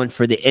you're doing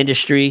for the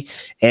industry.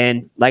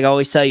 And like I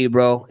always tell you,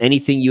 bro,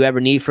 anything you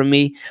ever need from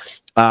me,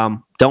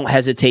 don't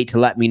hesitate to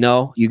let me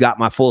know. You got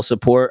my full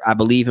support. I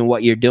believe in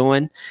what you're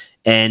doing,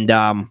 and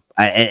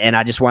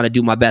I just want to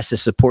do my best to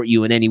support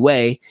you in any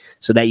way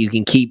so that you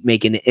can keep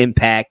making an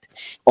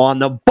impact on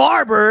the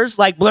Barbers.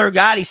 Like Blur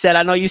Gotti said,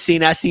 I know you've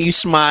seen it. I see you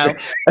smile.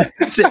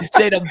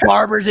 say the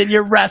Barbers in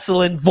your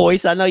wrestling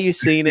voice. I know you've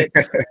seen it.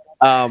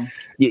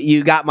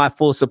 You got my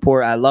full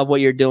support. I love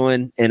what you're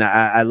doing, and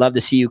I love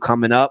to see you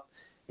coming up,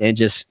 and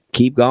just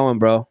keep going,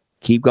 bro.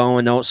 Keep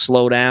going. Don't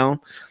slow down.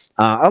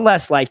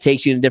 Unless life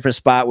takes you in a different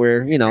spot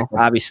where, you know,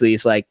 obviously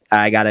it's like,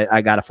 I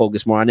gotta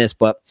focus more on this,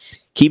 but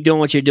keep doing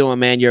what you're doing,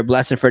 man. You're a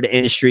blessing for the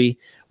industry.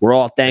 We're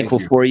all thankful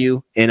for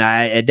you. And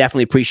I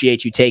definitely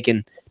appreciate you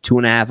taking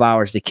 2.5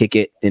 hours to kick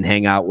it and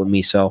hang out with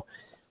me. So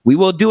we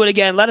will do it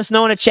again. Let us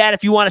know in the chat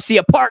if you want to see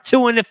a part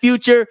 2 in the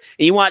future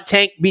and you want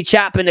Tank Be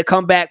Choppin to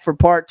come back for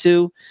part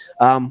 2.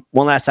 One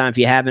last time, if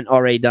you haven't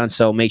already done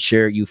so, make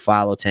sure you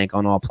follow Tank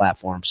on all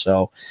platforms.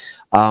 So,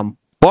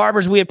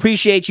 Barbers, we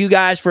appreciate you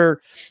guys for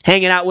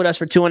hanging out with us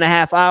for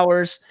 2.5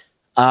 hours.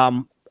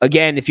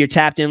 Again, if you're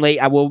tapped in late,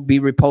 I will be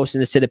reposting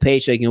this to the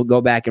page so you can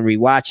go back and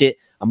rewatch it.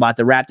 I'm about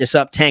to wrap this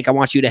up. Tank, I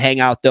want you to hang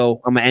out,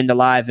 though. I'm going to end the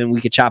live, and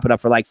we can chop it up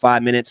for like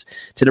 5 minutes.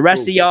 To the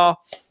rest of y'all,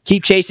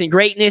 keep chasing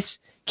greatness,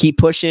 keep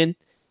pushing,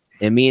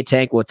 and me and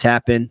Tank will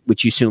tap in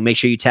with you soon. Make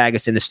sure you tag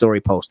us in the story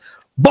post.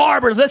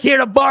 Barbers, let's hear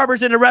the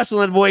Barbers in the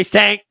wrestling voice,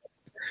 Tank.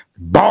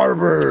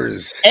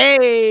 Barbers.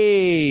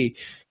 Hey,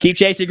 keep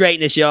chasing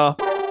greatness, y'all.